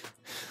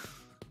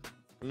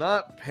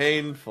 Not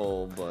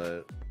painful,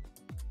 but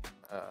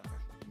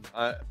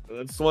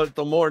that's what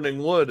the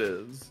morning wood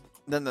is.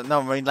 No.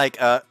 I mean,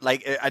 like I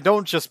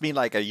don't just mean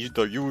like the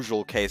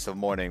usual case of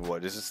morning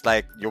wood. It's just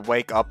like you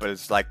wake up and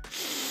it's like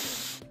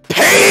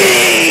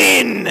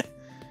pain.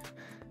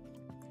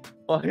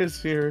 Why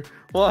is it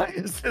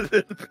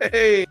in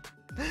pain?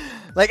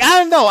 Like, I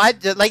don't know. I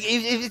just like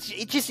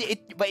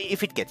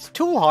if it gets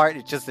too hard,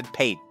 it's just in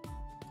pain.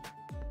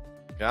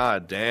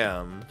 God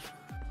damn.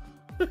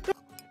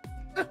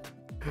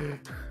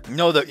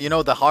 You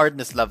know the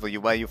hardness level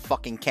where you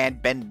fucking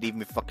can't bend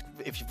even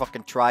if you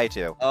fucking try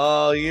to.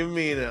 Oh, you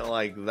mean it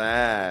like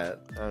that?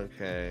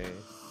 Okay.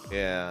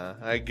 Yeah,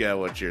 I get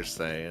what you're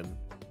saying.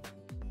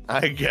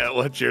 I get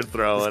what you're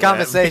throwing. This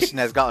conversation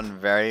has gotten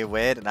very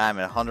weird, and I'm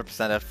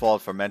 100% at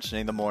fault for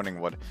mentioning the morning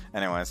wood.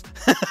 Anyways.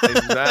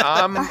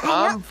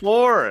 I'm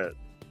for it.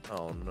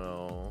 Oh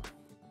no.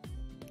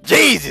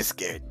 Jesus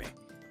scared me.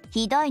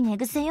 ひどい寝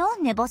癖よ、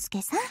ねぼす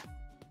けさん。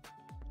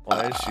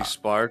 Why is she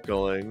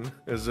sparkling?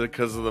 Is it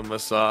because of the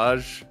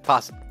massage?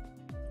 Possibly.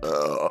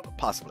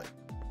 Possibly.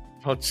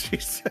 Oh,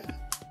 jeez.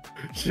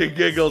 She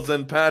giggles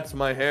and pats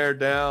my hair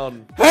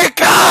down.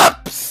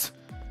 Hiccups!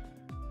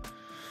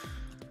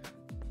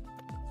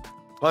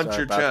 Punch Sorry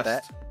your about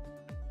chest.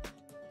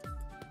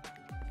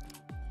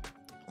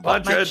 Punch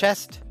Punch my it.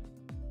 chest.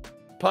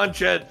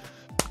 Punch it.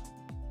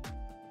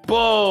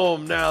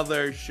 Boom! Now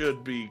there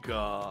should be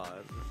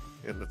God.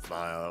 And that's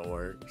not how it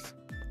works.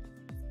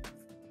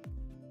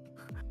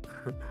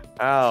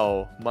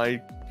 Ow,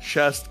 my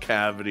chest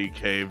cavity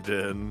caved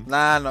in.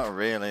 Nah, not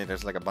really.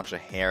 There's like a bunch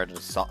of hair to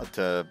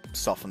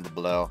soften the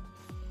blow.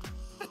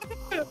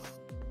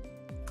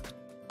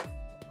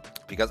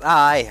 Because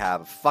I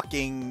have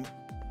fucking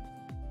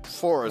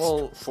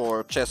forest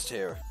for chest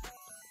hair.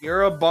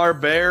 You're a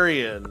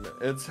barbarian.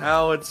 It's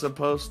how it's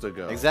supposed to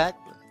go. Exactly.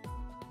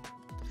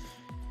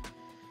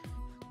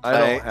 I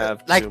don't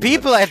have like too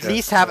people much at chest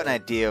least have an hair.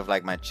 idea of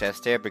like my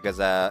chest hair because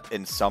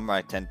in summer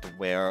I tend to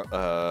wear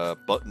a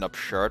button-up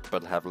shirt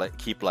but have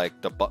keep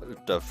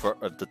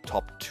the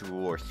top 2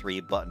 or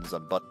 3 buttons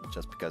unbuttoned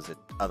just because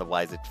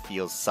otherwise it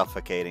feels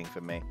suffocating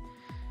for me.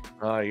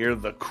 Oh, you're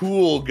the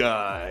cool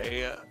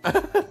guy.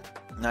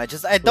 No,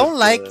 I don't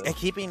like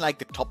keeping like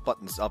the top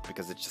buttons up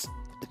because it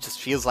just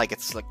feels like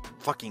it's like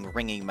fucking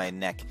wringing my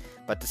neck.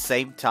 But at the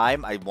same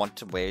time, I want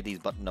to wear these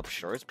button-up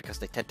shirts because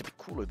they tend to be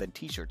cooler than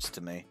t-shirts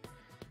to me.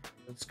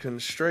 It's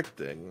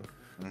constricting.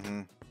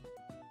 Mm-hmm.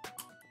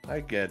 I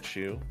get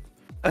you.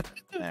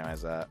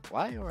 Anyways,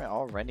 why are we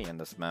already in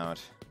this mode?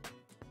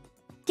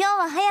 今日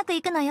は早く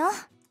行くのよ。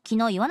昨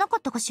日言わなか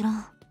ったかしら。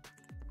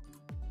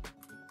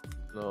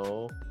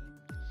 No.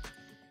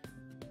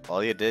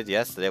 All you did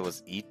yesterday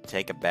was eat,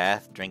 take a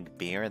bath, drink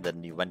beer, and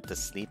then you went to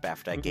sleep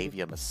after I gave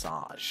you a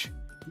massage.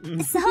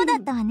 そうだ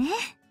ったわね。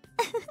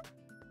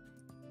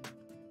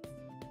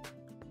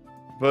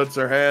 Puts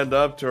her hand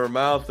up to her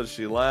mouth as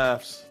she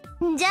laughs.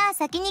 じゃあ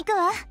先に行く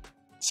わ。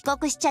遅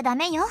刻しちゃダ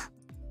メよ。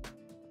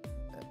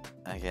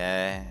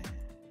 Okay.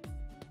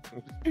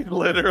 He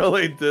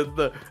literally did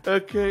the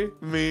okay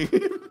me.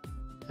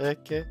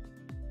 Okay.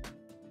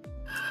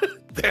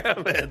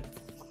 Damn it.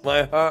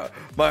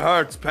 My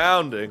heart's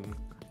pounding.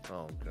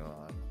 Oh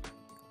god.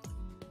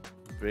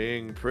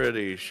 Being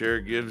pretty sure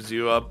gives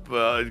you a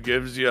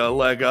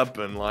leg up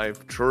in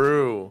life.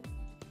 True.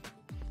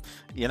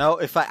 You know,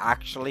 if I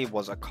actually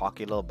was a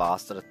cocky little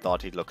bastard that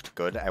thought he looked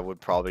good, I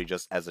would probably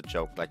just, as a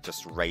joke, like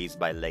just raise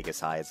my leg as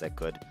high as I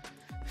could.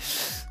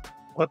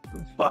 What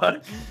the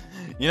fuck?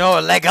 You know,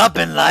 a leg up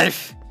in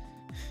life.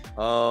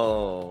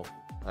 Oh,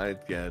 I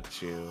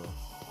get you.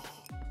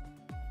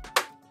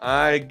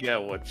 I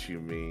get what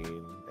you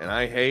mean, and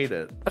I hate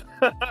it.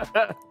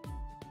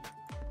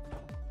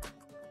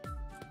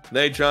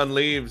 Nachon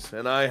leaves,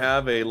 and I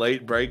have a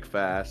late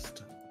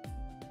breakfast.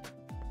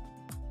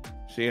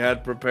 She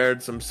had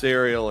prepared some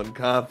cereal and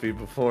coffee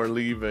before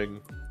leaving.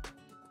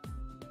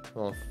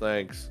 Oh,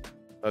 thanks.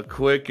 A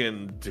quick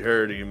and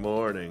dirty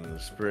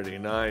morning's pretty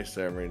nice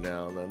every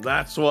now and then.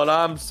 That's what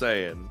I'm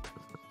saying.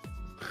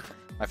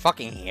 My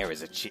fucking hair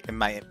is itchy.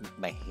 My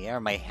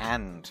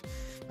hand.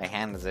 My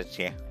hand is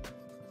itchy.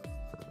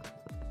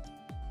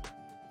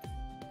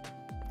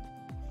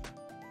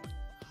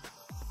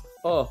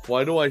 Oh,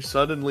 why do I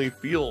suddenly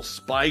feel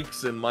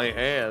spikes in my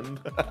hand?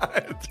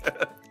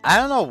 I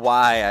don't know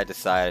why I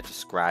decided to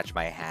scratch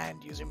my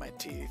hand using my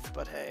teeth,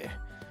 but hey.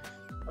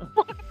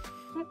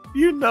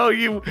 You know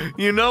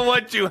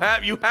what you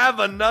have? You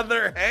have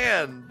another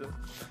hand.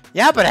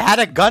 Yeah, but I had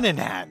a gun in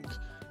hand.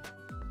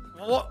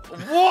 What?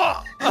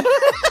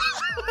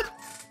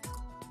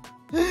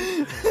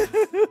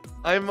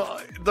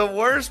 The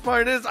worst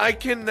part is I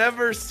can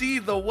never see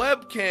the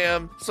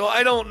webcam, so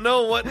I don't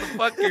know what the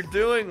fuck you're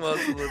doing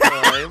most of the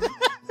time.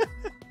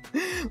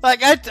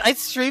 Like, I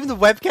stream the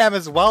webcam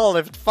as well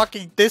if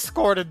fucking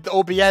Discord and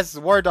OBS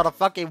weren't on a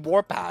fucking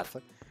warpath.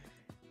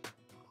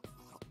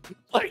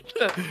 Like,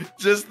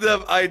 just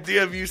the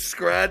idea of you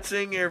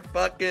scratching your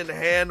fucking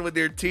hand with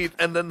your teeth,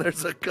 and then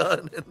there's a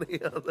gun in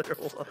the other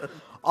one.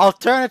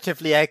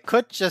 Alternatively, I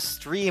could just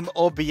stream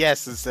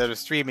OBS instead of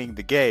streaming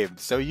the game.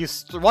 So you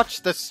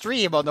watch the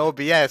stream on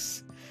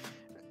OBS.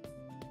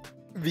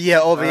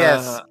 Via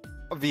OBS.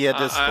 Via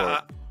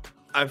Discord.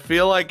 I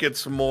feel like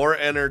it's more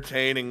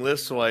entertaining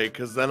this way,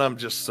 because then I'm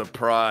just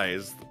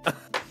surprised.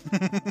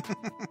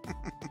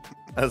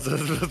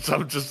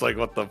 I'm just like,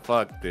 what the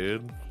fuck,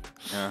 dude?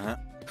 Uh-huh.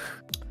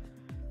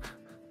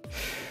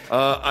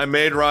 I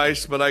made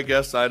rice, but I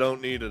guess I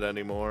don't need it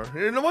anymore.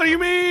 What do you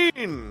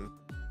mean?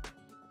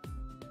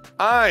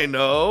 I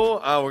know.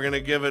 Oh, we're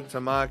gonna give it to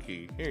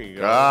Maki. Here you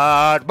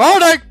go. Good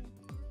morning!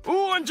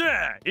 おーんち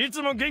ゃん、い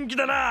つも元気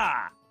だ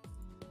な。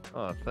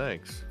 Oh,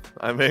 thanks.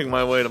 I make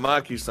my way to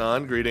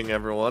Maki-san, greeting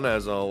everyone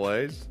as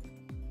always.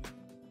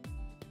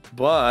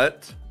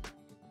 But...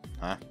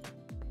 Huh?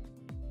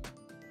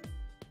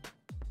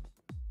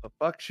 The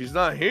fuck? She's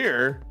not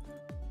here?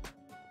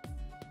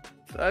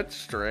 That's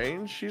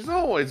strange. She's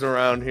always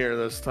around here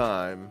this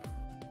time.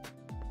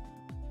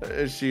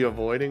 Is she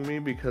avoiding me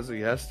because of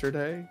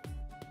yesterday?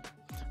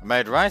 I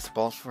made rice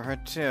balls for her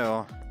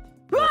too.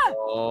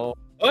 Oh.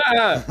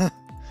 Ah!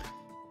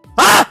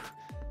 Ah!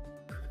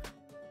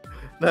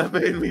 That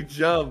made me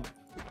jump.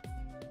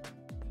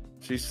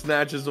 She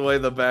snatches away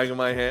the bag in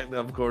my hand.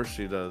 Of course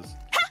she does.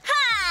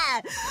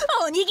 Ha!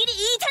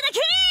 Onigiri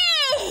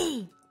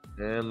itadaki!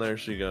 And there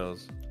she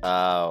goes.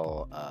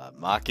 Oh,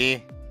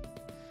 Maki?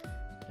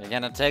 You're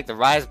gonna take the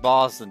rice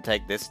balls and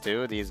take this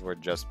too? These were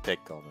just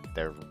pickled.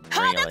 They're really...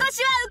 施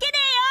しは受けね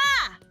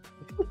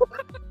えよ!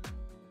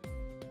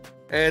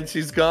 And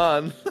she's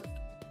gone.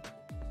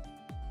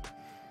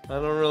 I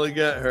don't really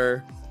get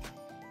her.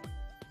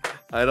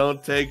 I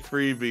don't take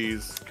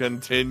freebies.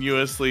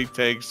 Continuously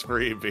takes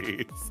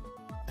freebies.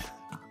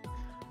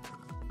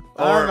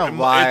 I don't know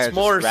why it's I just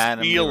more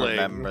randomly stealing.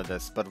 remember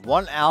this, but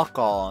one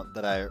alcohol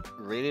that I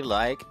really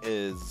like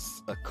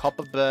is a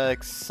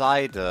Copperberg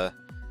cider,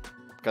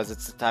 because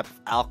it's the type of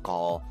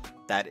alcohol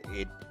that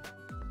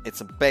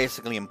it's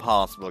basically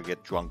impossible to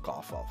get drunk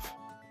off of.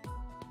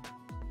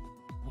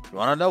 You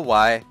wanna know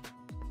why?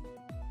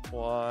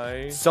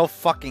 Why? It's so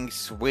fucking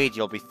sweet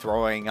you'll be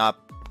throwing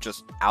up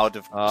just out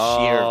of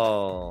sheer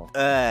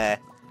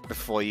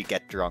before you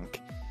get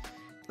drunk.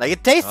 Like,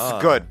 it tastes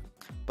good,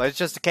 but it's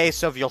just a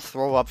case of you'll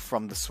throw up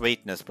from the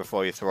sweetness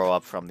before you throw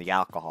up from the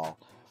alcohol.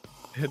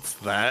 It's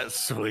that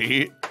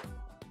sweet.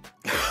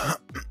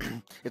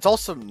 It's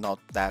also not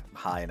that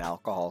high in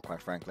alcohol,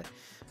 quite frankly.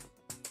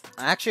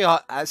 Actually,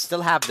 I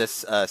still have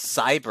this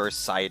cyber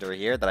cider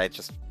here that I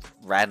just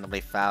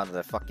randomly found at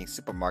a fucking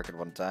supermarket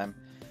one time.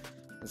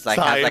 It's like,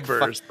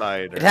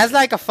 cider. It has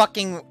like a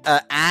fucking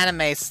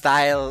anime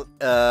style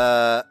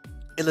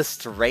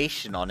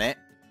illustration on it.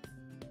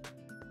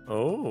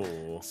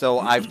 Oh. So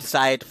I've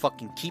decided to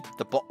fucking keep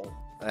the bottle.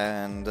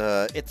 And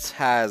it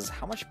has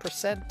how much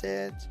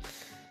percentage?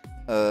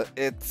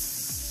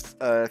 It's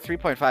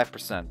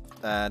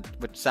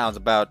 3.5%, which sounds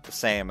about the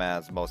same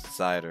as most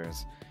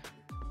ciders.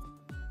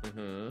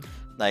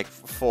 Like,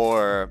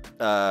 for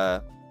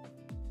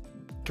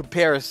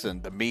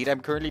comparison, the mead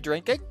I'm currently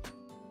drinking,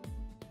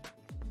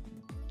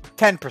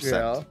 10%.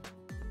 Yeah.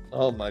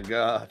 Oh my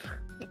god.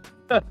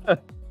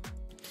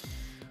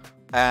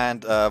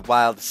 And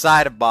while the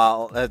cider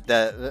bottle,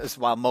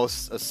 while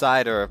most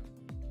cider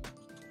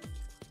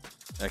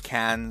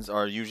cans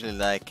are usually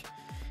like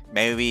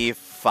maybe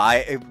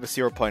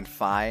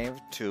 0.5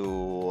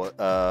 to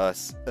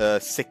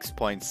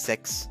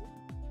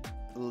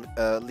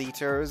 6.6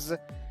 liters,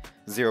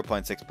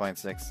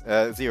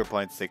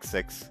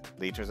 0.66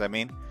 liters. I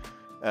mean,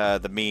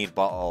 the mead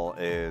bottle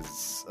is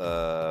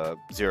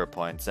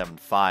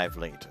 0.75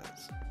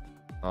 liters.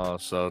 Oh,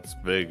 so it's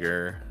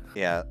bigger.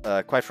 Yeah,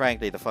 quite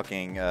frankly, the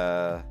fucking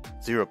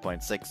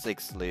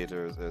 0.66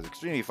 liters is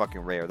extremely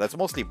fucking rare. That's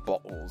mostly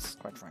bottles,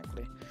 quite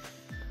frankly.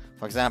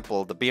 For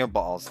example, the beer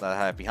bottles that I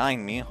have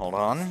behind me, hold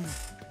on.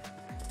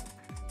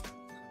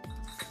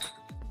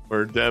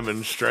 For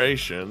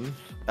demonstration.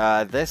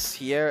 This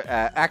here,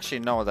 actually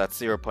no, that's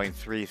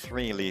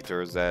 0.33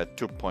 liters at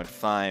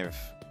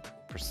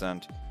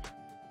 2.5%.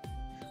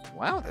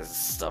 Wow, this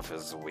stuff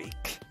is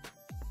weak.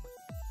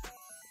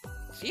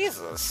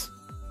 Jesus.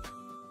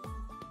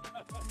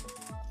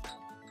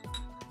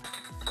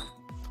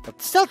 It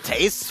still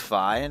tastes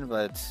fine,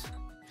 but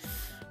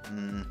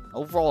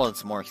overall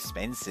it's more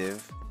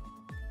expensive.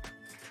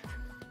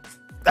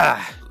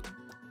 Ah.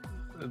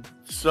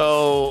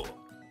 So,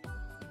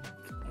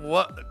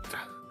 what?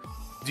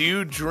 Do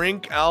you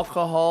drink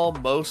alcohol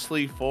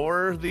mostly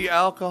for the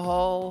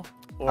alcohol?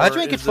 Or I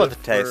drink it is for the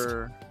taste.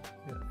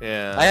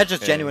 Yeah. I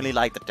just genuinely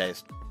like the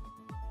taste.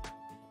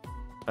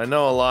 I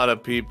know a lot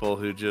of people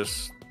who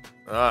just,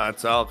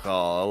 it's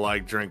alcohol. I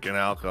like drinking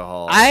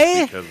alcohol.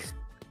 Because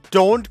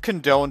Don't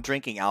condone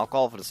drinking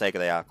alcohol for the sake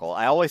of the alcohol.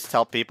 I always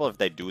tell people if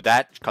they do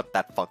that, cut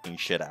that fucking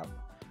shit out.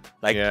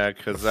 Like, yeah,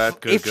 because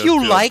that could if go you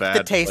to a like bad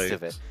the taste place.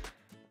 of it,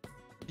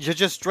 you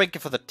just drink it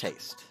for the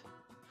taste.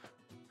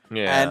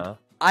 Yeah. And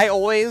I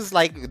always,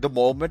 like, the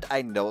moment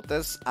I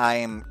notice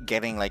I'm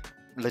getting, like,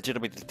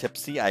 legitimately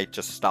tipsy, I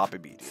just stop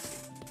immediately.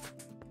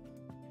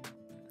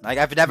 Like,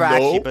 I've never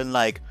actually been,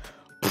 like,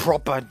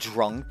 proper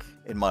drunk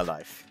in my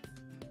life.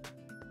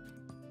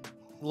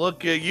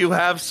 Look at you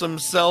have some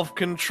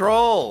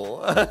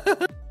self-control.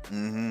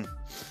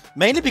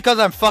 Mainly because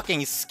I'm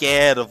fucking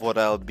scared of what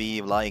I'll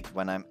be like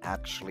when I'm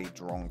actually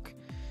drunk.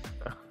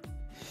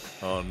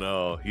 Oh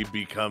no, he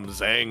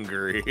becomes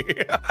angry.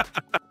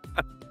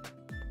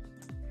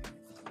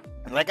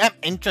 Like, I'm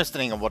interested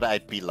in what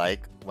I'd be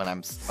like when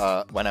I'm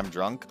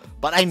drunk,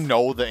 but I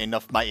know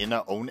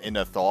my own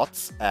inner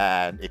thoughts,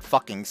 and it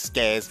fucking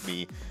scares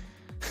me.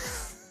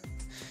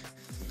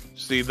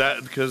 See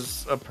that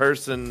because a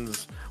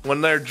person's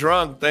when they're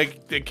drunk, they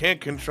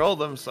can't control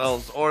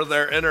themselves or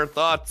their inner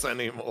thoughts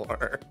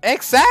anymore.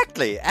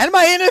 Exactly, and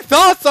my inner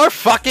thoughts are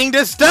fucking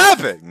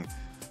disturbing.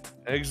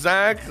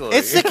 Exactly.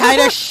 It's the kind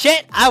of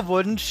shit I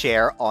wouldn't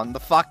share on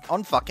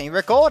fucking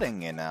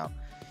recording, you know.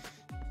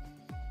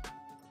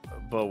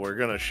 But we're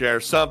gonna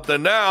share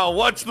something now.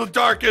 What's the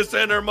darkest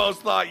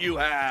innermost thought you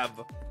have?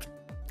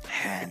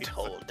 Hand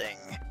holding.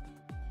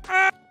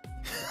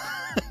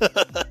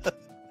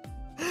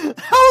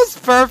 That was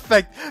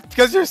perfect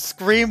because your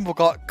scream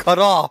got cut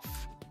off.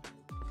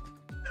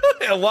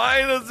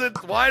 Why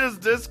does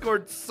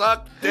Discord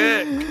suck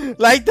dick?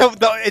 Like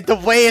the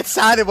way it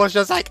sounded was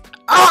just like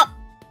ah.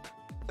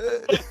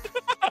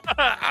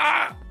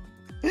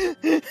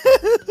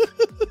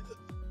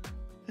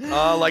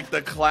 Like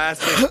the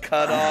classic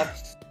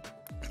cutoffs.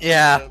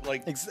 Yeah,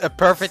 like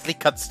perfectly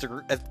cut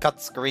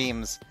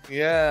screams.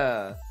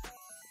 Yeah.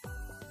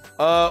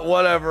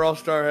 Whatever. I'll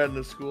start heading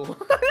to school.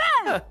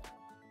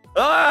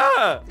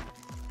 Ah!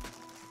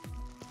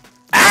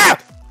 Ah!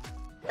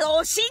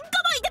 おしんこも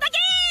いただけ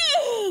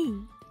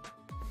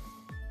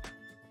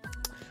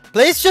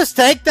Please just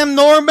take them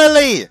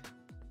normally.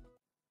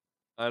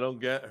 I don't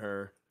get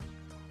her.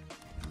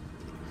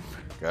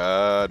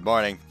 Good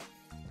morning.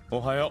 お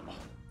はよう。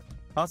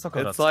朝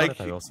から It's 疲 like- れ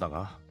た様子だ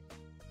が。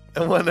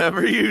 And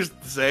whenever you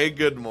say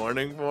good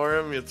morning for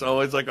him, it's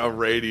always like a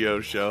radio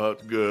show.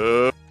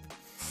 Good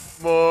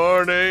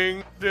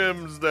morning,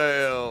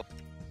 Dimsdale.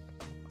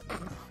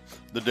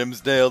 The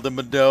Dimsdale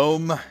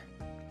Dimmadome.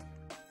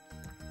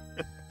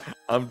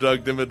 I'm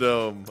Doug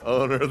Dimmadome,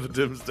 owner of the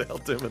Dimsdale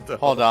Dimmadome.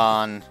 Hold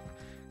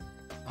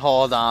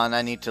on.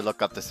 I need to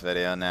look up this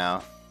video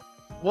now.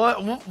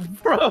 What?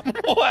 Bro,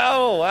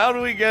 wow, how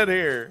do we get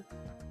here?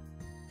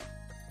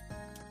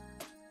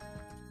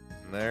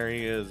 There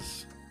he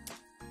is.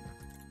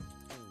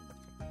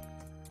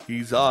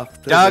 He's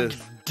off to Doug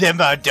this.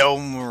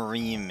 Dimmadome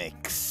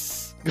remix.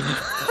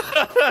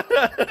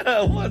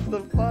 What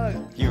the fuck?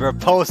 You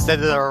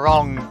reposted the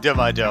wrong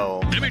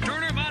Dimmadome. Jimmy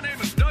Turner, my name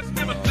is Doug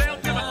Dimmadale.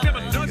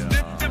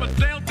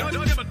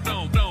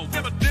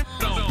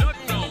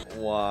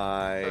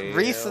 Why?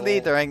 Recently,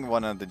 during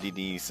one of the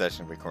DD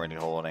sessions we're currently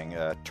holding,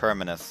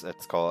 Terminus,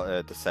 it's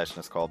called. The session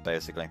is called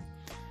basically.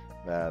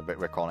 But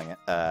we're calling it.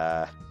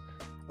 At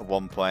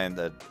one point,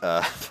 that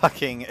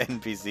fucking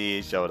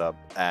NPC showed up,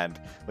 and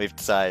we've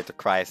decided to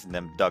christen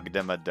him Doug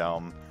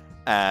Dimmadome.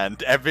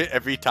 And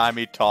every time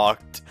he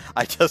talked,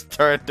 I just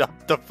turned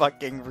up the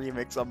fucking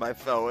remix on my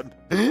phone.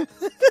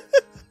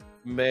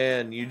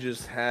 Man, you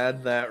just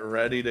had that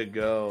ready to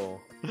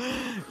go.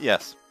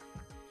 Yes.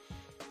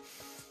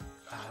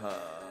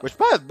 Which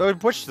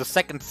the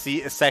second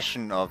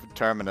session of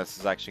Terminus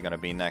is actually going to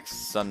be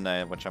next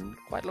Sunday, which I'm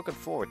quite looking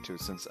forward to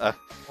since I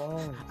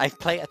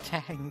play a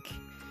tank.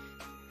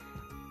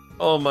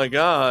 Oh my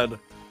god.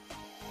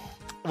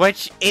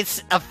 Which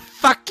is a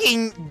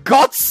fucking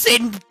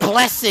godsend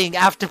blessing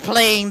after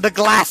playing the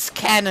glass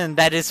cannon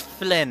that is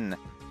Flynn.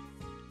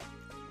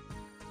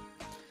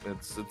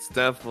 It's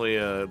definitely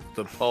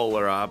the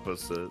polar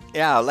opposite.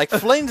 Yeah, like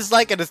Flynn is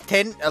like an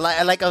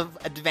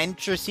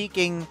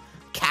adventure-seeking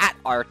cat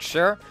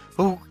archer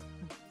who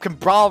can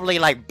probably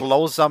like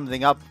blow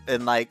something up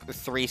in like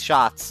 3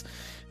 shots.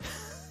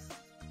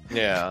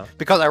 Yeah.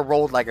 Because I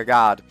rolled like a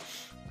god.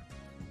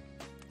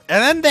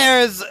 And then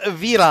there's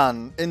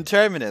Viran in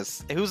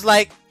Terminus, who's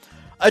like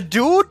a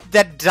dude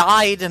that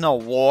died in a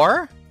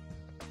war,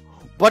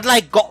 but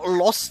like got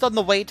lost on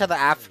the way to the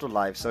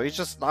afterlife. So he's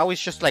just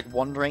like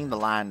wandering the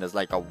land as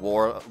like a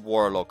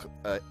warlock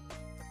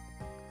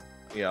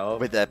Yeah.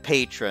 with a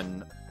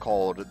patron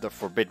called the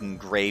Forbidden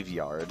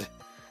Graveyard.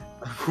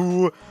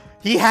 Who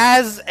he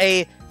has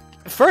a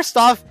first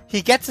off,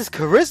 he gets his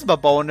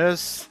charisma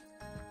bonus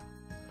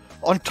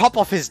on top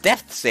of his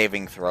death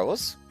saving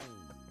throws.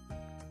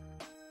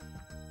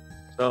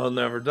 So he'll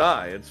never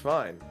die. It's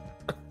fine.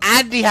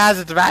 And he has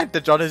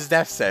advantage on his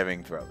death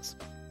saving throws.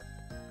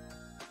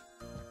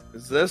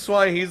 Is this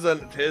why he's a?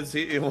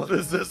 What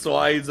is this?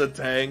 Why he's a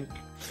tank?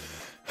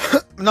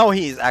 No,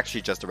 he's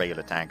actually just a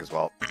regular tank as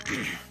well.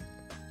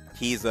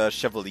 He's a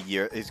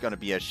chevalier. He's going to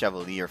be a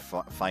chevalier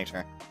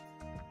fighter.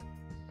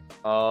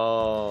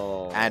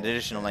 Oh. And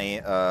additionally,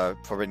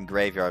 Forbidden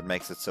Graveyard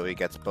makes it so he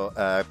gets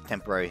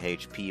temporary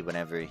HP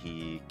whenever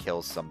he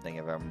kills something,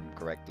 if I remember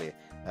correctly,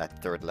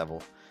 at 3rd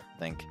level, I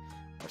think,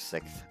 or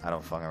 6th. I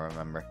don't fucking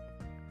remember.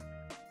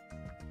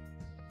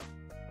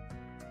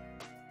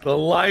 The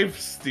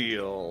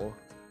lifesteal.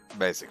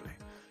 Basically.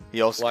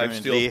 He also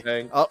Lifesteal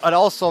tank. and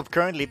also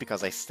currently,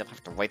 because I still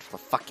have to wait for the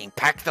fucking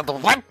pack of the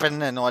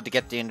weapon in order to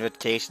get the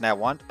invocation I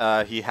want,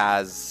 he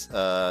has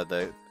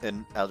the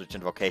Eldritch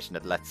Invocation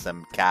that lets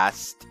him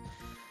cast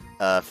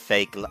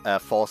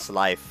false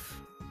life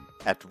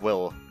at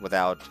will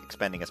without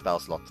expending a spell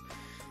slot.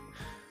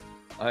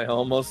 I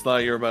almost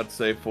thought you were about to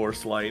say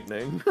Force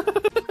Lightning.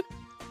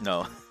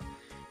 No.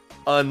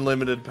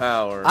 Unlimited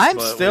power. I'm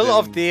but we still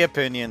of didn't- the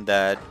opinion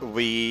that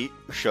we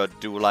should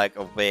do like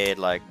a weird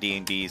like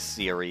D&D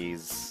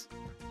series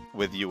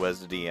with you as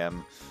the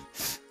DM.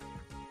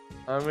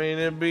 I mean,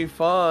 it'd be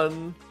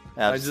fun.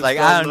 I just like,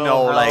 don't I don't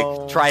know, know like,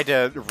 how- try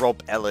to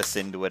rope Ellis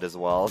into it as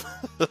well.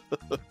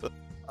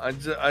 I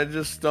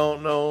just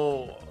don't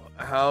know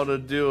how to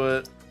do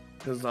it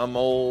because I'm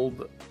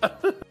old.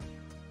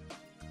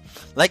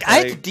 Like,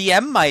 I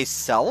DM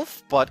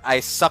myself, but I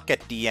suck at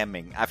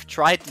DMing. I've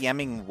tried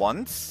DMing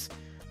once,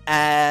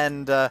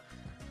 and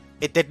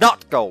it did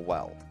not go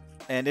well.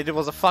 And it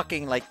was a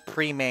fucking, like,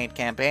 pre-made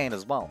campaign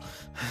as well.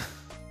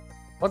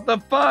 What the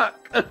fuck?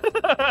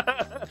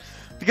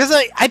 Because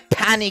I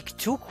panic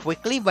too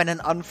quickly when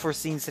an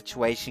unforeseen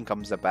situation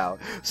comes about.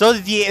 So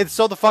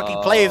the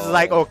fucking players is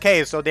like,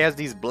 okay, so there's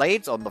these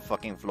blades on the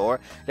fucking floor.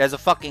 There's a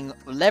fucking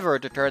lever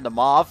to turn them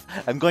off.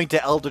 I'm going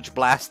to Eldritch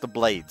Blast the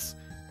blades.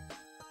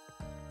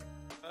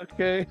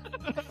 Okay.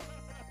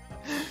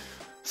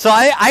 So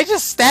I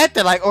just stand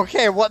there like,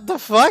 okay, what the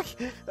fuck?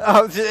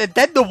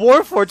 Then the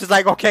Warforged is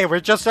like, okay, we're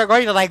just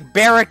going to like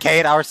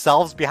barricade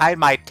ourselves behind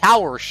my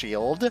tower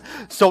shield.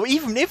 So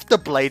even if the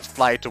blades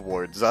fly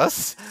towards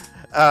us,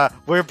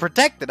 we're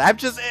protected. I'm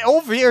just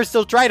over here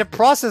still trying to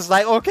process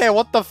like, okay,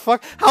 what the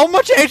fuck? How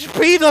much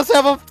HP does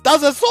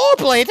a sword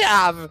blade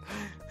have?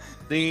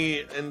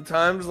 In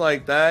times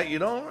like that, you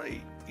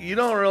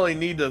don't really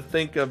need to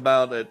think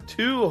about it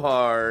too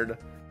hard.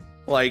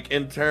 Like,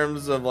 in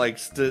terms of, like,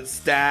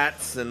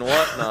 stats and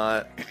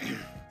whatnot,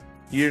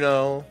 you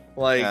know,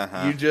 like,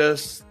 you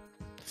just,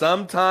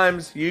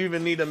 sometimes you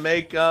even need to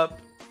make up,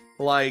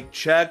 like,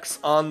 checks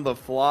on the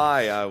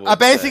fly, I would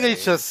basically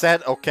say. just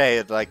said, okay,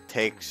 it, like,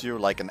 takes you,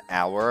 like, an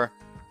hour,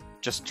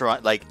 just try,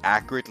 like,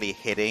 accurately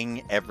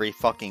hitting every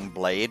fucking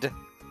blade,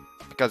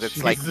 because it's,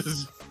 Jesus. like,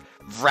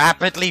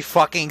 rapidly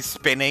fucking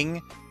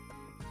spinning.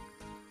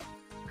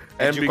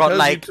 And you because got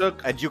like, you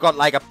took... and you got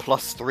like a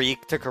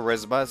 +3 to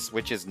charisma,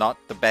 which is not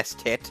the best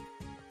hit.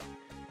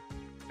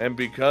 And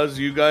because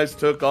you guys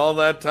took all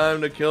that time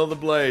to kill the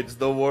blades,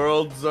 the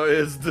world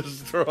is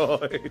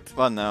destroyed.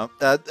 Well, no.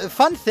 The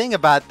fun thing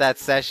about that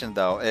session,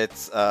 though,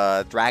 it's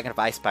Dragon of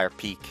Icespire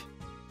Peak.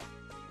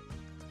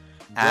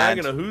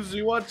 Dragon of who's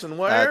he watching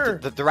where?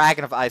 The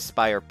Dragon of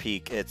Icespire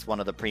Peak. It's one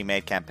of the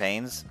pre-made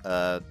campaigns.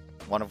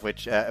 One of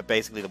which,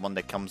 basically the one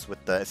that comes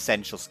with the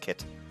Essentials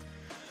kit.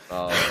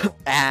 Oh.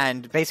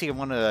 And basically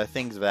one of the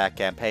things of that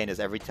campaign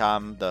is every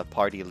time the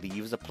party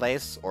leaves a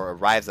place or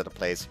arrives at a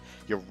place,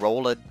 you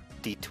roll a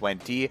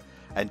d20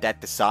 and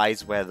that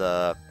decides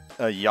whether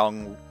a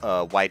young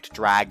white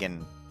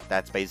dragon,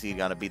 that's basically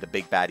going to be the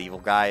big bad evil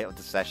guy of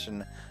the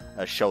session,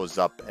 shows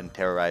up and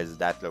terrorizes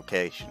that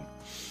location.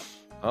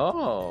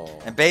 Oh.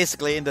 And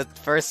basically in the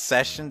first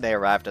session they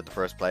arrived at the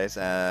first place,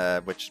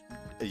 which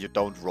you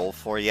don't roll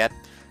for yet.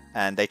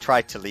 And they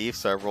tried to leave,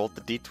 so I rolled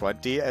the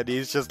d20, and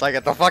he's just like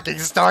at the fucking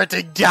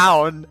starting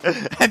down.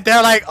 And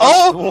they're like,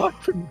 oh,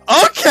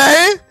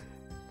 okay!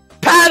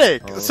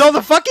 Panic! Oh. So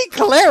the fucking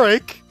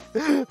cleric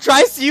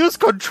tries to use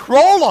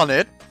control on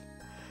it.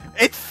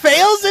 It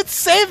fails its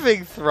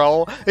saving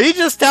throw. He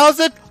just tells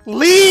it,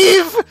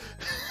 leave!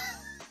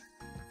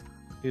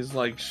 He's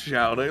like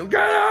shouting,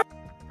 get out!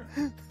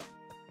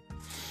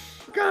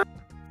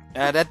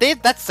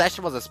 That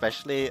session was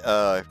especially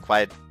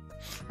quite,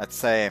 let's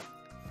say,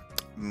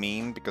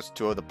 mean, because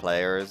two of the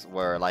players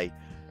were like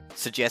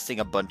suggesting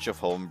a bunch of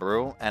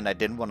homebrew, and I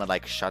didn't want to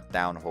like shut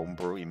down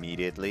homebrew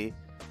immediately,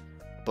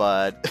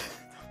 but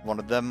one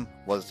of them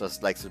was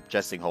just like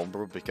suggesting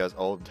homebrew because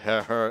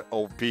her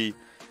OP,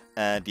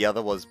 and the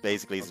other was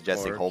basically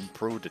suggesting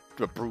homebrew to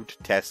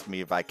test me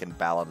if I can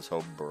balance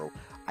homebrew.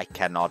 I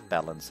cannot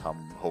balance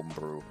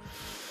homebrew.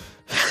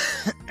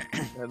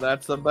 And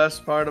that's the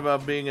best part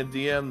about being a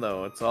DM,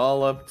 though. It's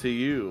all up to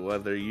you,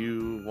 whether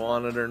you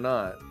want it or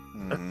not.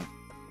 Mm.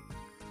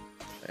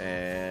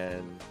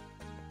 And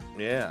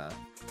yeah,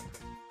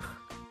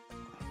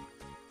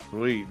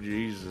 sweet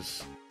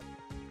Jesus.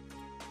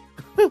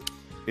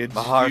 It's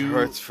My heart you.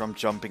 hurts from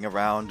jumping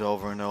around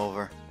over and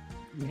over.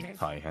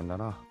 大変だ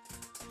な。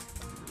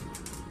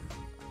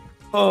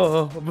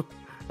 Oh,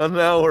 and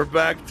now we're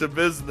back to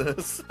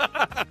business.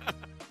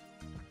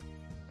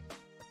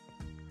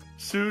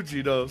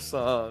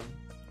 Tsujidou-san.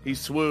 He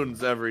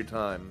swoons every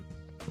time.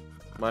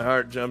 My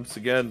heart jumps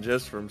again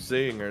just from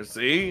seeing her.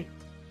 See?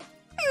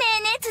 ね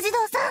えねえ辻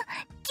堂さん、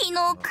昨日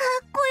かっ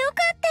こよか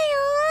った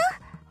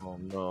よ。 Oh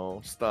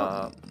no!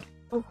 Stop.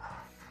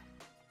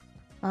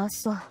 あ、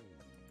そう。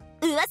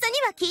噂に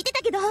は聞いて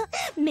たけど、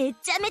め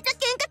ちゃめちゃ喧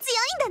嘩強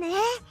いんだね。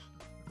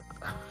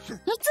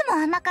いつも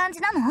あんな感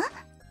じなの？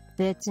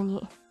別に。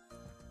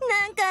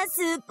なんか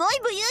すっごい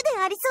武勇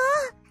伝ありそ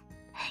う。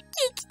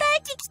聞きたい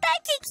聞きた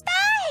い聞きた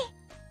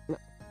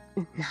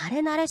い。慣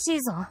れ慣れし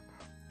いぞ。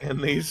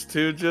 And these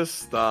two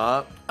just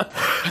stop.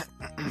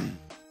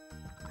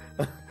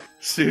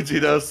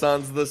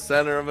 Tsujidou-san's the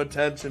center of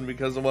attention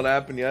because of what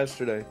happened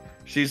yesterday.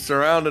 She's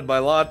surrounded by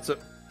lots of...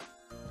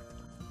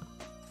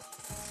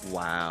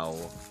 Wow.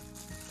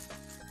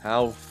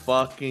 How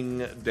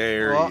fucking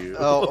dare you?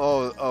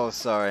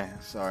 Sorry.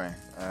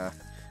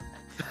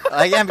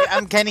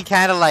 I'm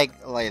kind of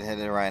like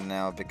lightheaded right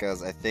now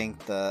because I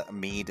think the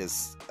meat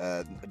is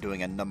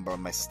doing a number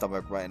on my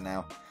stomach right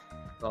now.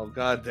 Oh,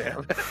 god damn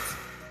it.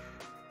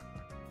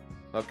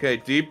 Okay,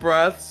 deep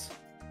breaths.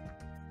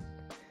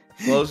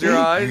 Close your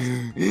eyes.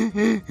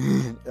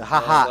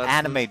 Haha, that's-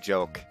 anime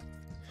joke.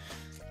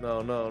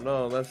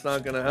 No, that's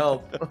not gonna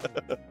help.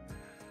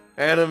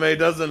 Anime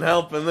doesn't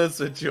help in this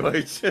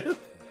situation.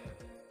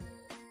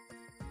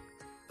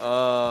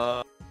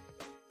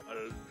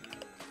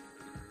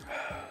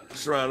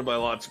 Surrounded by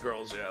lots of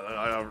girls, yeah,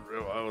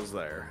 I was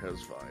there. It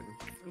was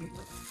fine.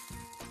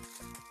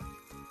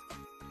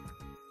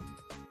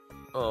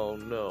 Oh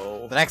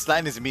no. The next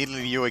line is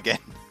immediately you again.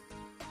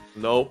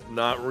 Nope,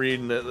 not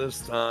reading it this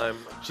time.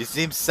 She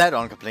seems set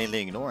on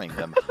completely ignoring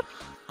them.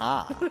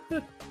 Ah.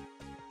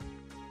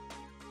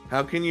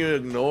 How can you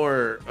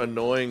ignore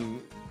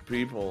annoying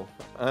people?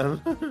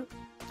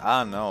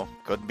 Ah, no.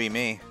 Couldn't be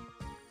me.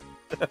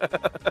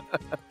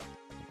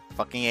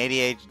 Fucking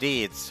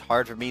ADHD. It's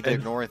hard for me to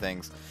ignore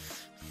things.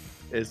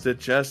 Is it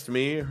just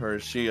me, or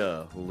is she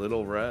a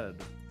little red?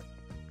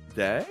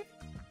 Day?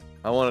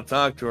 I want to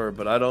talk to her,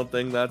 but I don't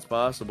think that's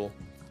possible.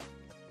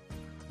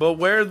 But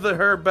we're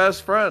her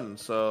best friend,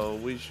 so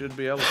we should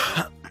be able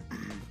to.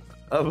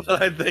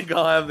 But I think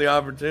I'll have the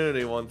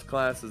opportunity once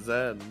classes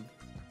end.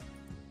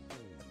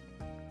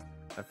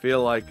 I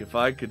feel like if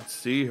I could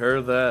see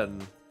her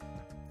then,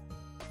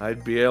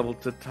 I'd be able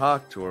to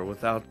talk to her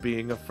without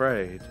being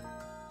afraid.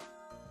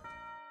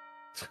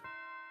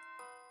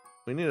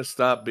 We need to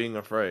stop being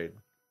afraid.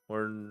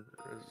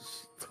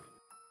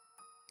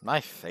 My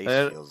face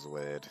feels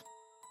weird.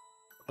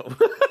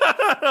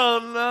 Oh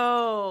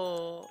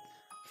no!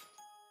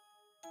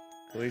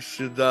 We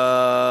should, is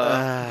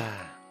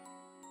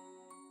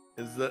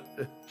that...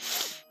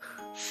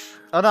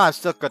 Oh no, I'm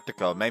still good to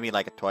go. Maybe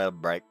like a toilet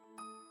break.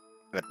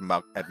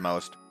 At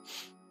most.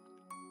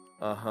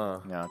 Uh-huh.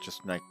 No,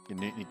 just like, you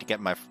need to get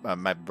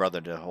my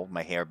brother to hold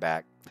my hair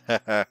back.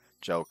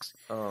 Jokes.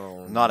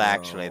 Oh, Not no.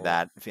 actually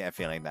that.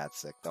 Feeling that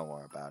sick. Don't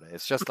worry about it.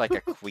 It's just like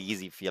a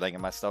queasy feeling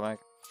in my stomach.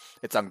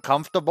 It's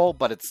uncomfortable,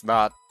 but it's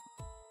not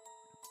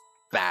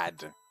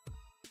bad.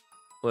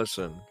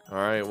 Listen,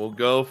 alright, we'll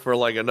go for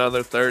like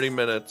another 30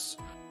 minutes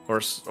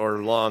or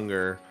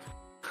longer.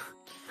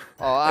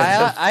 Oh,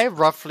 I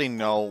roughly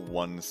know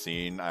one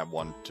scene I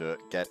want to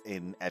get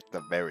in at the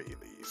very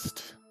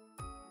least.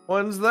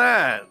 When's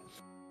that?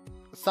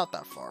 It's not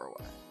that far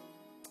away.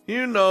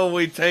 You know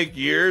we take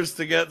years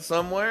to get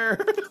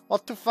somewhere. Well,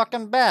 too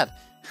fucking bad.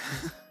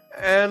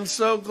 And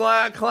so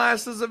glad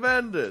classes have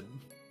ended.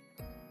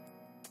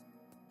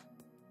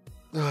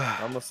 I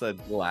almost said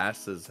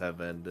glasses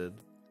have ended.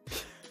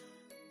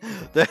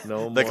 The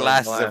No the more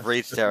glasses have glasses.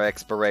 reached their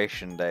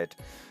expiration date.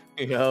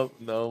 Yep,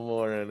 no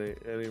more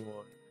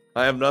anymore.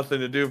 I have nothing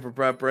to do for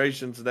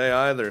preparation today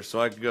either,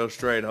 so I could go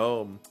straight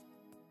home.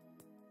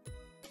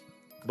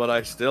 But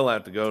I still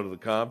have to go to the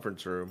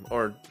conference room.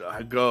 Or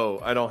I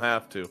don't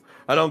have to.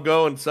 I don't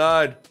go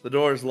inside. The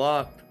door's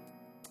locked.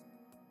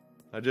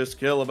 I just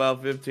kill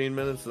about 15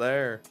 minutes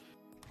there.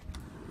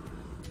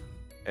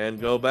 And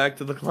go back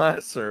to the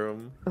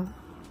classroom.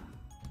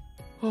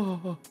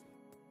 Oh,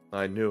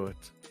 I knew it.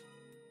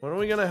 When are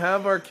we gonna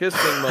have our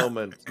kissing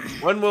moment?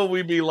 When will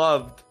we be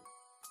loved?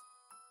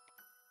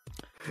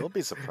 You'll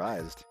be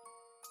surprised.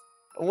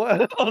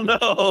 What? Oh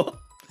no!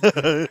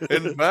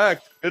 In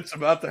fact, it's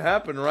about to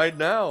happen right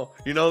now.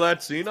 You know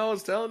that scene I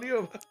was telling you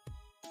about?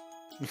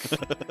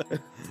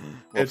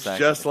 It's Thanks, just I'm gonna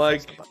press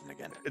like the button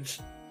again.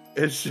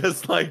 it's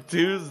just like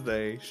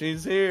Tuesday.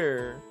 She's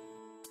here.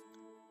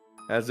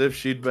 As if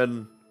she'd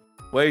been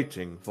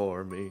waiting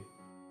for me.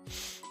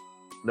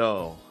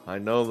 No, I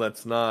know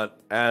that's not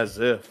as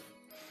if.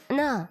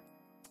 な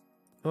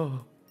あ Oh.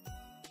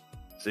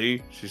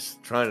 See, she's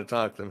trying to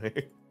talk to me.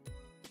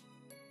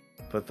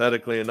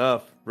 Pathetically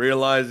enough,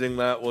 realizing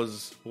that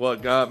was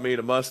what got me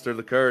to muster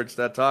the courage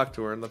to talk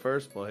to her in the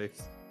first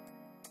place.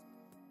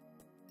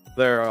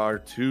 There are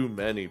too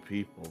many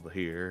people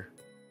here.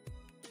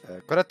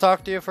 Could I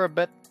talk to you for a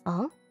bit?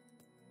 あ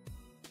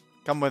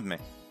Come with me.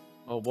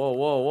 Oh,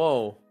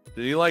 whoa.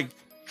 Did he, like,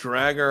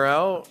 drag her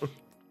out?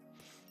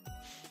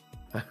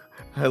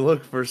 I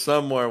look for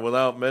somewhere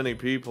without many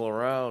people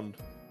around.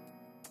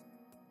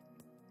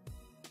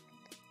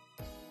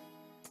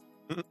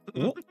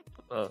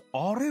 Uh,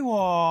 あれ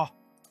は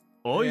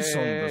愛さ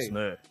んです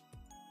ね。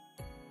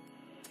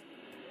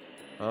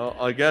 oh,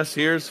 I guess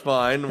here's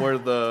fine, where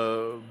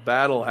the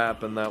battle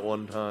happened that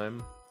one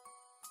time.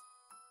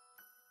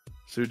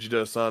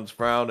 Tsujidou-san's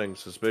frowning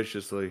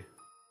suspiciously.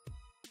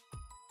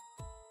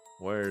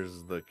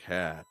 Where's the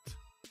cat?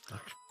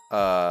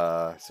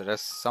 So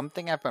there's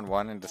something I've been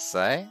wanting to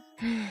say.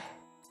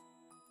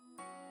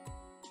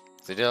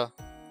 Tsujidou?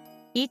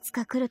 いつ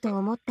か来ると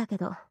思ったけ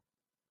ど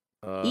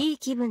いい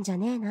気分じゃ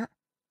ねえな。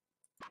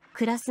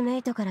クラスメ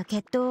イトから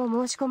決闘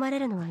を申し込まれ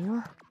るのは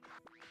よ。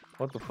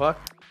 What the fuck?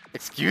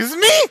 Excuse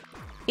me?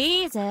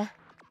 いいぜ。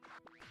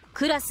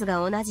クラス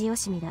が同じよ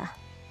しみだ。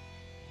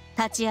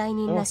立ち会い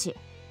人なし。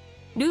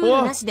ルール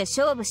なしで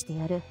勝負して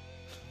やる。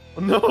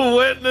 No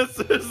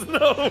witnesses,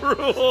 no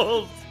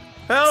rules!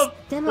 Help!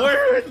 でも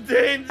We're in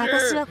danger!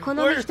 私はこ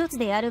の身 We're... 一つ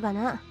でやるが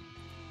な。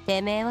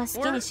てめえは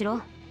好きにしろ。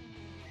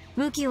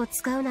武器を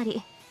使うな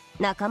り、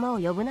仲間を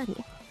呼ぶなり。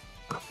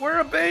We're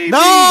a baby!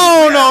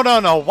 No, no, no,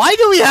 no. Why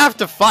do we have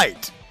to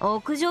fight?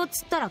 屋上っ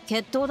つったら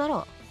決闘だ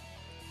ろ。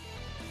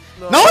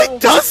 No, it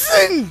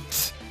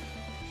doesn't!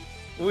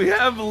 We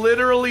have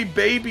literally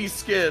baby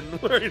skin.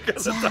 We're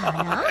じゃ gonna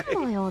あ die.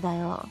 何の用だ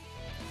よ。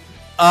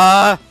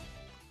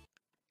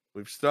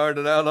 We've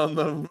started out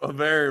on a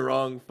very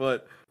wrong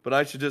foot, but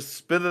I should just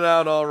spit it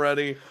out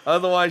already.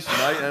 Otherwise, she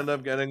might end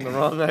up getting the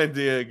wrong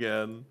idea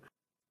again.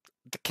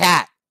 The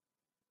cat.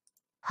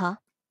 は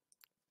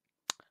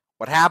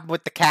What happened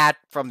with the cat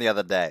from the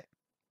other day?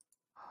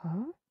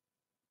 は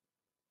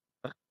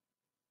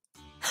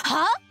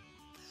は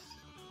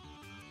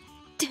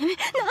てめえ、なん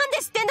で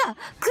知ってんだ。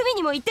クミ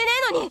にも言ってね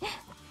えのに。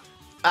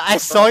 I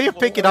saw you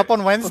pick it up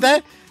on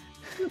Wednesday.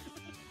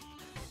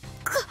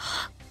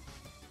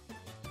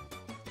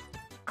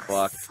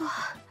 Fuck. そう。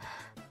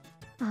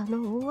あ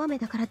の大雨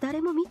だから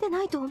誰も見て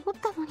ないと思っ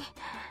たのに。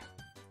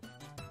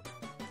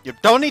 You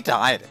don't need to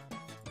hide it.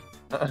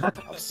 I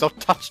was so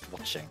touched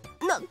watching.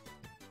 な、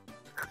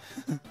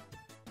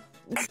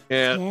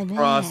 Can't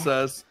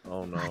process.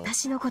 Oh no.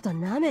 私のこと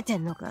舐めて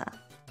んのか。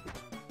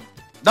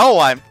 No,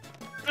 I'm.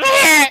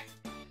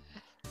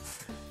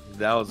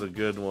 That was a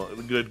good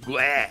one. Good.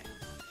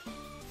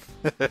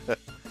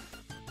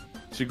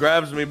 She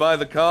grabs me by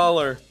the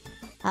collar.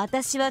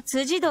 私は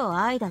辻堂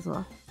愛だ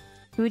ぞ。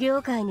不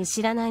良界に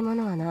知らないも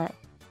のはない。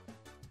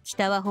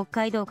北は北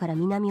海道から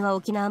南は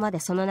沖縄まで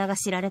その名が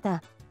知られ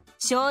た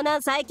湘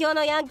南最強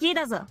のヤンキー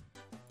だぞ。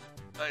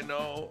 I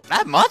know.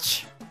 That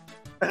much?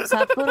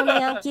 札幌の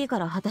ヤンキーか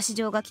ら果たし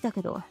状が来た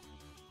けど、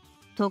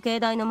時計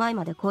台の前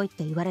まで来いっ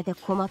て言われて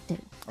困って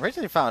る。 I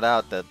recently found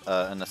out that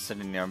in a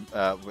city near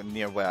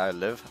where I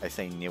live, I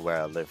say near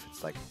where I live,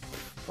 it's like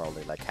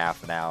probably like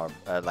half an hour,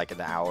 like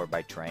an hour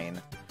by train.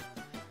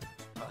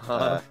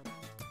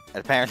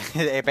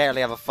 Apparently, they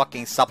barely have a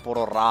fucking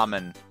Sapporo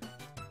ramen.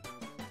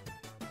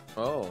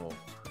 Oh.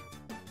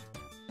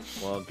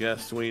 Well,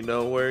 guess we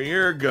know where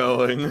you're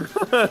going.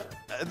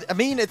 I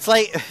mean, it's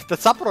like the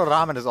Sapporo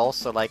ramen is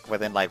also like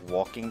within like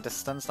walking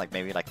distance, like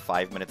maybe like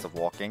 5 minutes of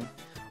walking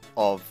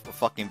of a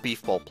fucking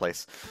beef bowl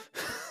place.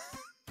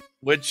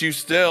 Which you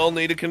still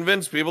need to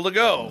convince people to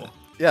go.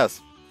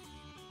 Yes.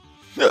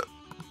 Oh,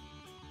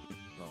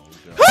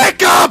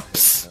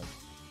 Hiccups!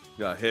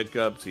 Got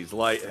hiccups. He's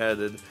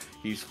lightheaded.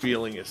 He's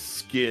feeling his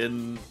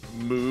skin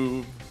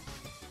move.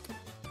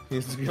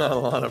 He's got a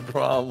lot of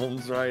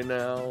problems right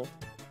now.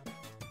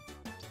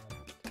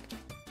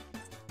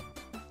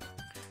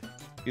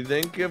 You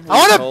think if we I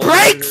want to told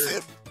break her-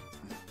 him!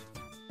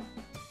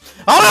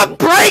 I want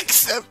to break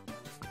him!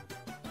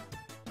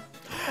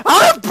 I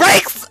want to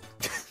break him!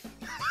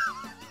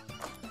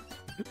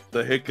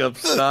 The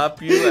hiccups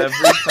stop you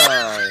every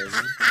time.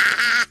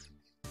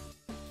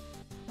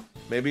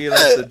 Maybe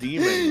that's the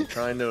demon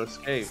trying to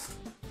escape.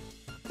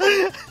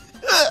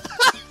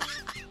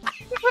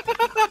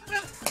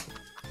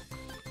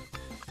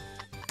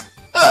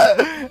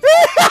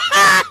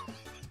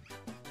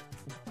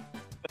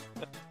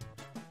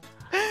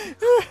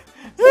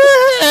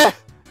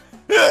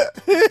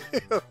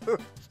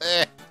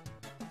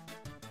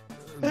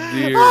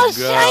 Dear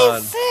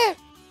God.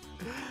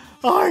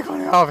 Oh, ik kon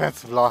niet af met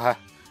te lachen.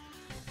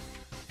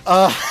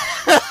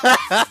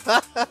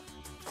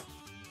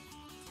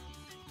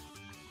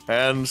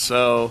 And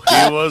so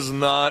he was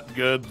not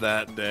good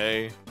that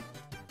day.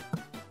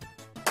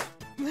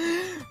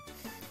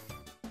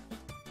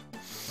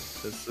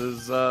 This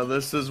is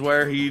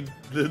where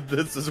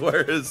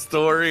his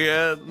story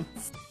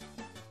ends.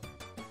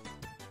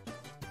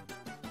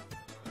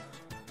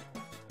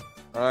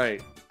 All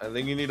right, I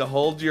think you need to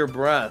hold your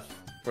breath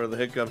for the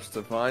hiccups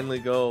to finally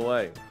go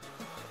away.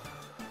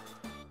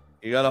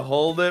 You gotta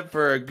hold it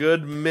for a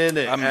good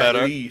minute I'm at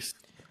better. least.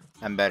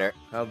 I'm better.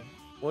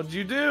 What'd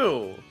you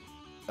do?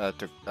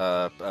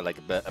 Like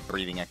a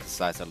breathing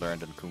exercise I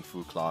learned in Kung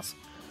Fu class.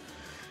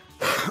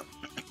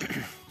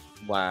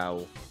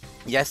 Wow.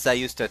 Yes, I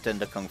used to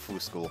attend a Kung Fu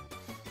school.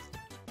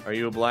 Are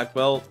you a black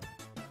belt?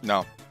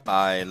 No,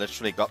 I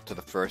literally got to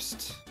the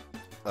first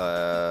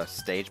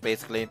stage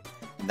basically,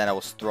 and then I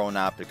was thrown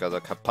out because I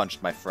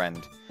punched my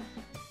friend.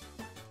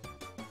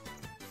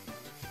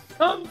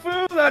 Kung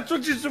Fu, that's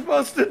what you're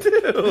supposed to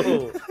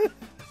do!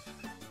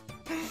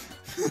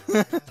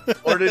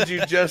 Or did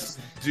you just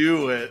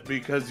do it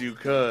because you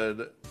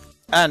could?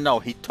 No,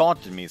 he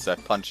taunted me, so I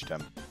punched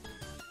him.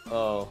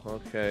 Oh,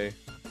 okay.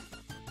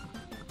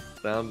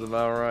 Sounds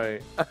about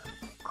right.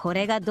 こ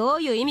れがど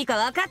ういう意味か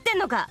分かってん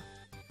のか。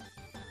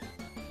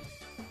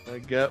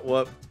 I get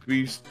what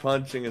beast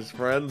punching his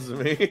friends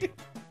mean.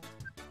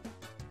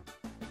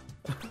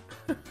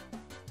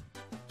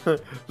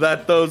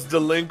 That those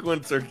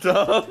delinquents are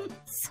dumb.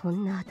 そ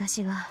んな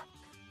私が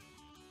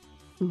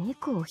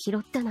猫を拾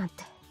ったなん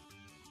て。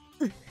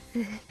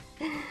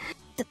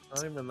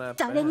 Not even that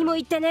誰にも bad.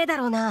 言ってねえだ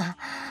ろうな。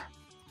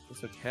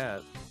 It's a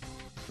cat.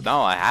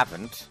 No, I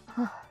haven't.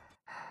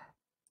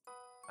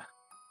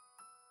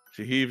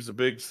 She heaves a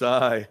big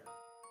sigh.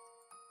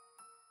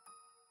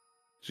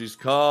 She's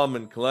calm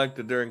and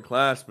collected during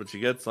class, but she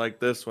gets like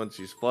this when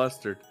she's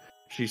flustered.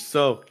 She's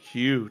so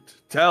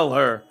cute. Tell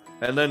her,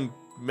 and then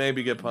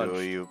maybe get punched.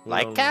 Do you We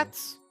like don't know.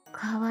 cats?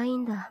 可愛い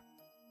んだ。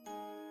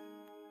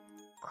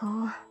こう、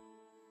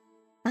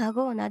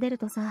顎を撫でる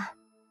とさ、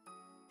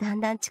だん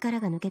だん力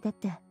が抜けてっ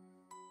て、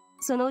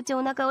そのうち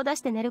お腹を出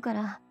して寝るか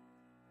ら、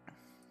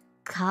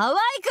可愛く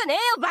ねえ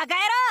よ、バカ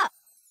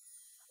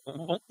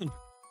野郎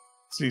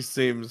She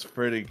seems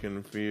pretty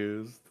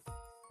confused.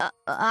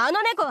 あ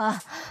の猫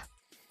は、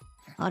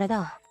あれ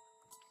だ。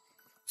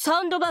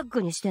サンドバッ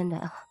グにしてんだ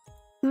よ。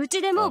う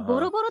ちでもうボ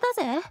ロボロだ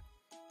ぜ。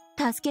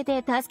助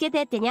けて、助け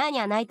てってニャーニ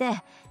ャー泣いて、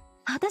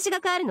私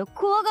が帰るの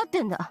怖がっ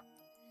てんだ。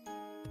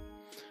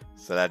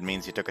So that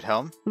means you took it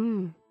home? う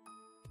ん。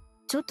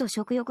ちょっと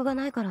食欲が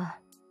ないから、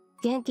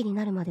元気に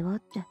なるまではっ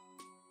て。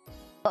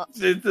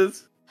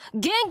Jesus.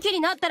 元気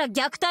になったら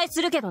虐待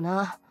するけど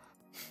な。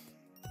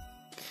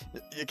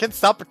You can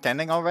stop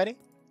pretending already?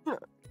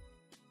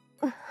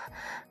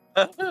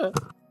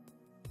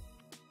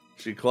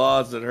 She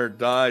claws at her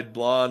dyed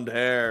blonde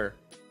hair.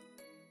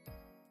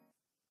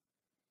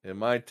 It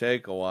might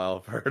take a while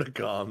for her to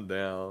calm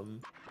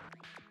down.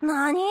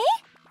 なに？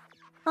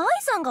愛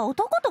さんが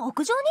男と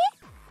屋上に？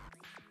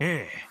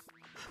ええ、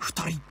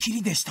二人っき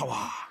りでした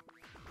わ。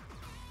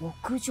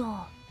屋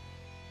上。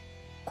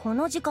こ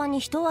の時間に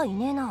人はい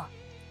ねえな。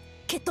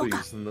決闘か。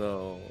 Please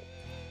no.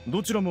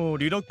 どちらも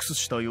リラックス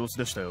した様子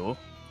でしたよ。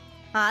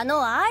あ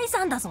の愛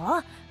さんだ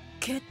ぞ。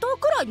決闘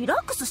くらいリラ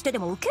ックスしてで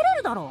も受けれ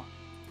るだろ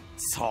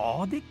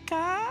そうでっ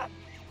か。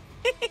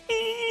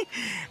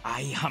ア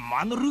イハンも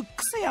あのルック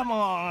スや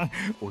もん。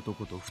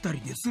男と二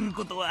人でする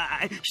ことは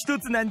一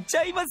つなんち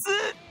ゃいます。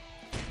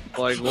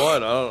 Like what? I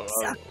don't う。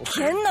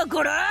けんな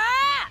こら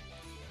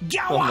ギ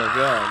ャ Oh ワ my ー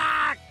god.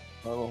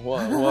 I don't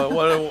know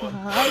what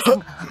愛さん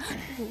が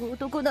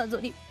男なぞ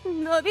に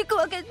なびく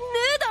わけね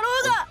えだ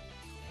ろうが。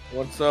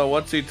 what's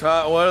what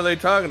are they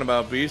talking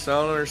about, Beast? I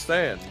don't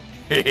understand.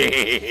 There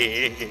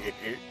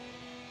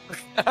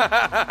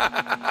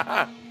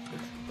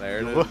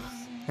it is.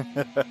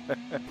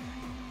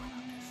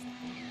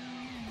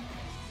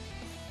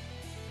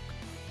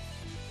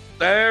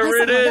 There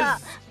it is.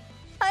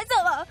 愛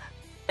さんは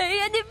永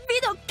遠に美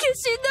の化身なん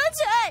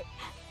じゃい。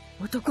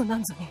男な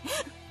んぞに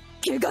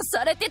怪我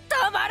されて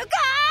たまるか。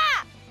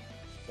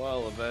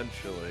 Well,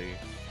 eventually.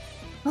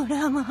 俺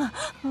はもう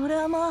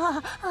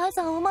愛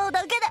さんを思う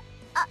だけで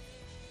愛さ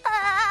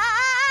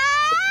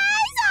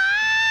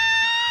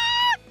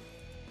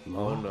ん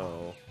Oh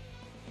no.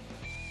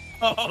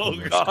 Oh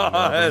や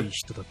ばい god.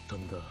 人だった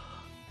んだ。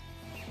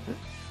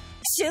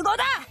集合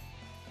だ。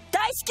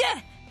大至急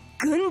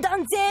軍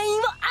団全員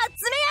を集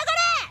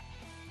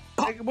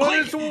めやがれ。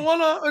 But it's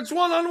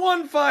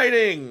one-on-one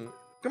fighting.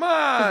 Come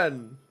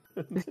on.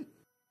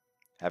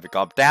 Have you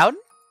calmed down?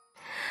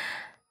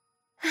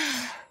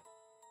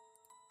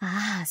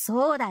 ああ、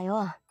そうだ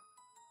よ。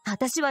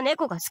私は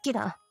猫が好き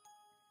だ。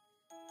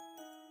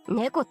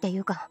猫ってい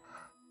うか、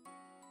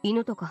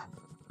犬とか、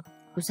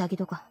ウサギ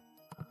とか、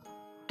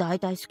大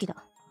体好き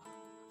だ。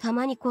た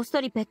まにこっそ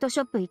りペット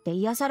ショップ行って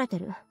癒されて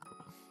る。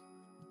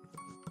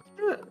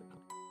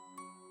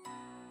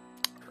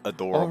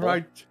Adorable. All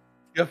right.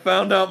 You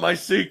found out my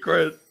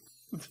secret.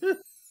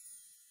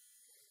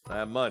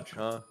 That much,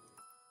 huh?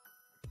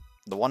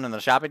 The one in the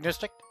shopping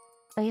district?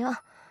 い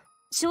や、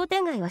商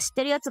店街は知っ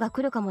てる奴が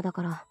来るかもだ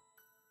から、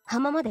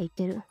浜まで行っ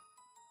てる。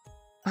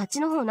あっ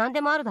ちの方何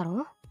でもあるだ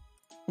ろ？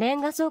レ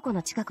ンガ倉庫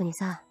の近くに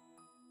さ。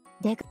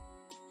で、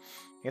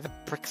 Yeah, the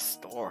brick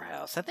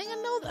storehouse. I think I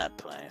know that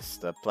place.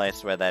 The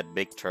place where that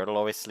big turtle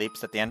always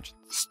sleeps at the entrance.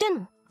 知ってん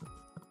の？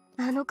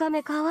あの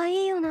亀かわ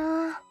いいよ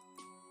な。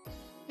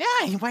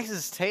Yeah, he wags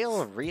his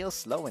tail real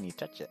slow when you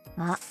touch it.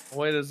 あ、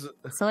 Wait, is it?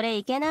 それ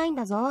いけないん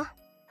だぞ。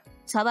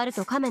触る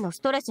と亀の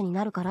ストレスに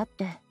なるからっ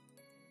て。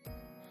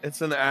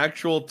 It's an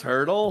actual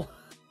turtle?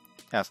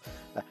 Yes.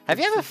 Have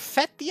you ever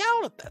fed the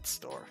owl at that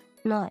store?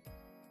 ない。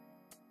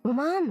お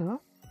前あんの？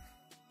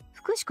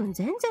福士くん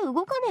全然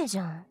動かねえじ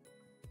ゃん。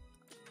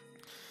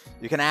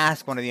You can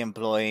ask one of the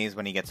employees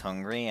when he gets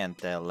hungry and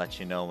they'll let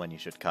you know when you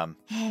should come.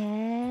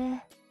 へ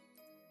え。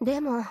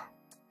でも、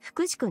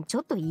福士くんちょ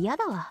っと嫌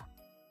だわ。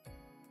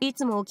い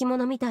つも置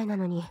物みたいな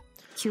のに、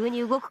急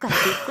に動くから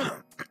びっくり。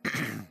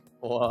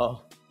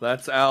Well,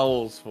 that's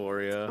owls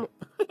for you.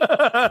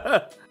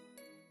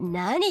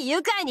 何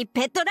愉快に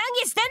ペット談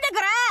義してんだ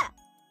か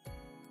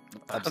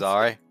ら I'm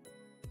sorry.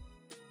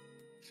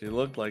 She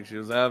looked like she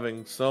was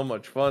having so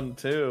much fun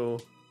too.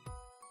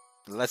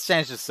 Let's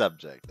change the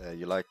subject.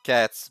 You like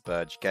cats,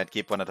 but you can't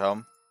keep one at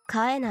home?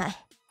 飼えない。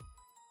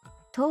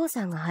父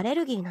さんがアレ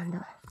ルギーなん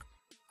だ。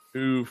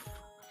Oof.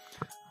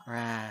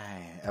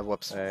 Right.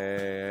 Whoops.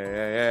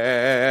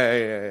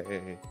 Hey.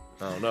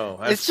 Oh no.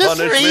 As It's just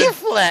punishment,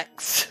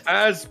 reflex.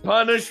 as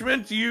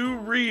punishment, you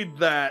read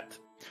that.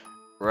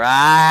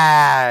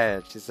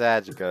 Right. She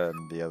said you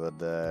couldn't the other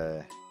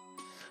day.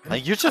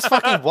 Like, you just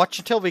fucking watch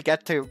until we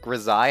get to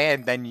Grisaya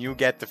and then you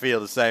get to feel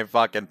the same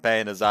fucking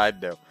pain as I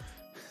do.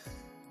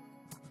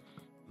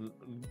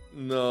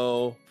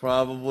 No,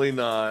 probably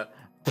not.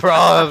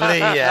 Probably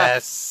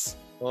yes.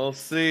 We'll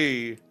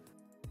see.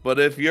 But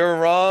if you're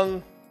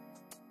wrong,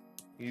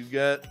 you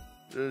get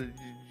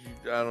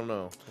I don't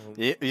know.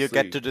 You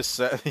get to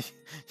decide.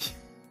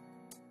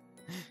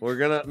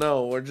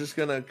 We're just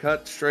gonna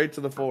cut straight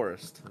to the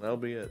forest. That'll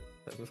be it.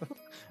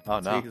 Oh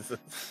no. Jesus.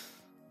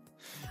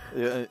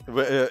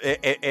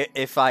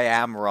 If I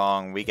am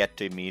wrong, we get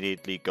to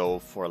immediately go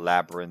for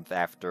Labyrinth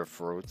after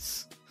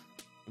Fruits.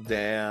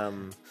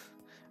 Damn.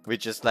 We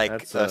just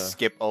like That's,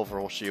 skip over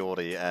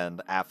Hoshiori,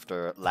 and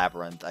after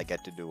Labyrinth, I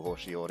get to do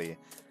Hoshiori,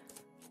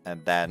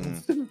 and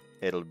then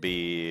it'll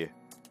be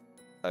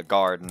a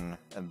garden,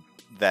 and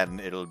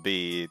then it'll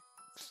be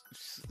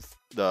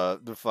the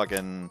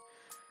fucking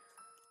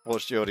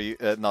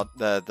Hoshiori, not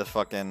the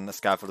fucking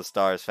Sky for the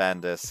Stars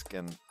fan disc,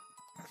 and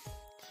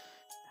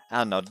I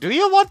don't know. Do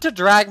you want to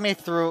drag me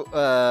through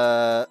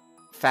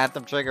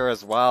Phantom Trigger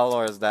as well,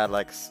 or is that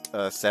like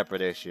a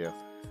separate issue?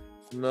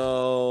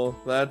 No,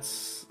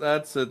 that's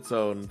its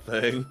own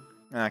thing.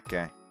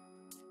 Okay.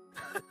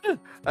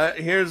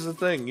 Here's the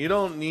thing: you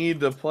don't need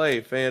to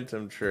play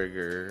Phantom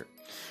Trigger.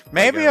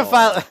 Maybe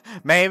Like,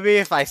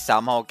 if I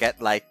somehow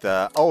get like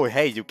the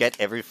hey, you get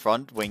every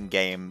Front Wing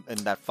game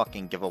in that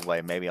fucking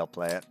giveaway, maybe I'll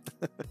play it.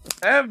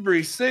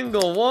 every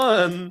single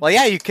one. Well,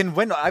 yeah, you can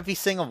win every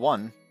single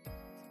one.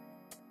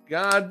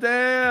 God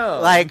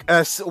damn! Like,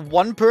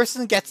 one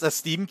person gets a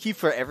Steam key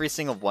for every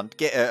single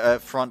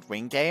Front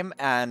Wing game,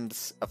 and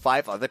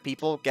 5 other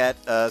people get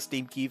a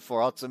Steam key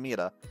for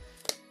Hatsumira.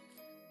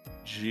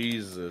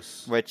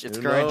 Jesus. Which it's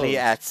Who currently knows?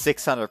 at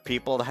 600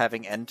 people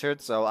having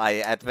entered, so I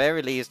at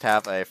very least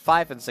have a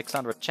 5 in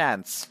 600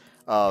 chance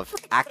of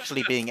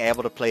actually being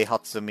able to play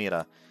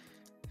Hatsumira.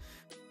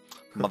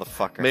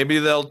 Motherfucker. Maybe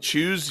they'll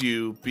choose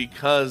you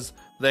because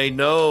they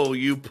know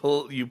you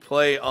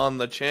play on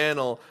the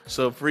channel,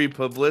 so free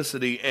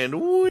publicity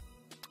and whoo.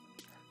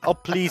 Oh,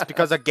 please,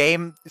 because a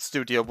game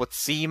studio would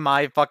see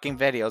my fucking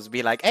videos and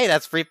be like, hey,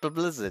 that's free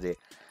publicity.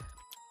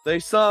 They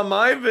saw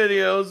my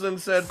videos and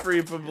said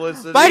free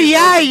publicity. But yeah,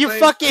 That's the you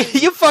same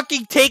thing.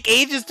 fucking take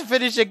ages to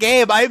finish a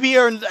game. I'm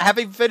here and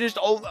having finished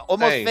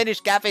almost Hey.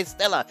 finished Cafe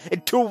Stella in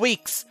 2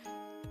 weeks.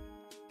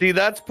 See,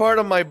 that's part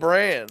of my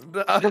brand.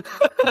 God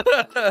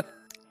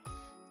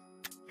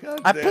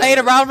I damn played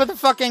it. around with the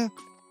fucking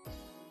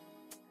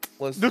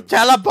Listen,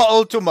 Nutella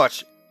bottle too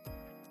much.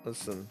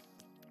 listen.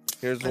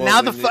 Here's what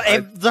Now we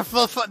need.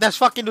 there's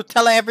fucking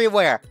Nutella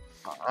everywhere.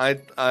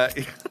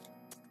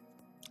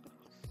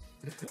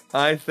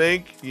 I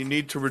think you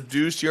need to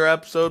reduce your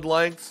episode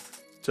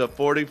lengths to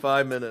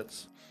 45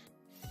 minutes.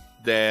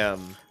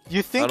 Damn.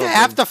 You think I I don't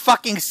have think- the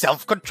fucking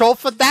self-control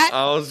for that?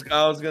 I was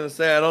gonna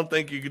say I don't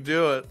think you could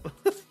do it.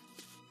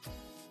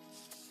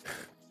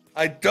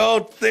 I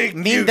don't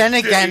think. Then do.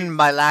 again,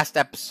 my last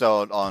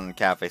episode on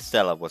Cafe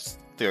Stella was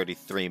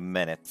 33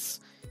 minutes.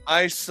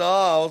 I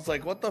saw. I was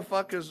like, "What the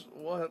fuck is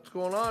what's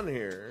going on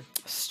here?"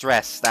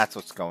 Stress, that's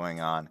what's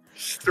going on.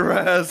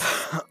 Stress.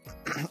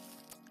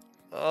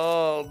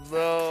 Oh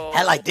no.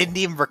 Hell, I didn't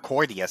even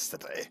record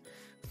yesterday.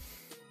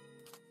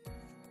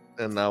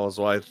 And that was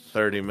why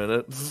 30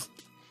 minutes.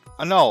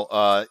 No,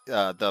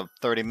 the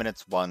 30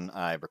 minutes one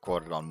I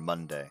recorded on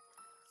Monday.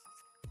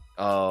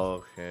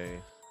 Oh, okay.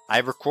 I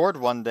record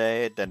one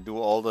day, then do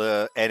all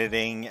the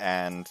editing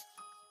and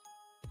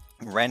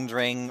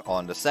rendering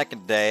on the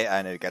second day,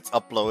 and it gets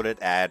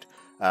uploaded at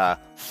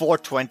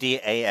 4:20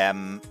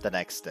 a.m. the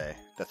next day,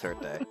 the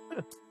third day.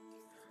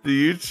 Do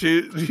you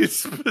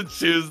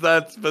choose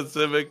that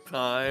specific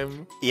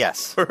time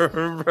Yes. for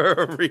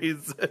a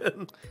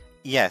reason?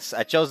 Yes,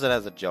 I chose it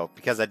as a joke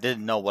because I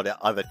didn't know what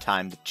other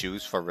time to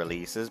choose for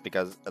releases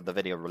because the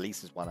video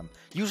releases when I'm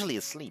usually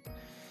asleep.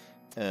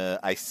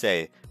 I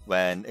say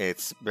when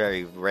it's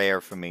very rare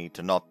for me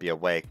to not be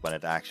awake when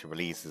it actually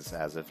releases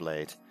as of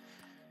late.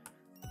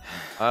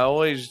 I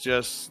always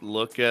just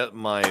look at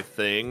my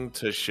thing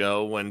to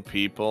show when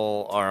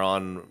people are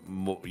on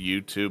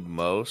YouTube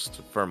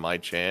most for my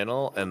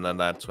channel, and then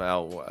that's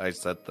how I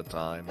set the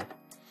time.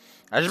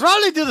 I should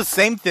probably do the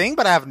same thing,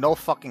 but I have no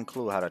fucking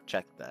clue how to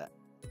check that.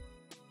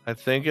 I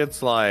think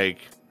it's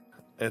like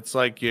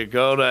you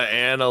go to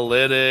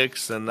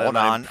analytics and then Hold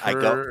on, I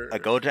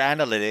go to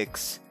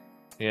analytics.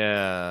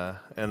 Yeah,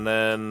 and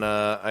then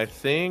I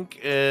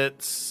think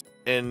it's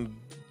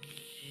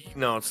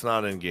no, it's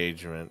not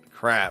engagement.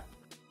 Crap.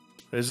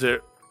 Is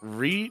it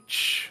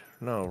reach?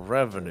 No,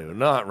 revenue.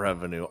 Not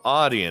revenue.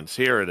 Audience.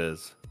 Here it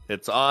is.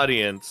 It's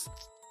audience.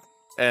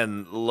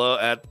 And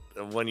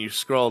when you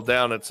scroll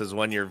down, it says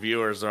when your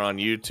viewers are on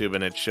YouTube,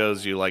 and it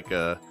shows you like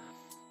a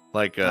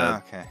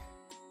Okay.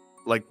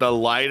 like the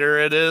lighter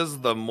it is,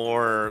 the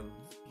more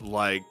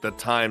like the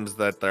times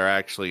that they're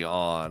actually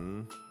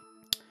on.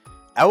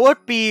 It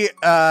would be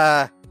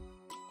 4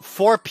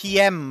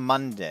 p.m.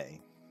 Monday.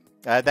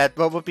 That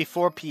would be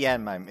 4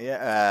 p.m.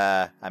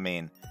 I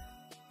mean,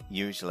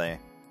 usually.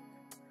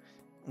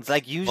 It's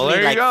like usually there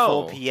you like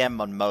go. 4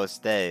 p.m. on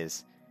most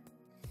days.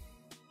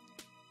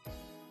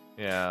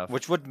 Yeah.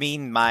 Which would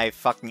mean my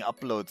fucking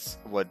uploads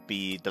would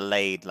be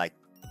delayed like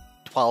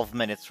 12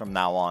 minutes from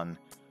now on.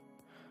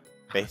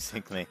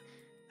 Basically.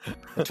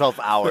 12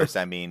 hours,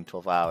 I mean.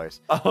 12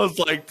 hours. I was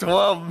like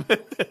 12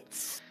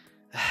 minutes.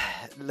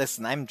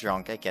 Listen, I'm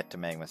drunk. I get to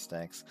make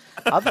mistakes.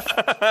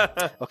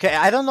 Okay,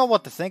 I don't know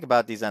what to think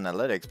about these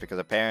analytics because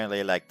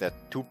apparently, like, the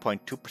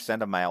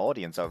 2.2% of my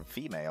audience are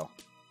female.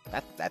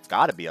 That's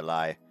gotta be a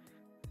lie.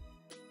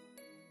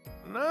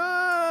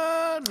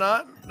 No,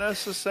 not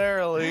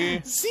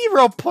necessarily.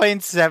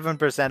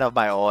 0.7% of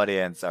my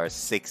audience are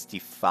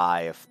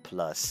 65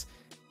 plus.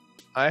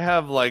 I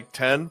have like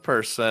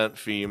 10%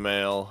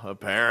 female,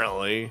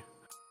 apparently.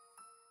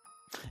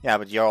 Yeah,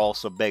 but you're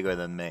also bigger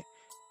than me.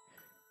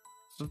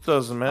 It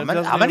doesn't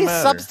matter. How many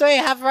subs do I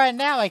have right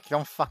now? I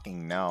don't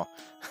fucking know.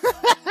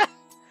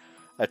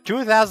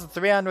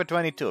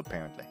 2,322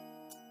 apparently.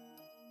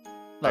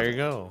 There you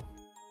go.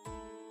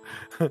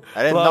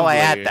 I didn't know I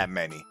had that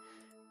many.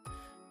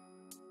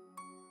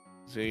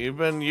 See, you've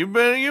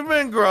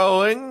been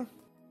growing.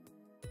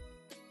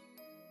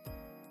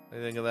 What do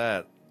you think of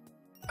that?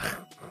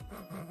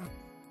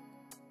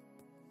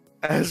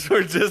 As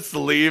we're just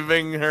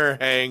leaving her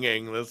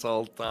hanging this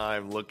whole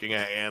time, looking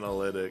at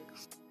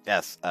analytics.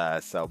 Yes,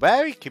 so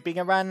where are you keeping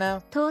it right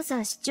now? 父さ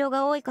ん出張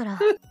が多いから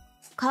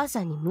母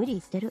さんに無理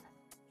言ってる。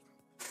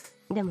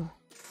でも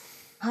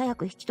早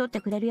く引き取っ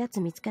てくれるやつ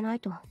見つけない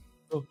と。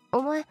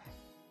お前 I'm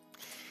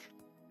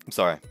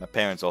sorry, my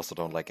parents also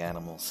don't like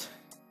animals.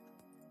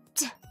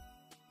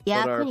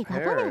 役に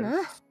立たねえな。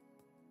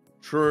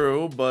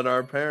 True, but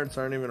our parents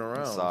aren't even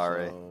around.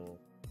 Sorry.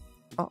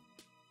 So...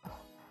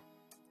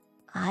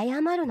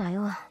 謝るな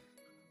よ。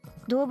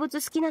動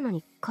物好きなの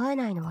に飼え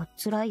ないのは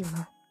辛いよ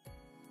な。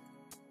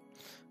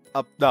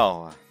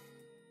No.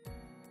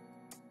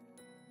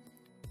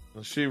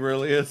 She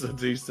really is a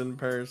decent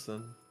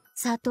person.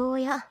 里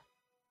親。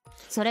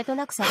それと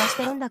なく探し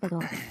てるんだけど、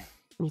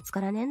見つか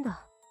らねえん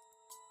だ。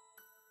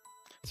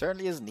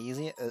Certainly isn't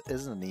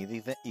an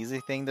easy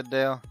thing to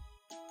do.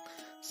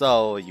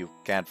 So you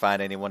can't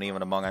find anyone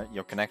even among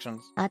your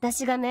connections?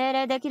 私が命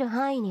令できる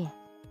範囲に、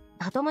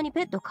まともに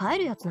ペット飼え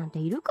るやつなんて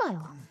いるか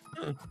よ。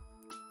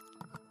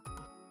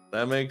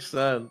That makes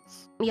sense.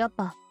 やっ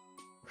ぱ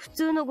普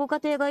通のご家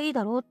庭がいい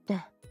だろうって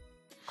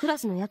クラ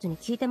スのやつに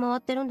聞いて回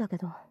ってるんだけ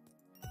ど。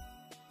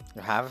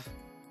You have?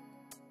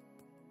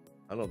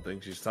 I don't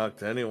think she's talked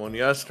to anyone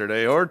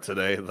yesterday or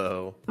today,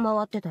 though. 回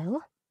ってた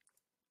よ。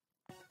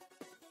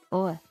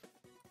おい。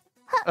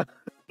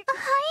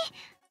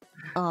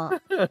は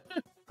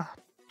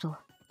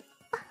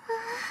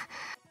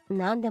い。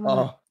なんでも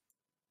ない。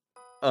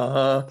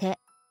手。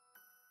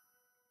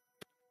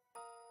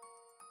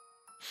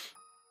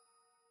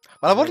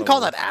Well, I wouldn't call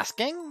that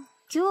asking.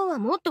 今日は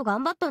もっと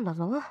頑張ったんだ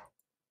ぞ。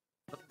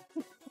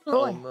Oh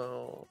おい。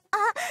no. あ、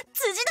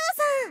辻堂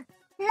さん。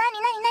なに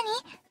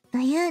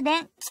武勇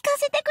伝聞か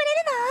せてくれ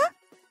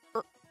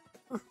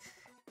る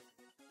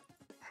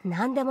の？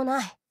なんでも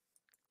ない。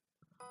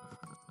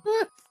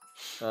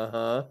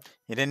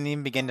You didn't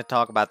even begin to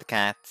talk about the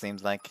cat,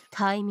 seems like.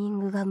 タイミン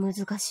グが難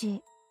し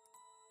い。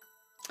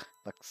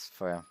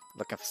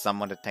Looking for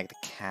someone to take the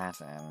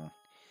cat and...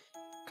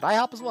 Could I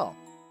help as well?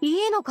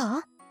 いいの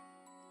か？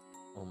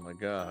 Oh my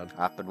god.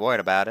 I've been worried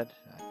about it.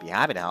 I'd be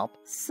happy to help.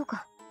 そう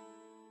か。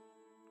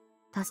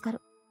助か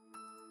る。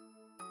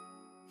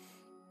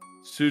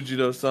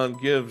Tsujidou-san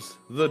gives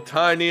the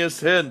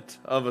tiniest hint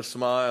of a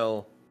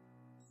smile.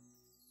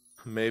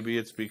 Maybe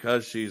it's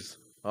because she's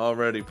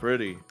already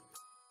pretty.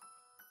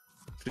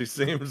 She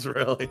seems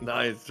really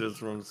nice just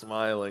from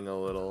smiling a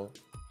little.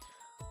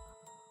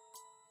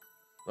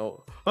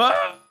 Oh.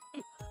 Ah!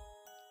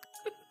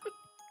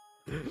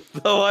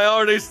 Though I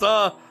already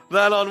saw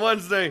that on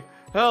Wednesday.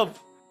 Help!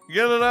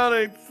 Get it out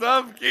and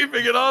stop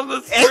keeping it on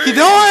the screen!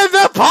 Ignore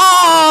the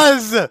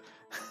pause!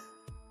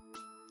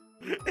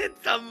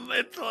 It's a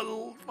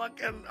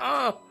fucking...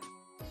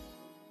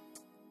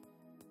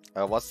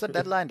 What's the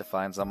deadline to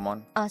find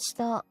someone? 明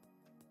日、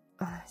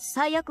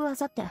最悪明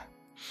後日。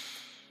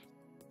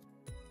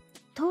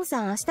父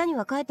さん明日に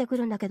は帰ってく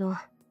るんだけど、2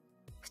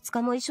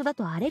日も一緒だ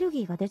とアレル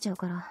ギーが出ちゃう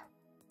から。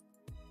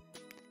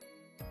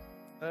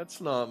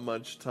That's not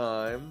much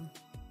time.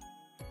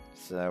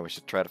 So we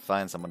should try to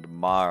find someone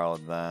tomorrow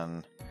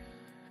then.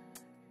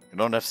 We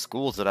don't have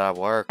schools at our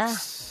works. あ、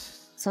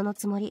その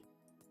つもり。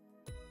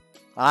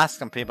I'll ask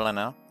some people I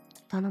know.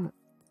 頼む。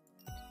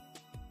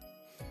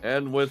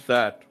And with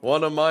that,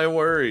 one of my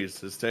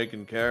worries is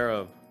taken care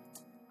of.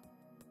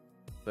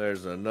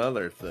 There's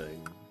another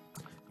thing.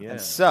 And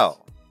Yes. so,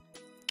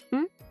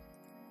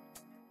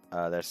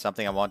 there's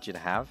something I want you to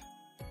have.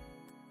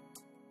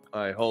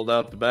 I hold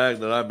out the bag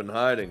that I've been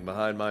hiding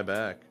behind my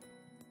back.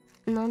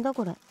 なんだ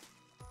これ。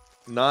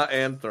 Not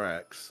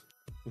anthrax.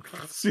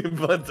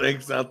 Simba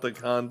takes out the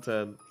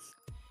contents.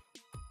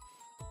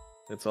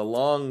 It's a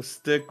long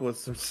stick with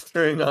some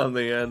string on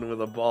the end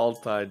with a ball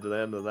tied to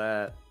the end of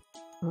that.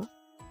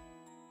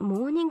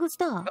 モーニングス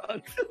タ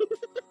ー？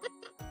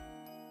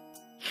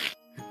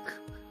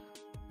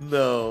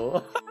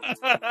 No.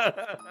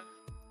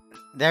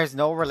 There's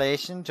no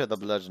relation to the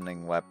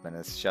bludgeoning weapon.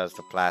 It's just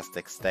a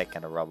plastic stick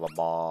and a rubber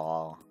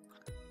ball.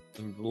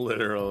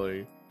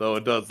 Literally. Though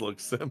it does look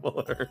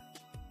similar.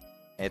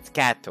 It's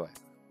cat toy.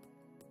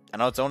 I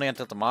know it's only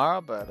until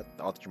tomorrow, but I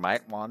thought you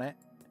might want it.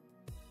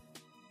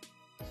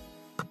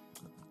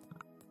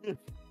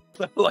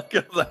 Like,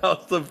 that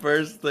was the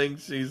first thing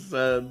she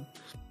said.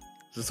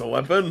 Is this a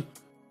weapon?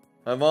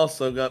 I've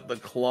also got the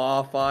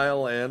claw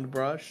file and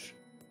brush.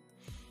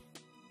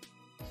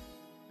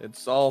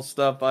 It's all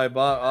stuff I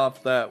bought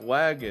off that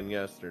wagon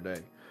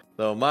yesterday.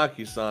 Though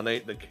Maki-san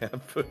ate the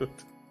cat food.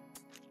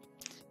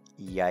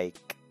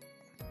 Yike.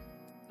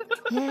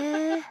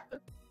 へえ、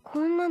こ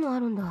んなのあ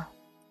るんだ。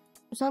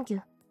サンキ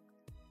ュ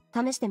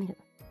ー。試してみる。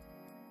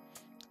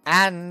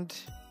And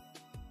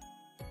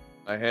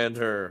I hand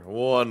her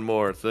one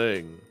more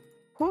thing.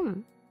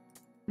 本？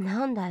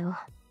なんだよ。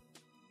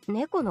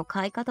猫の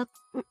飼い方。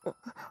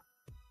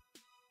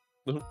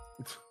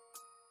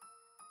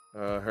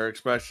Her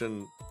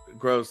expression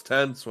grows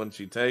tense when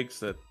she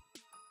takes it.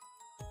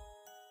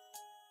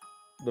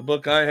 The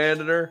book I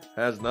handed her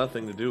has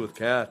nothing to do with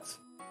cats.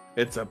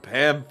 It's a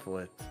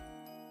pamphlet.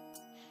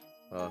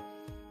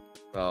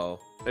 Oh,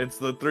 it's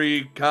the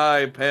 3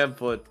 Kai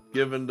pamphlet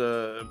given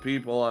to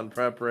people on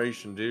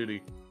preparation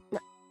duty.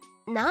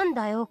 なん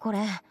だよ、こ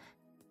れ。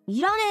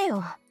いらねえ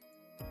よ。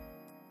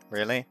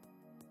 really?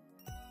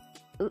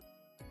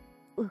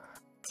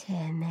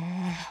 てめえ。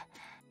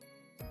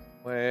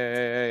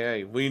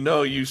Hey, we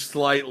know you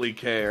slightly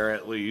care,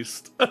 at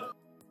least.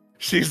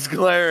 She's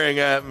glaring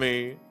at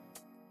me.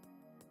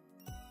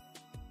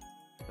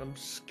 I'm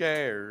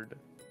scared.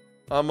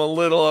 I'm a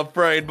little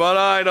afraid, but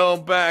I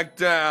don't back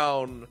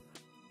down.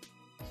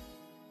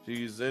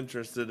 She's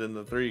interested in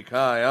the 3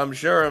 Kai, I'm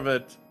sure of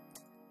it.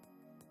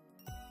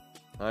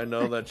 I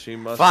know that she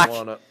must Fuck.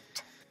 wanna...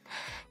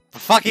 The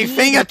fucking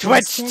finger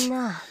twitched!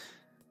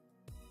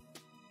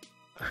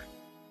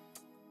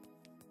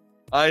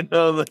 I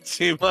know that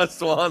she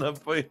must wanna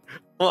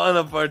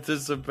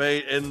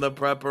participate in the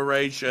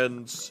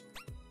preparations.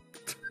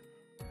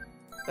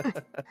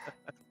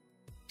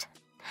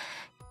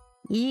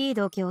 いい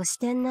度胸し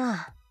てん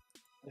な。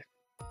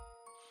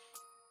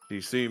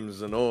She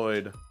seems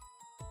annoyed.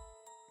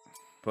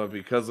 But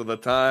because of the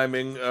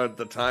timing,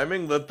 the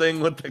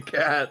thing with the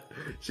cat,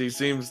 she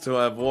seems to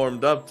have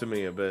warmed up to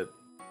me a bit.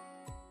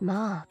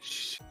 まあ、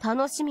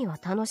楽しみは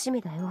楽し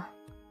みだよ。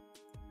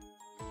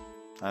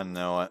I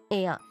know it.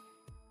 いや、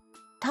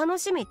楽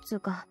しみっつう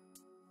か、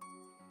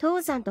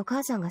父さんと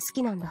母さんが好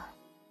きなんだ。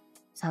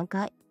3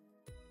回。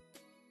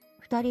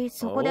2人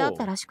そこで会っ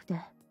たらしくて。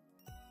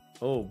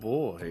Oh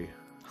boy.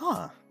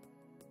 Huh.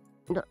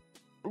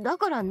 だ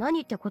から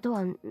何ってこと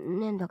はねえ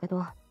んだけ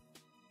ど、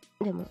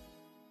でも、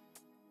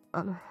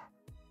2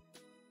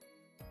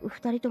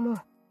人とも、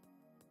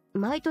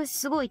毎年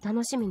すごい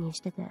楽しみにし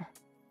てて。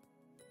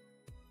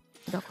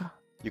だから。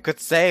You could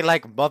say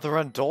like mother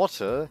and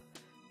daughter.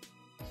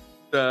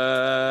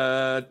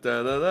 Da,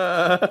 da, da,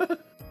 da.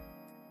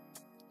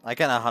 I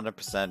can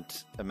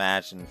 100%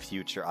 imagine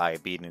future I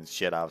beating the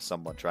shit out of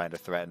someone trying to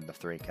threaten the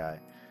 3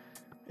 Kai.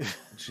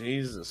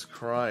 Jesus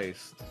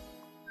Christ.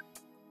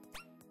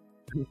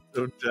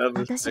 So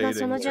私が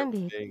そ devastating. の準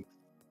備 everything.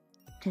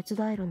 手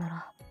伝えるな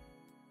ら、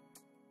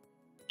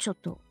ちょっ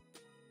と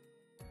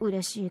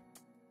嬉しい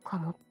か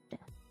もって。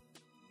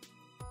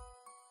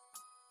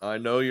I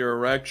know your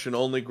erection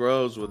only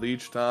grows with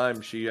each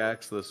time she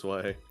acts this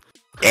way.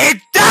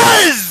 It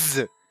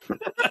does!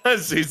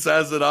 She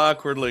says it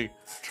awkwardly,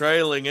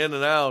 trailing in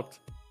and out.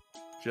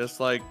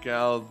 Just like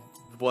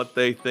what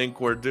they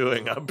think we're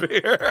doing up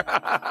here.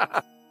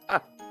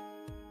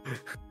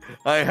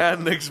 I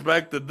hadn't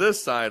expected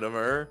this side of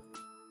her.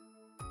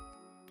 You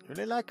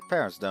really like your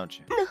parents, don't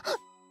you?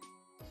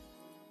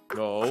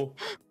 No.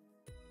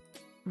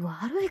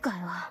 悪いか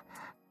よ。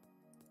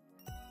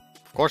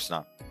 Of course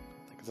not. I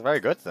think it's a very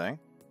good thing.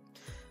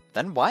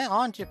 Then why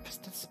aren't you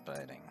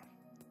participating?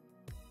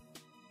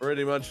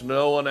 Pretty much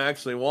no one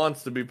actually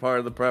wants to be part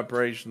of the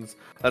preparations.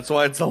 That's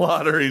why it's a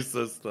lottery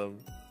system.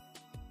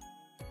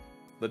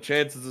 The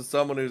chances of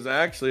someone who's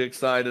actually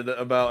excited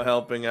about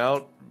helping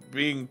out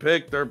being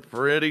picked are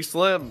pretty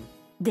slim.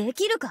 で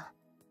きるか。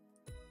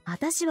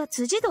私は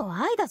辻堂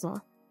愛だ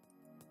ぞ。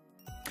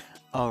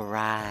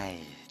Alright.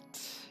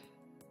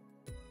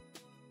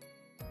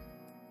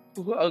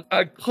 Well,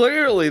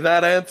 clearly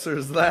that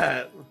answers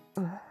that.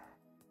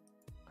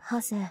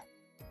 ハセ、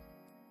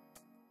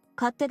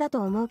勝手だ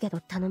と思うけ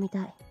ど頼み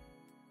たい。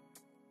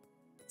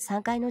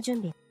3回の準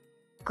備、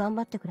頑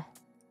張ってくれ。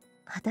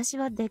私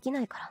はでき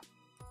ないか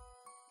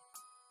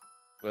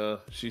ら。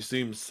She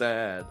seems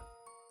sad.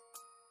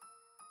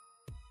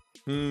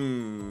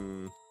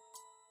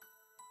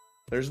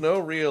 There's no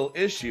real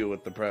issue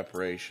with the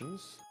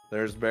preparations.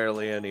 There's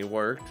barely any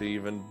work to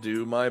even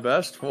do my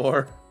best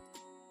for.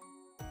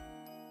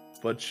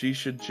 But she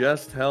should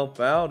just help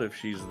out if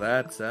she's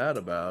that sad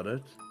about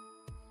it.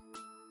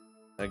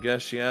 I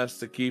guess she has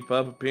to keep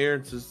up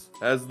appearances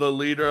as the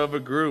leader of a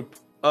group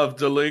of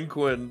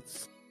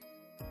delinquents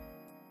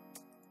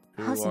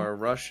who are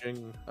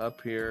rushing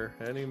up here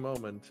any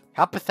moment.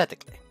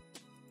 Hypothetically.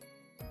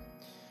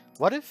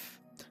 What if,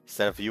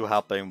 instead of you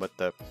helping with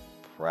the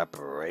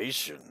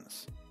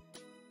preparations,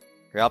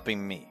 you're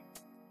helping me?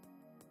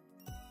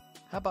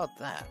 How about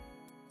that?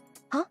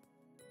 Huh?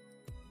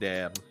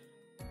 Damn.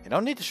 You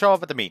don't need to show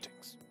up at the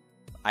meetings.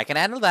 I can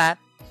handle that,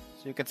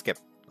 so you can skip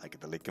like a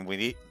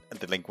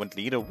delinquent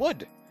leader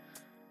would.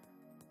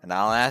 And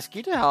I'll ask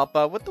you to help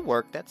out with the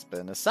work that's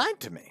been assigned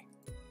to me.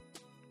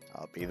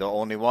 I'll be the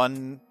only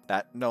one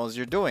that knows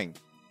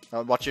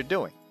what you're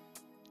doing.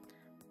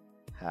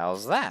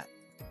 How's that?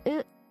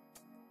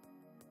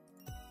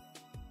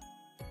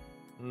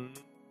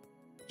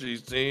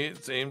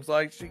 Seems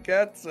like she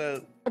gets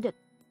it.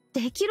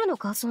 できるの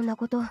かそんな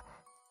こと。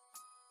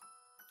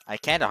 I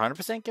can't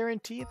 100%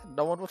 guarantee that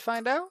no one will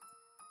find out.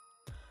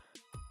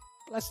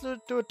 Let's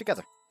do it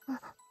together.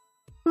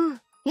 う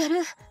んやる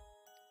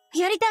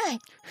やりたい。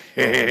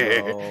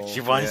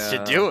 She wants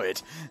to do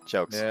it.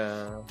 Jokes.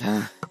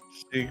 Yeah.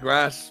 She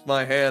grasped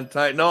my hand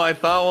tight. No, I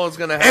thought what was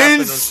gonna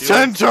happen.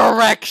 Instant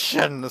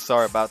erection.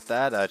 Sorry about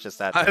that. I just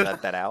had to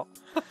let that out.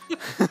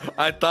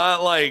 I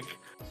thought like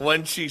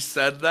when she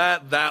said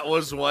that, that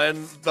was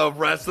when the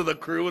rest of the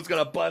crew was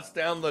gonna bust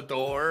down the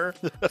door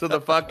to the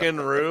fucking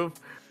roof.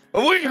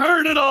 We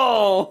heard it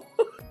all.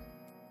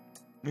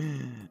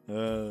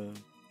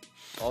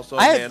 Also,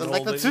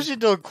 like the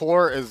Tsujidou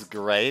core is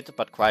great,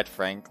 but quite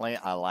frankly,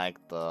 I like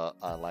the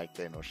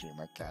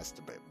Enoshima cast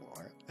a bit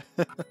more.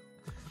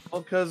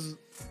 Well, because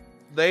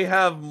they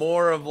have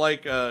more of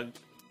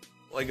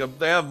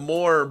they have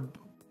more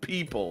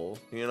people,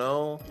 you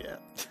know? Yeah.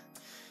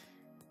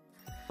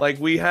 Like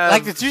we have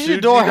like the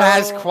Tsujidou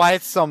has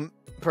quite some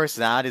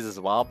personalities as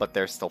well, but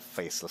they're still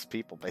faceless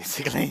people,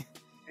 basically.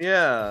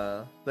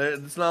 Yeah.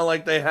 It's not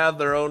like they have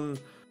their own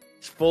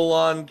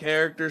full-on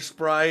character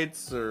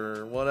sprites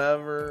or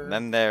whatever. And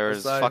then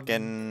there's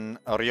fucking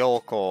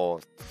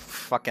Ryoko,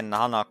 fucking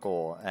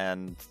Hanako,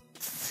 and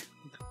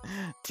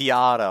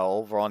Tiara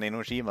over on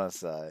Enoshima's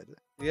side.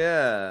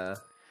 Yeah.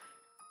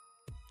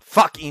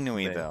 Fuck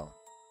Inui, though.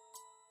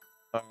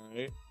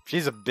 Alright.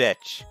 She's a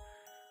bitch.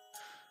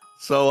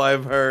 So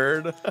I've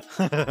heard.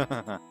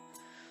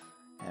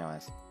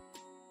 Anyways.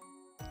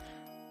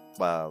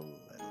 Well,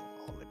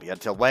 it'll only be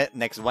until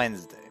next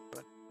Wednesday,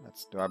 but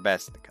let's do our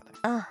best together.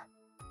 あ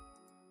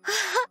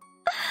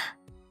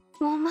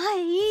お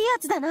前いいや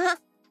つだな。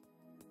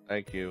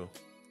 Thank you.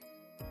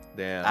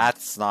 Damn.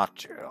 That's not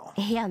true.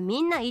 いや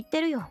みんな言って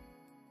るよ。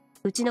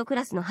うちのク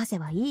ラスのハセ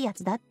はいいや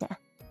つだって。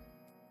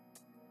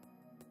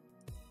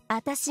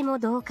私も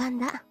同感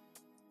だ。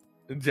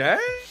Jay?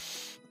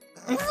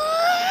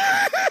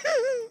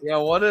 Yeah,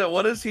 what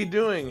is he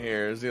doing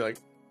here? Is he like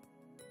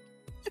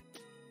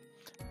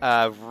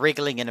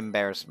wriggling in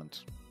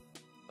embarrassment.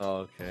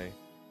 Oh, okay.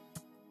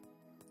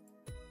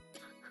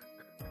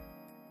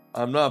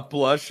 I'm not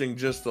blushing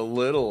just a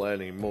little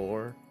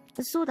anymore.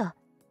 そうだ。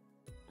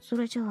そ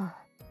れじゃあ。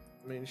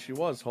I mean, she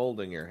was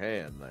holding your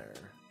hand there.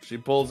 She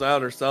pulls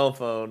out her cell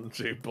phone.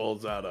 She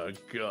pulls out a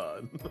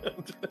gun.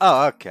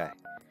 Oh, okay.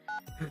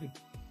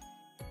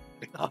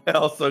 I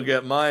also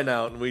get mine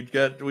out, and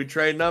we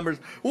trade numbers.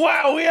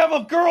 Wow, we have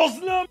a girl's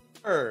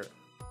number.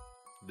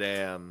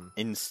 Damn.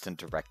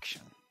 Instant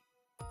erection.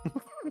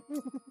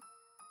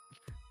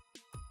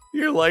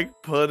 You're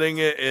like putting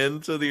it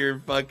into your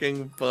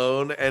fucking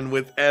phone, and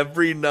with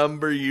every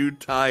number you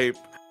type,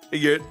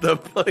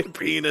 the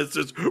penis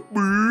just.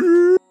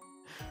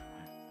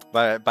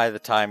 By the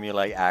time you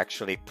like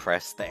actually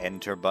press the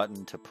enter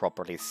button to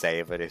properly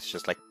save it, it's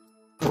just like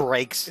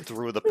breaks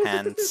through the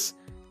pants.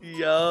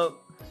 Yup.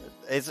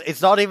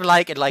 It's not even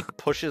like it like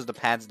pushes the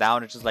pants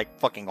down. It's just like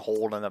fucking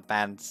hole in the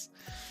pants.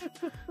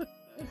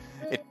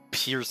 It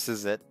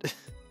pierces it.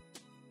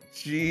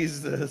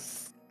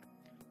 Jesus.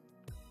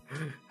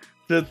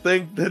 To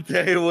think the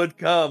day would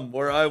come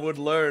where I would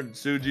learn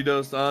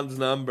Tsujidou-san's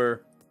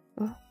number.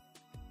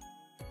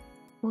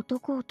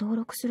 男を登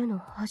録するの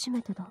初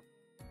めてだ。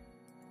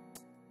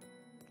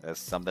There's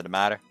something the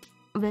matter?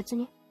 別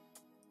に。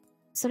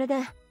それ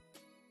で、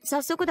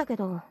早速だけ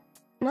ど、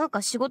なん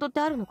か仕事って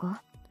あるの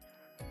か？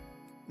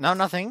 No,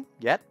 nothing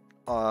yet.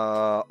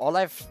 All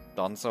I've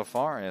done so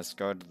far is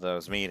go to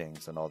those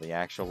meetings, and all the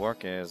actual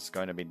work is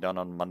going to be done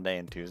on Monday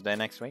and Tuesday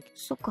next week.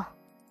 そっか。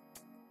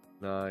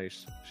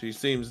 Nice. She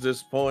seems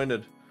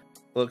disappointed.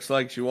 Looks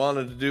like she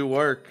wanted to do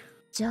work.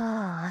 じゃ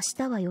あ、明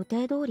日は予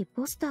定通り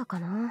ポスターか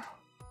な。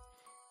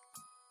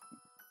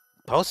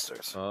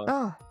 Posters?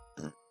 ああ、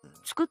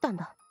作ったん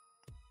だ。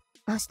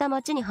明日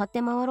街に貼っ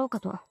て回ろうか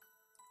と。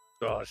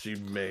 Oh, she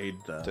made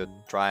them. To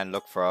try and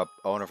look for a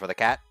owner for the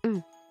cat? う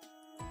ん。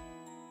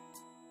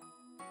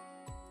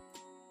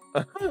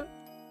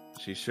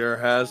 She sure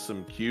has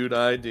some cute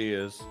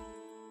ideas.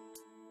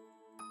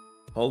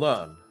 Hold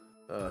on.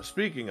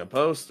 Speaking of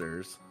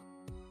posters.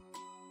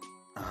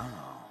 Oh.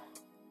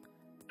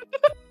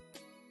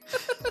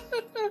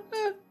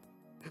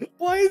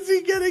 Why is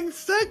he getting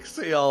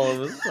sexy all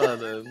of a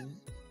sudden?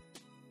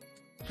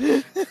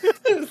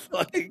 It's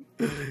like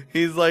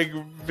he's like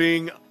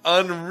being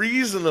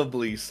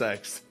unreasonably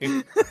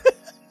sexy.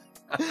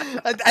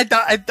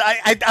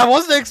 I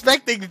wasn't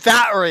expecting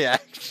that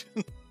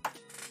reaction.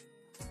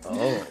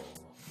 Oh.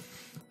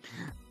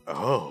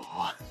 Oh.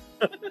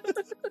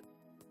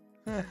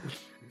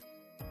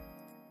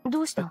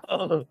 どうした？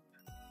 Oh.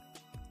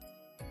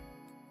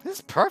 This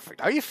is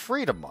perfect. Are you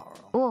free tomorrow?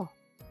 おう。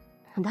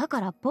だ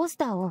からポス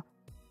ターを。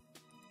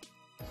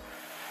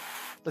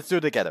Let's do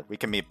it together. We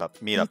can meet up.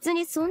 別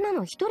にそんな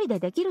の一人で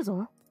できる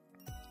ぞ。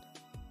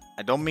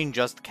 I don't mean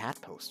just cat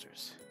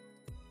posters.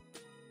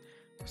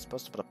 We're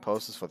supposed to put up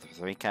posters for the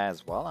 3K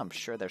as well. I'm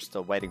sure they're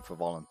still waiting for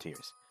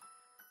volunteers.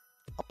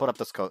 I'll put up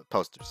those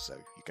posters so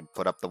you can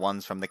put up the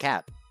ones from the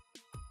cat.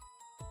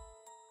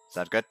 Is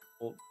that good?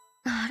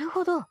 なる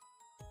ほど。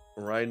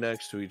 Right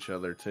next to each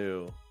other,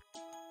 too.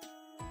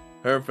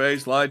 Her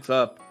face lights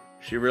up.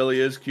 She really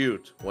is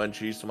cute when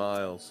she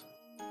smiles.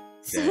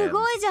 す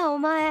ごいじゃん、お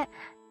前。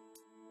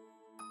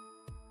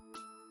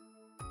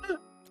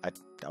 I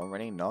don't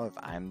really know if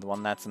I'm the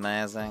one that's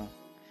amazing.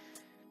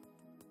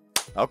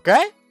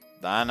 Okay,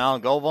 then I'll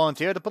go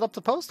volunteer to put up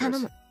the posters. 頼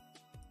む。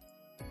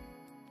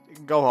 You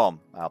can go home.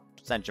 I'll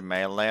send you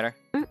mail later.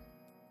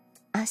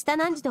 明日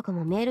何時とか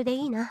もメールで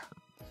いいな。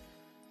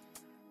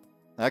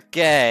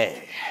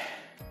 Okay.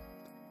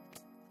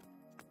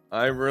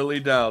 I really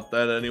doubt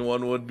that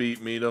anyone would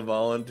beat me to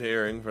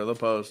volunteering for the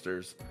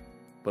posters.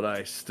 But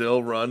I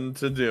still run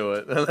to do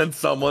it. And then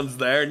someone's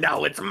there.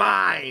 No, it's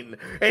mine!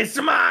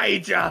 It's my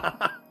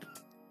job!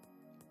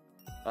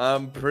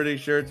 I'm pretty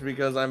sure it's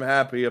because I'm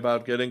happy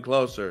about getting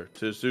closer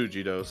to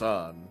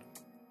Tsujidou-san.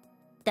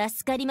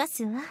 助かりま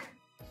すわ。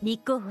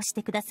立候補し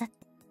てくださって。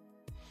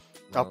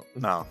 Oh,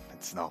 no,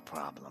 it's no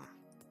problem.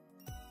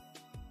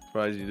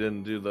 Surprised you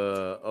didn't do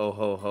the oh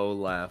ho ho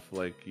laugh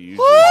like you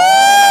usually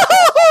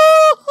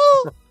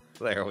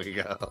do. There we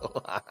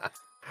go.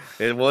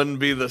 It wouldn't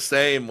be the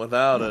same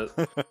without it.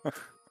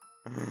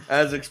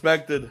 As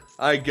expected,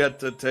 I get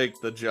to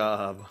take the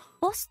job.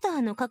 ポスタ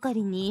ーの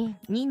係に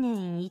2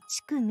年1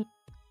組。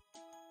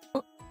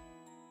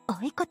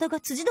相方が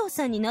辻堂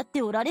さんになっ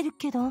ておられる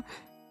けど、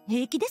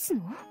平気です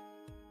の？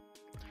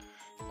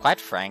 Quite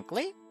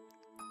frankly,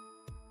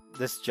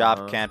 this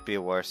job can't be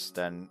worse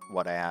than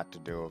what I had to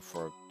do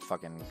for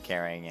fucking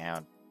carrying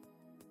out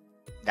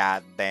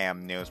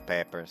goddamn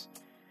newspapers.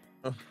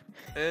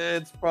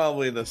 It's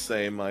probably the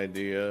same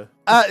idea.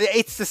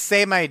 It's the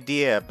same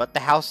idea, but the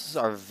houses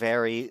are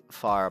very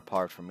far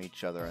apart from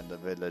each other in the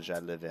village I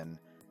live in.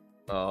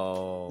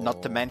 Oh.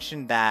 Not to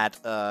mention that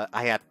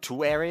I had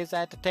 2 areas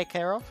I had to take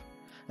care of,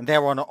 and they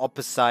were on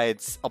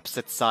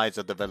opposite sides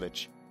of the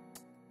village.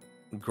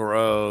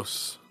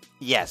 Gross.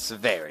 Yes,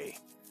 very.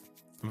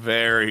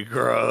 Very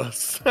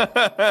gross.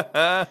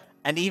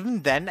 And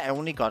even then, I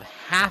only got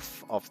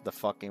half of the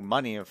fucking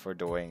money for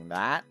doing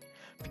that,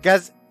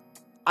 because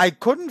I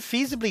couldn't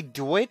feasibly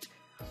do it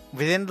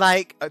within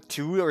like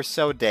 2 or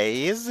so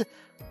days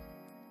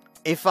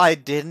if I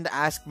didn't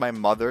ask my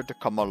mother to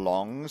come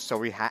along,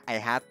 so I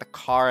had the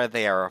car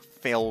there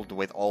filled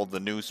with all the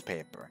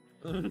newspaper.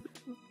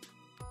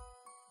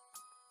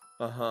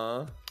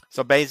 Uh-huh.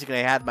 So basically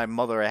I had my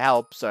mother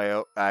help,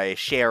 so I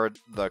shared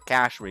the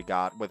cash we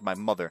got with my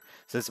mother,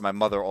 since my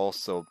mother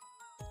also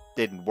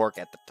didn't work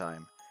at the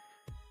time.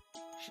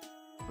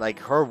 Like,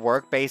 her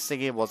work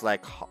basically was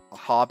like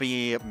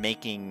hobby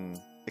making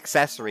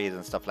accessories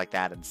and stuff like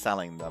that and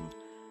selling them.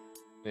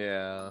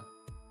 Yeah.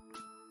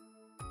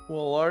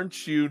 Well,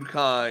 aren't you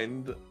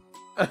kind?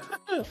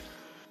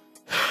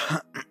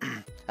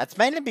 That's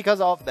mainly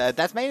because of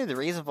that's mainly the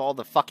reason for all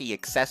the fucking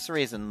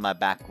accessories in my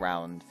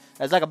background.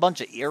 There's like a bunch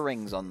of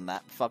earrings on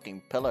that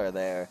fucking pillar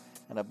there,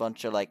 and a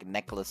bunch of like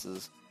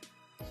necklaces.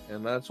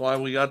 And that's why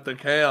we got the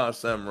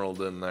Chaos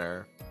Emerald in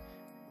there.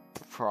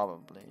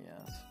 Probably,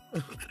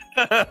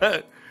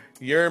 yes.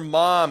 Your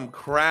mom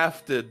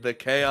crafted the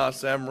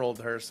Chaos Emerald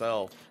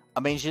herself. I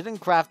mean, she didn't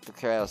craft the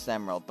Chaos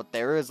Emerald, but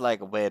there is like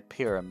a weird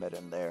pyramid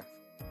in there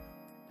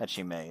that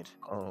she made.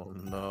 Oh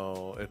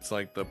no, it's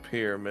like the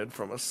pyramid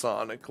from a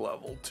Sonic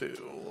level 2.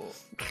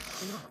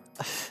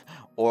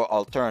 Or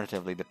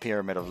alternatively, the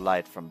Pyramid of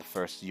Light from the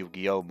first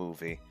Yu-Gi-Oh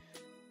movie,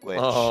 which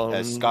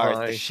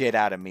scarred the shit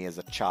out of me as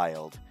a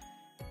child.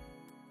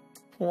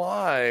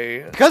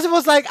 Why? Because it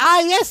was like,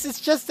 yes,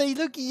 it's just a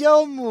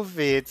Yu-Gi-Oh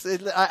movie.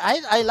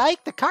 I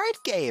like the card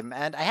game,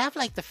 and I have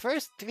like the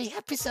first 3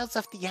 episodes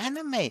of the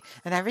anime,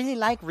 and I really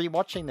like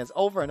rewatching this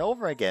over and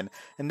over again.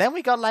 And then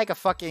we got like a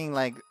fucking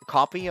like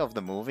copy of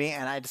the movie,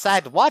 and I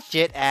decided to watch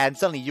it, and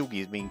suddenly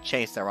Yugi is being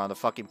chased around the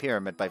fucking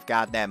pyramid by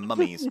goddamn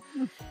mummies.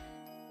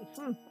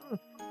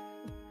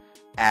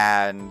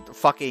 And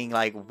fucking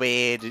like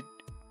weird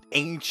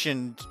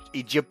ancient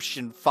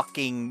Egyptian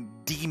fucking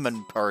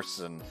demon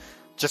person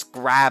just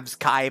grabs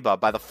Kaiba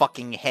by the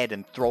fucking head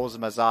and throws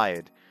him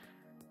aside.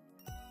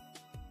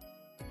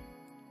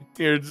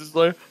 You're just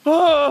like,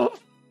 oh,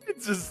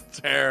 it's just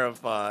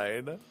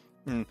terrified.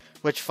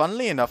 Which,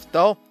 funnily enough,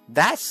 though,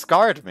 that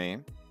scarred me.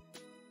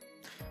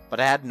 But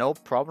I had no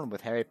problem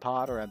with Harry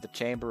Potter and the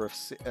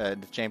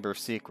Chamber of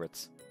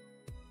Secrets.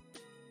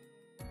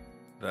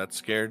 That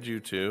scared you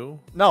too?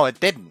 No, it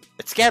didn't.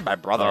 It scared my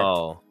brother.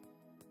 Oh.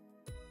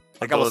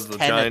 Like I was 10 the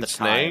giant at the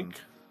snake? time.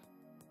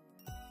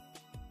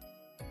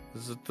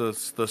 Is it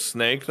the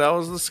snake that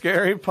was the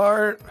scary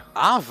part?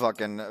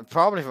 Fucking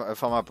probably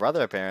for my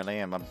brother apparently,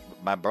 and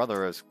my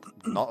brother is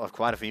not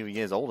quite a few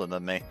years older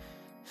than me.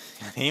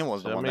 He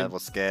was the one that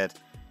was scared.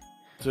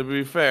 To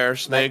be fair,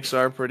 snakes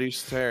are pretty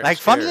scary. Like,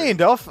 funnily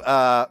enough,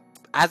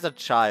 as a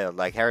child,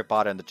 like Harry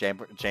Potter and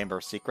the Chamber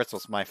of Secrets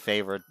was my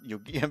favorite.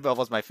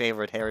 Was my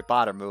favorite Harry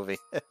Potter movie.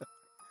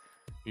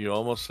 You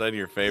almost said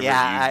your favorite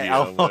Yeah, Yu-Gi-Oh I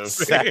almost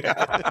movie. said.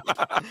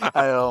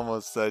 I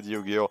almost said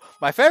Yu-Gi-Oh.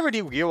 My favorite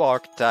Yu-Gi-Oh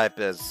archetype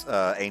is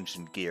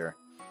Ancient Gear.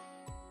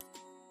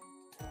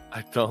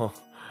 I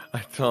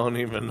don't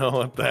even know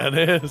what that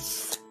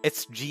is.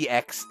 It's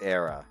GX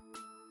era.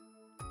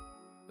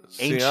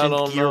 See,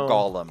 Ancient Gear know.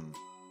 Golem.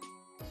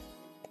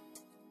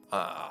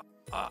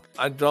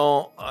 I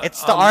don't.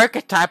 It's the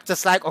archetype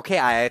that's like, okay,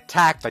 I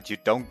attack, but you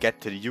don't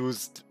get to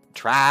use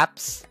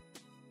traps.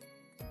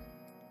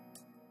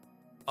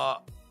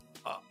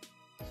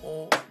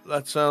 Well,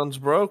 that sounds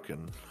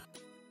broken.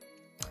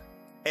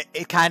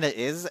 It kind of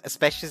is,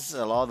 especially since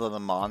a lot of the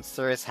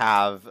monsters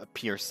have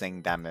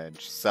piercing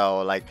damage.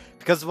 So, like,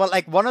 because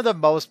one of the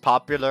most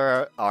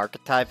popular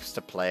archetypes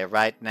to play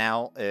right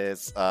now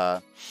is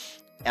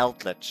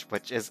Eldritch,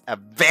 which is a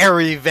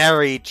very,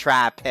 very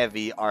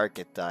trap-heavy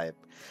archetype.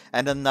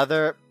 And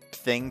another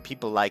thing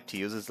people like to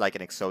use is like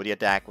an Exodia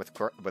deck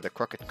with a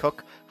Crooked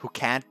Cook who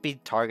can't be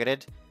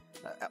targeted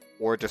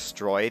or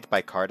destroyed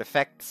by card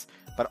effects,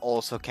 but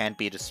also can't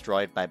be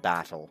destroyed by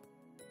battle.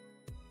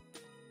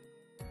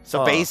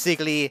 So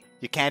basically,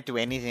 you can't do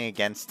anything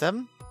against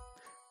him,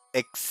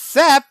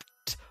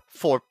 except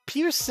for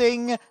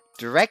piercing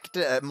direct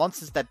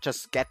monsters that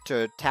just get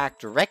to attack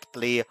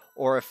directly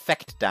or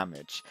effect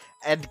damage.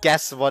 And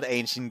guess what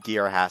Ancient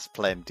Gear has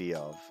plenty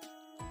of?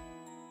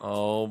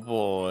 Oh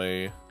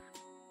boy.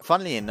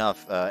 Funnily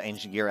enough,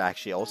 Ancient Gear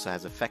actually also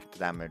has effect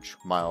damage,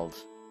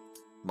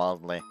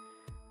 mildly.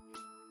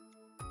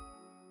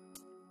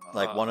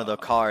 Like one of the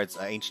cards,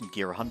 Ancient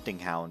Gear Hunting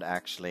Hound,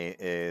 actually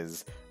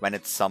is when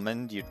it's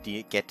summoned, you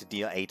get to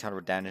deal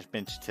 800 damage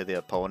to the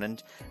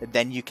opponent. And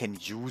then you can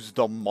use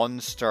the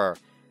monster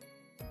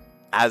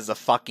as a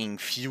fucking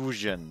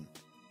fusion.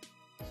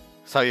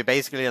 So you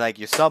basically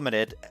you summon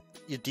it,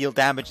 you deal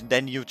damage, and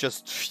then you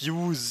just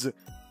fuse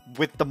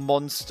with the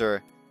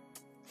monster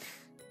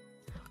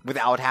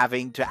without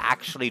having to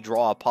actually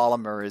draw a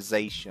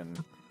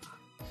polymerization.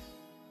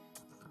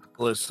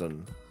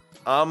 Listen.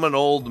 I'm an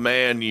old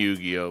man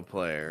Yu-Gi-Oh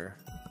player,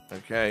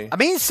 okay? I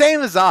mean,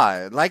 same as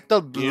I. Like, the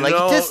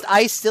latest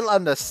I still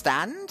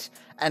understand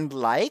and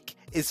like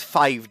is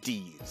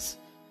 5Ds.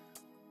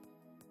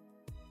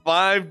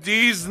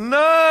 5D's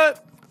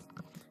nut!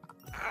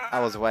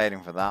 I was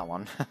waiting for that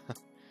one.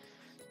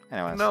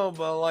 Anyways. No,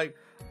 but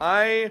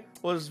I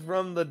was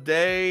from the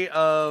day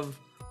of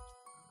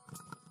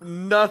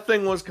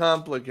nothing was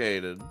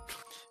complicated.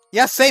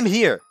 Yeah, same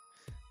here.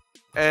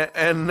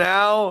 And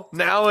now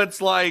it's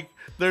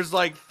there's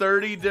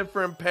 30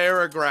 different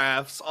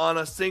paragraphs on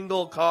a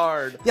single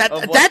card. Yeah,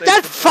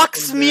 that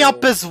fucks me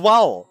up as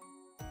well.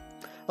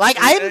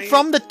 I'm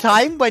from the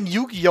time when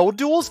Yu-Gi-Oh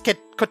duels could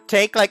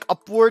take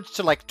upwards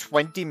to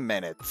 20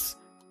 minutes.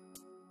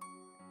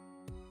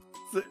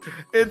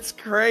 It's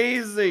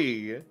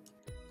crazy.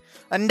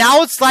 And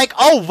now it's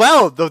oh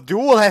well, the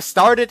duel has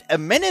started a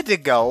minute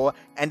ago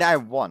and I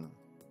won.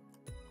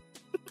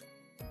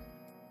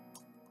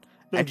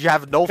 And you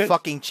have no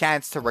fucking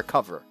chance to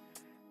recover.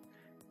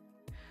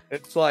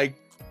 It's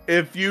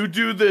if you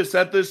do this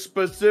at this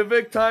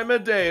specific time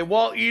of day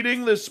while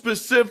eating this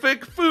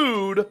specific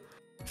food,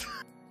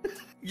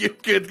 you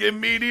can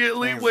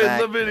immediately win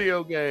the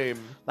video game.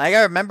 I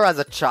remember as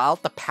a child,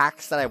 the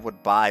packs that I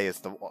would buy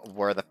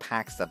were the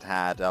packs that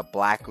had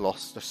Black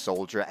Luster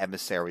Soldier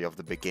Emissary of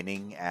the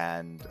Beginning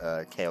and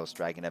Chaos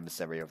Dragon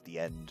Emissary of the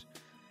End.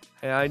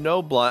 Hey, I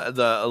know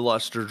the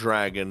Luster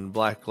Dragon,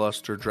 Black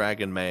Luster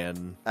Dragon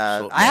Man.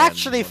 I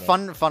actually,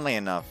 funnily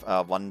enough,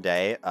 one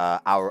day,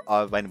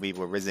 when we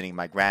were visiting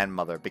my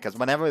grandmother, because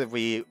whenever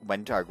we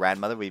went to our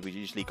grandmother, we would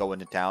usually go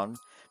into town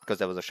because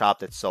there was a shop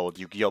that sold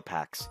Yu-Gi-Oh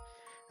packs,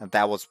 and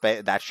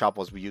that shop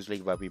was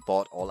usually where we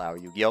bought all our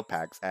Yu-Gi-Oh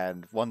packs.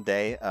 And one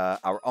day,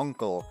 our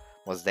uncle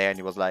was there, and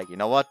he was like, "You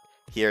know what?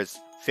 Here's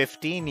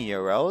 15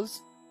 euros.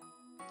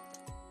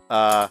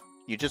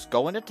 You just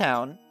go into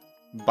town."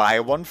 Buy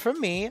one for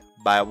me,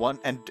 buy one,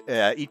 and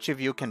each of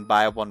you can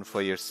buy one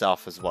for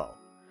yourself as well.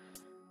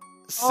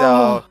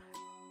 So,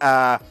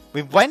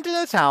 we went to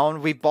the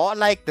town, we bought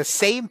the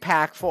same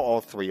pack for all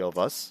three of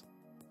us,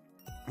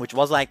 which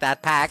was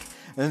that pack.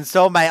 And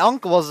so my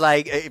uncle was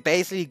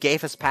basically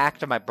gave his pack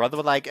to my brother,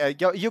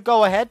 you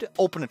go ahead,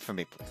 open it for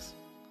me, please.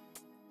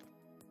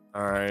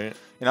 Alright.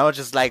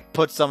 Just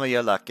put some of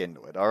your luck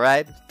into it,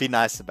 alright? Be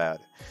nice about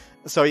it.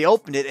 So he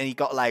opened it and he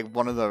got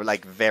one of the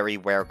very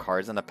rare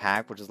cards in the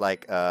pack, which is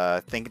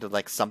thinking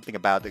of something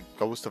about the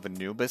Ghost of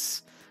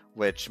Anubis,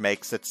 which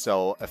makes it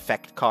so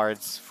effect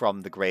cards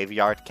from the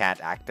graveyard can't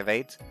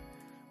activate.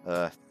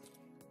 Uh-huh.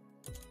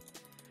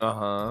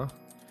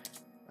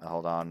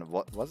 Hold on,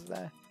 what was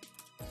that?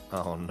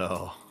 Oh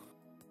no.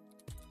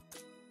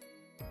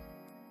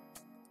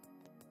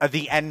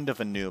 The end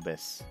of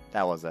Anubis.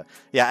 That was it.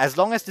 Yeah, as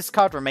long as this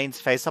card remains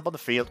face up on the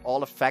field,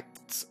 all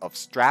effects of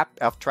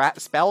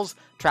spells,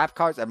 trap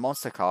cards, and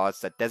monster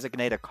cards that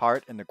designate a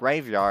card in the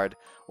graveyard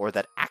or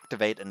that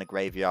activate in the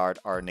graveyard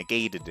are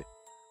negated.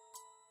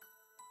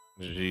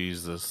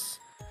 Jesus.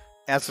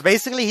 And so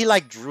basically, he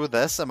like drew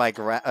this, and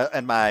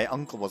my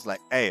uncle was like,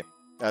 "Hey,"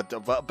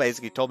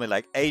 basically told me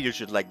like, "Hey, you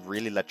should like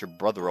really let your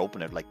brother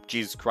open it. Like,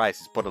 Jesus Christ,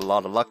 he's put a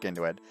lot of luck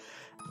into it."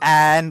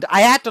 And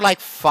I had to like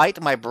fight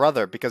my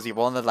brother because he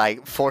wanted to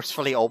like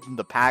forcefully open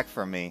the pack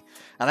for me,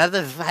 and I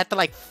had to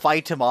like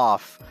fight him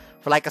off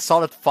for like a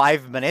solid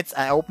 5 minutes.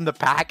 I opened the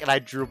pack and I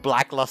drew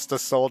Blackluster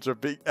Soldier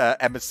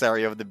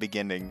Emissary of the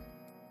Beginning,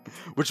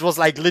 which was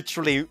like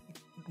literally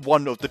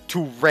one of the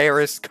 2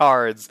 rarest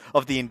cards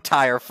of the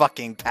entire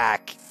fucking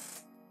pack.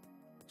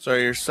 So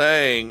you're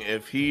saying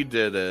if he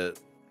did it,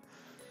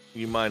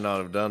 you might not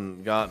have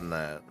gotten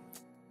that.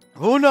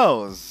 Who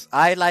knows?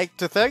 I like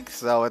to think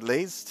so, at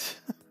least.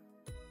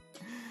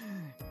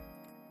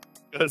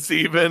 Because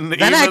even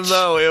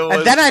though it was...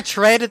 And then I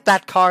traded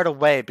that card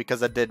away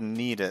because I didn't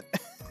need it.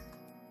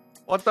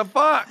 What the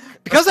fuck?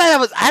 Because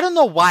I don't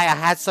know why I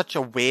had such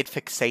a weird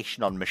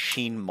fixation on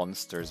machine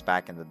monsters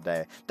back in the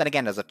day. Then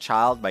again, as a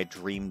child, my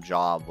dream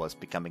job was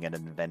becoming an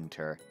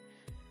inventor.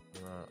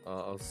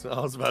 I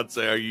was about to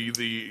say, are you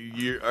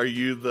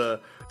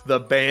the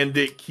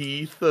Bandit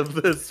Keith of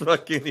this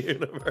fucking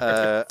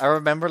universe? I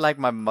remember like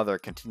my mother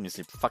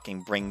continuously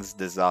fucking brings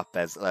this up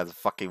as a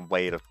fucking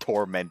way to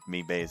torment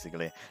me,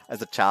 basically.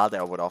 As a child,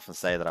 I would often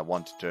say that I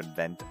wanted to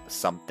invent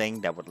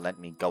something that would let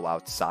me go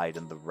outside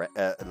in the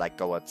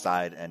go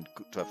outside and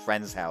go to a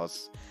friend's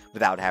house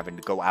without having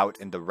to go out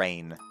in the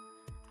rain.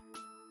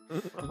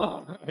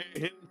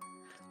 Right.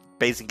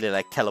 Basically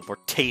like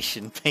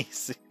teleportation,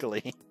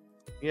 basically.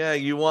 Yeah,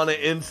 you want an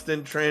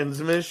instant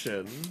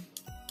transmission.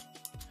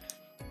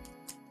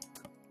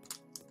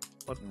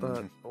 What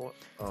the? What?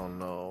 Oh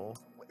no.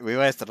 We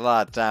wasted a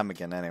lot of time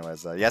again, anyway.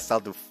 So yes,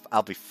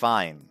 I'll be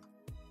fine.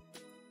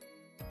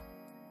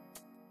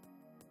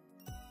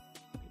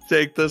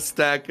 Take the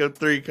stack of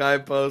 3 Kai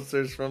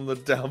posters from the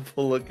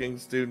doubtful-looking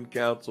student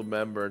council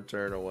member and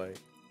turn away.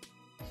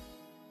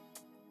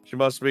 She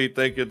must be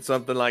thinking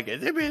something like,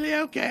 "Is it really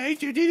okay?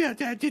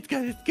 I'm just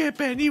gonna skip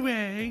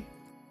anyway."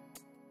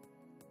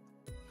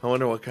 I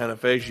wonder what kind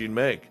of face she'd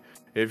make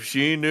if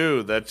she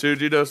knew that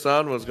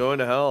Tsujidou-san was going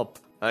to help.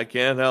 I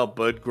can't help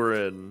but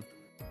grin.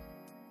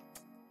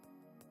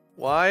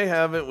 Why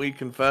haven't we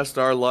confessed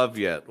our love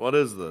yet? What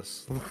is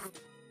this?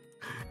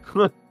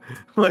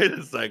 Wait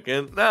a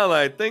second. Now that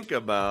I think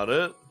about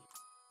it,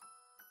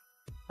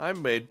 I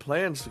made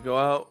plans to go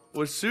out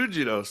with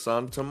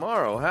Tsujidou-san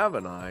tomorrow,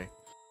 haven't I?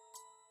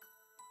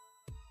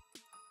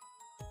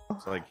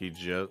 It's like he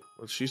just...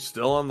 Was she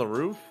still on the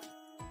roof?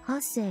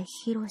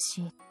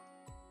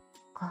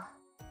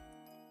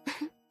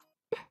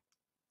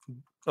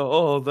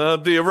 Oh,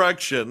 the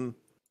erection.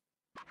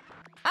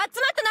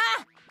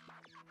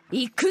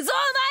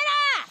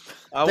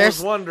 I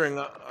was wondering,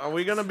 are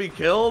we gonna be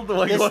killed?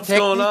 Like, There's what's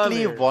going on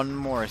here? technically one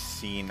more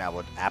scene I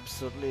would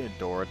absolutely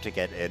adore to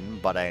get in,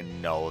 but I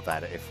know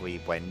that if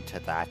we went to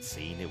that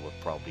scene, it would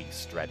probably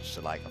stretch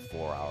to like a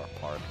 4-hour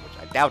part, which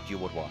I doubt you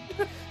would want.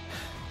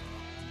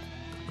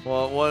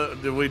 Well,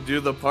 what did we do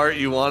the part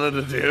you wanted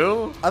to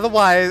do?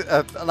 Otherwise,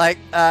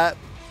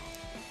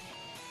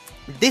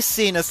 this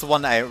scene is the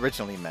one I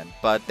originally meant,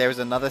 but there's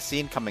another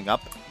scene coming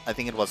up. I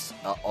think it was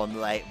on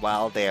like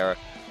while they're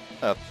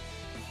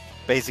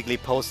basically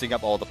posting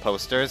up all the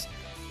posters.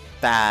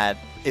 That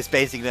is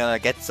basically gonna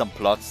get some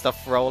plot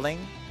stuff rolling.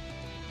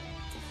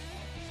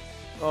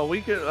 Oh,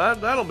 we could.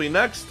 That'll be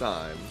next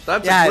time.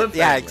 That's a Yeah,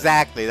 cliffhanger.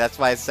 exactly. That's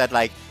why I said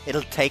like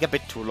it'll take a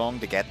bit too long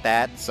to get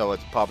that, so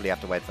it's probably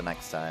have to wait for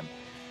next time.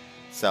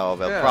 So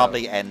we'll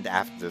probably end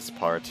after this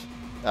part.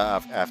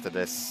 After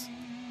this.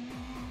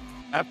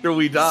 After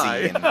we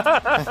die.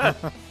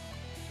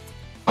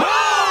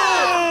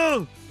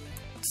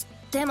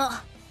 でも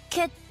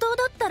決闘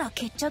だったら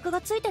決着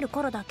がついてる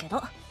頃だけ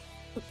ど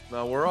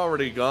No, we're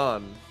already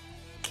gone.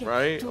 決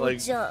Right? 闘 Like-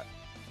 じゃ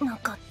な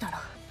かった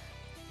ら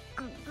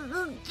ぐ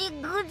じ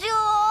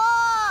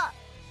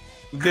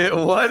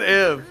ょ What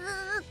if?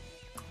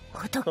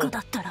 男だ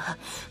ったら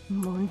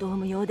問答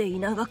無用で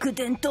稲垣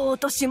伝統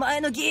落とし前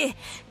の儀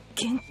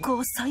健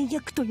康最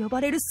悪と呼ば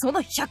れるそ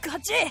の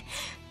108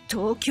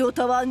東京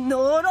タワー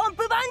ノーロン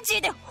プバンジ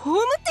ーで葬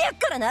ってやっ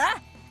から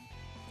な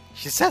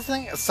She said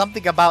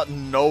something about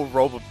no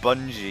rope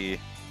bungee.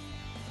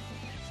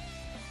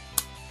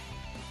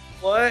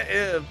 What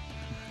if,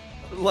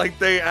 like,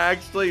 they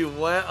actually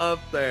went up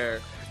there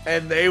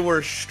and they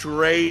were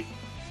straight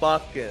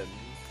fucking,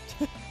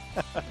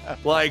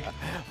 like,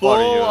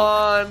 full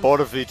on.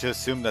 Bored of you to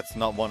assume that's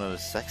not one of the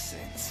sex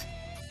scenes.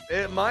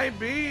 It might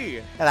be,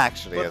 It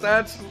actually but isn't.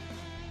 that's,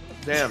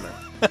 damn it.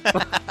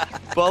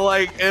 But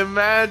like,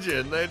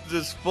 imagine they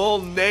just full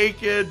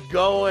naked,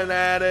 going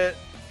at it,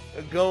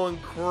 going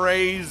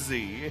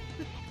crazy.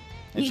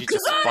 And she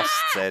just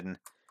busts in.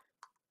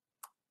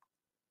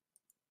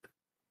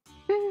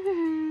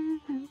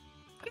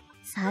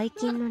 最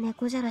近の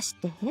猫じゃらしっ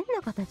て変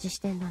な形し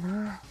てんだ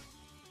な。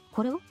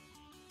これは？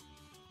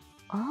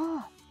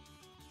ああ、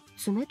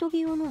爪研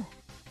ぎ用の。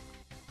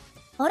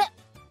あれ？アイ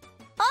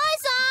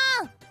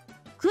さん！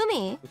ク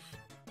ミ？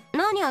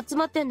何集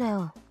まってんだ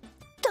よ。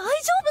大丈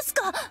夫っす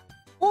か？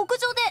屋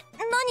上で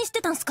何して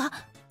たんすか？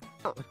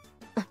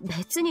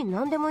別に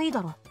何でもいい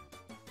だろ。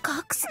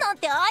隠すなん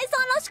て愛さ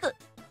んらしく。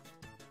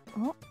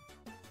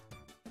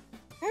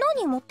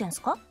何持ってん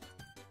すか？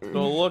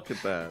 Go look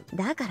at that.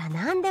 だから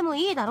何でも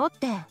いいだろっ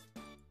て。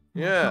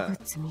 Yeah. グ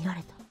ッズ見ら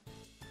れた。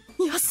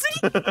ヤス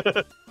リ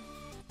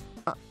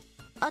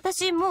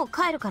私もう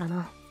帰るからな。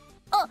は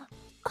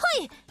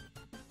い。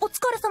お疲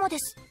れ様で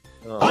す。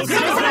Oh, お疲れ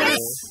様で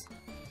す。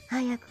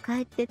早く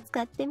帰って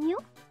使ってみ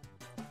よう。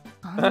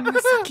あんな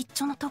先っ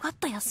ちょの尖っ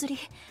たヤスリ。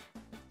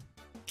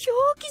狂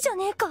気じゃ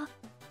ねえか。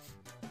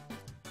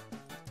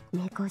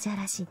猫じゃ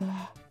らしで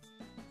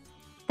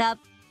たっ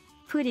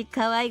ぷり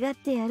可愛がっ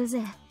てやる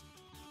ぜ。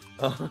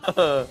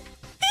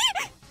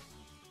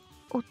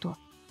おっと、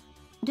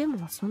で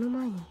もその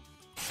前に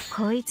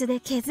こいつで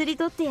削り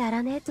取ってや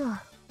らねえと。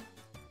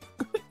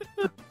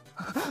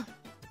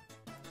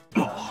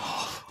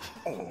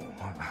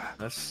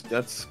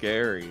That's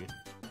scary.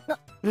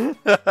 な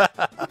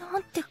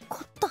んてこ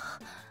った。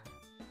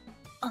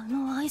あ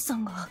の愛さ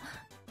んが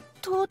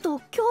とうと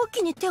う狂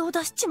気に手を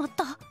出しちまっ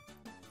た。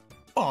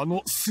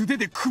素手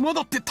で熊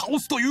だって倒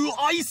すという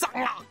愛さん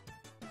が。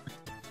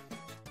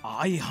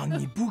愛犯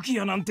に武器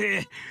やなん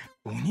て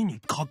鬼に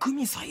核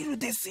ミサイル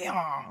ですや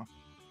ん。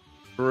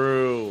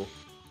 True.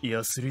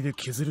 ヤスリで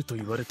削ると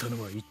言われた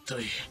のは一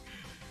体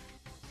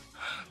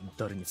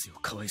誰にせよ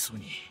かわいそう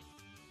に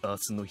明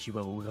日の日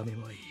は拝め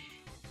まい。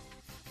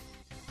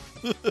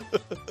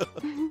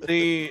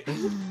See,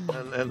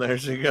 and there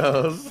she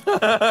goes.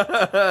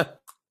 What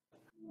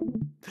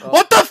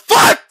the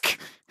fuck?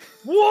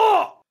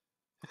 Whoa!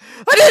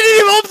 I didn't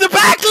even open the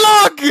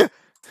backlog!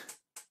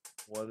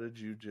 What did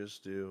you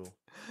just do?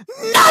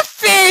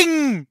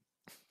 Nothing!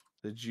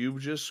 Did you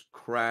just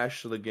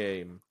crash the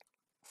game?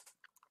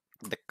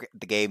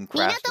 The game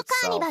crashed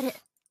itself.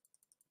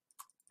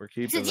 We're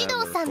keeping that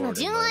Tsujidou-sanの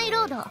recording, Jun'ai by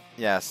the way. Road.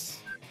 Yes.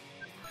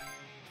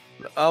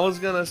 I was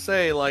gonna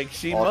say, like,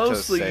 she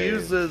mostly Autosave.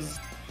 uses...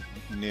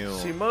 New.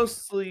 She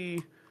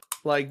mostly,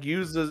 like,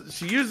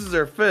 uses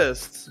her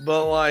fists,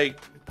 but, like,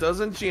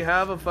 doesn't she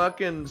have a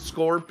fucking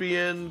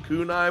scorpion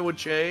kunai with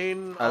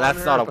chain on That's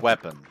her? not a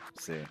weapon.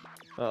 See.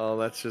 Oh,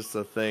 that's just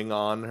a thing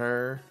on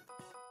her.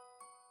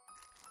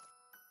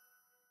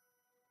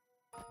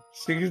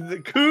 She's the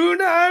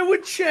kunai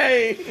with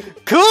chain!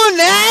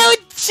 Kunai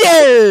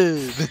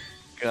Chain!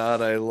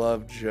 God, I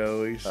love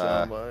Joey so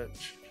Uh.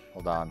 much.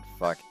 Hold on,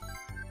 fuck.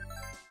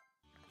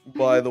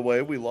 By the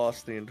way, we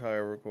lost the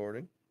entire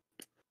recording.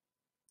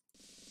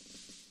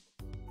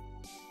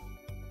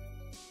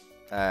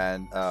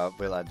 And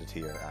we'll end it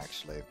here,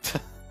 actually.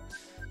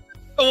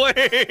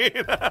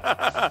 Wait!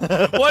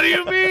 What do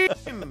you mean?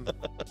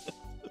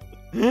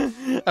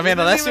 I mean,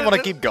 unless you want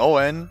to keep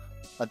going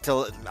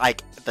until,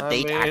 like, the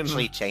date mean-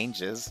 actually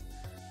changes.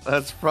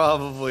 That's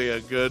probably a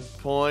good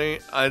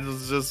point. I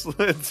just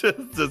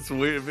it's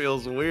weird. It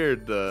feels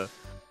weird to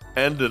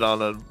end it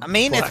on a. I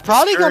mean, it's black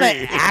probably gonna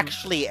screen.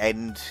 actually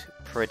end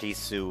pretty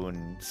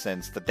soon,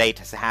 since the date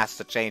has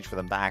to change for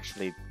them to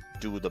actually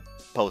do the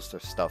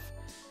poster stuff.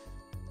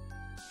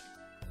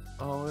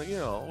 Oh, you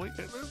know,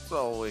 it's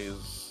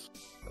always.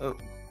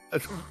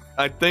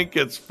 I think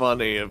it's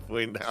funny if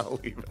we now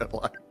leave it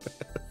like this.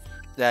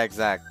 Yeah,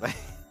 exactly.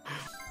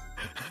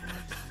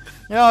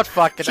 You know what,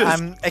 fuck it. Just-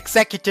 I'm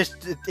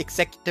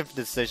executive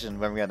decision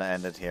when we're gonna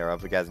end it here. I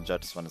hope you guys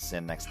enjoyed. Just want to see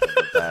you next time.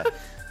 But,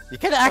 you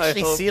can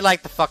actually hope- see,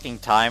 like, the fucking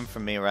time for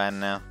me right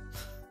now.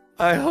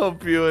 I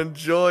hope you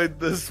enjoyed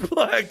this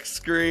black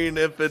screen,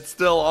 if it's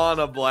still on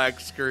a black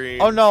screen.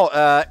 Oh no,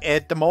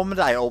 at the moment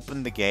I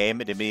open the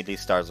game, it immediately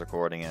starts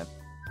recording it.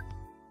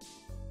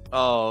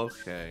 Oh,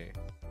 okay.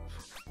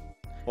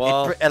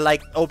 Well,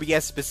 Like,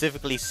 OBS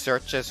specifically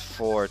searches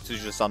for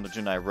Tsujidou-san the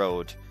Jun'ai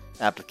Road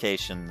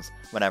applications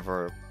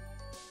whenever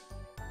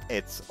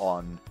it's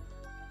on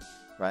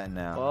right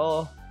now.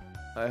 well,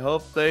 I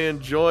hope they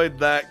enjoyed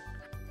that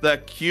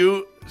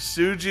cute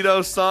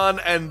Tsujidou-san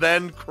and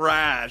then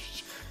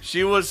crash.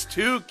 She was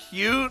too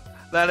cute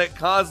that it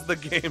caused the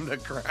game to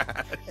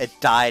crash. It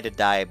died of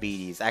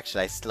diabetes.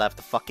 Actually, I still have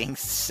the fucking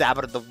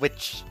Sabbath of the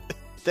Witch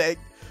thing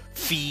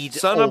feed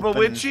Son of a open.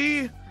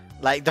 witchy?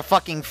 Like, the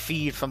fucking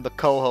feed from the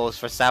co-host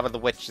for Sabbath of the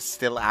Witch is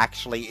still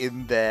actually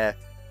in there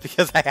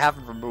because I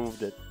haven't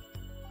removed it.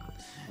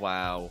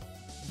 Wow.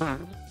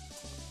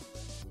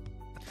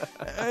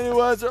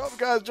 Anyways, I hope you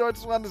guys enjoyed.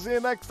 Just wanted to see you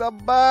next time.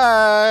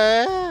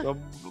 Bye!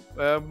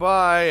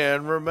 Bye,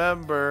 and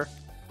remember,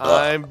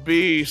 I'm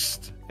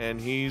Beast, and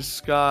he's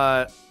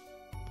Scott.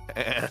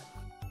 And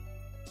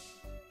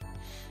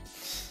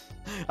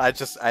I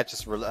just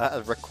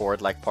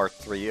record like part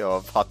 3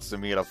 of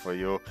Hatsumira for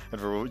you,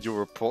 and you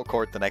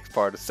record the next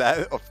part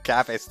of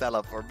Cafe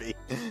Stella for me.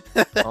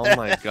 oh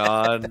my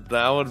god,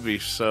 that would be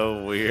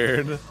so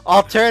weird.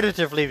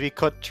 Alternatively, we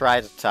could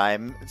try the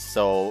time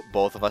so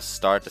both of us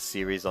start the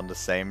series on the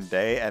same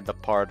day, and the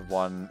part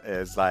 1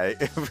 is like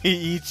we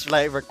each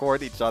like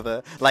record each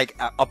other, like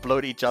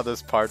upload each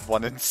other's part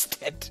 1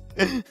 instead.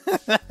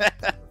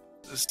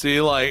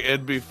 See, like,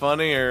 it'd be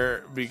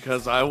funnier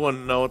because I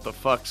wouldn't know what the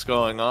fuck's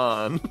going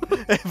on.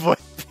 It would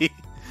be.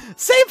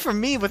 Same for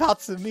me with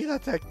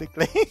Hatsumira,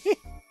 technically.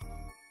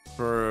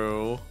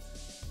 True.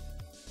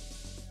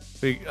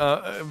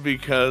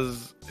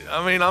 Because,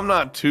 I mean, I'm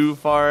not too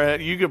far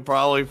ahead. You could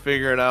probably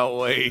figure it out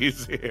way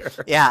easier.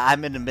 Yeah,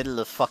 I'm in the middle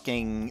of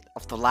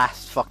the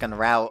last fucking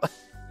route.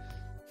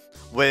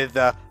 With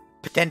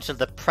potential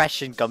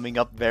depression coming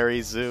up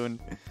very soon.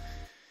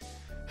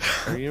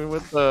 Are you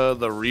with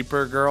the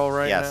Reaper girl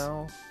right Yes.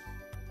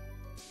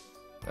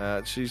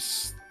 now?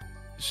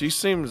 She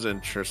seems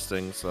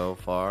interesting so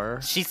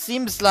far. She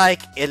seems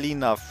like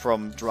Elena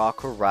from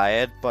Draco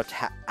Riot, but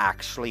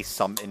actually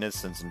some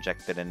innocence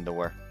injected into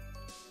her.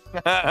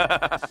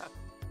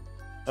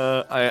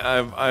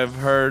 I've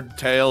heard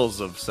tales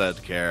of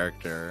said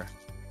character.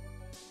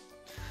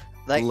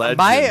 Like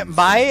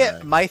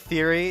Legends my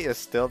theory is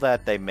still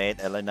that they made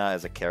Elena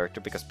as a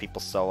character because people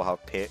saw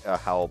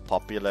how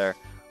popular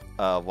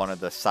one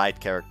of the side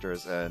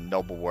characters in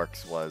Noble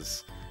Works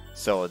was.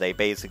 So they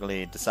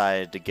basically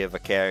decided to give a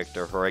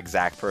character her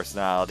exact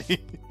personality.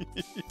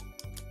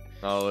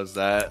 Oh, is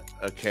that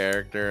a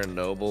character in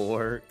Noble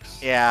Works?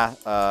 Yeah,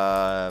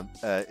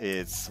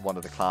 it's one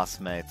of the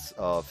classmates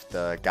of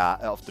the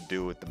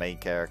dude the main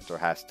character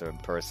has to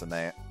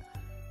impersonate.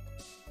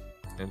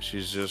 And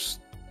she's just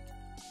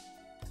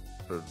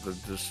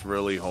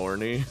really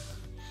horny.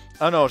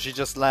 Oh no, she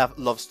just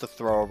loves to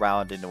throw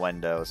around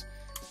innuendos.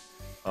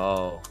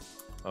 Oh,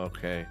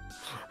 okay.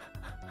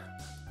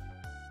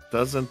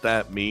 Doesn't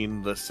that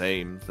mean the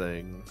same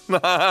thing?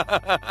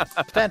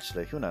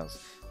 Potentially, who knows?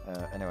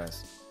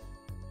 Anyways.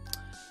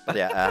 But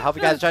yeah, hope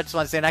you guys enjoyed. Just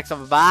want to say next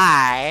time,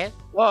 bye!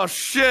 Oh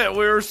shit,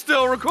 we were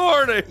still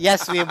recording!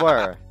 Yes, we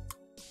were.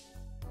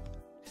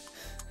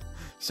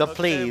 So Okay,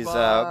 please,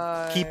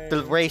 keep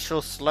the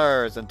racial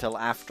slurs until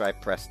after I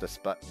press this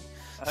button.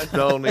 I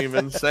don't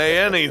even say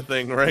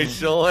anything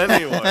racial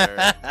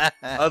anywhere.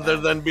 Other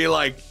than be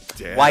like,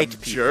 damn White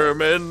people.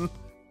 German.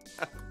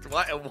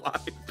 White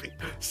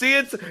people.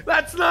 See,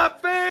 that's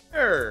not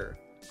fair.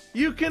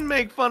 You can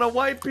make fun of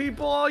white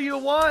people all you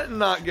want and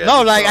not get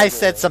No, in like I trouble.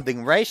 said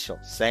something racial.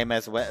 Same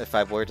as if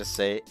I were to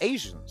say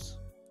Asians.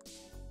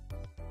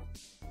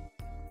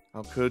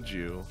 How could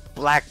you?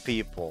 Black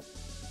people.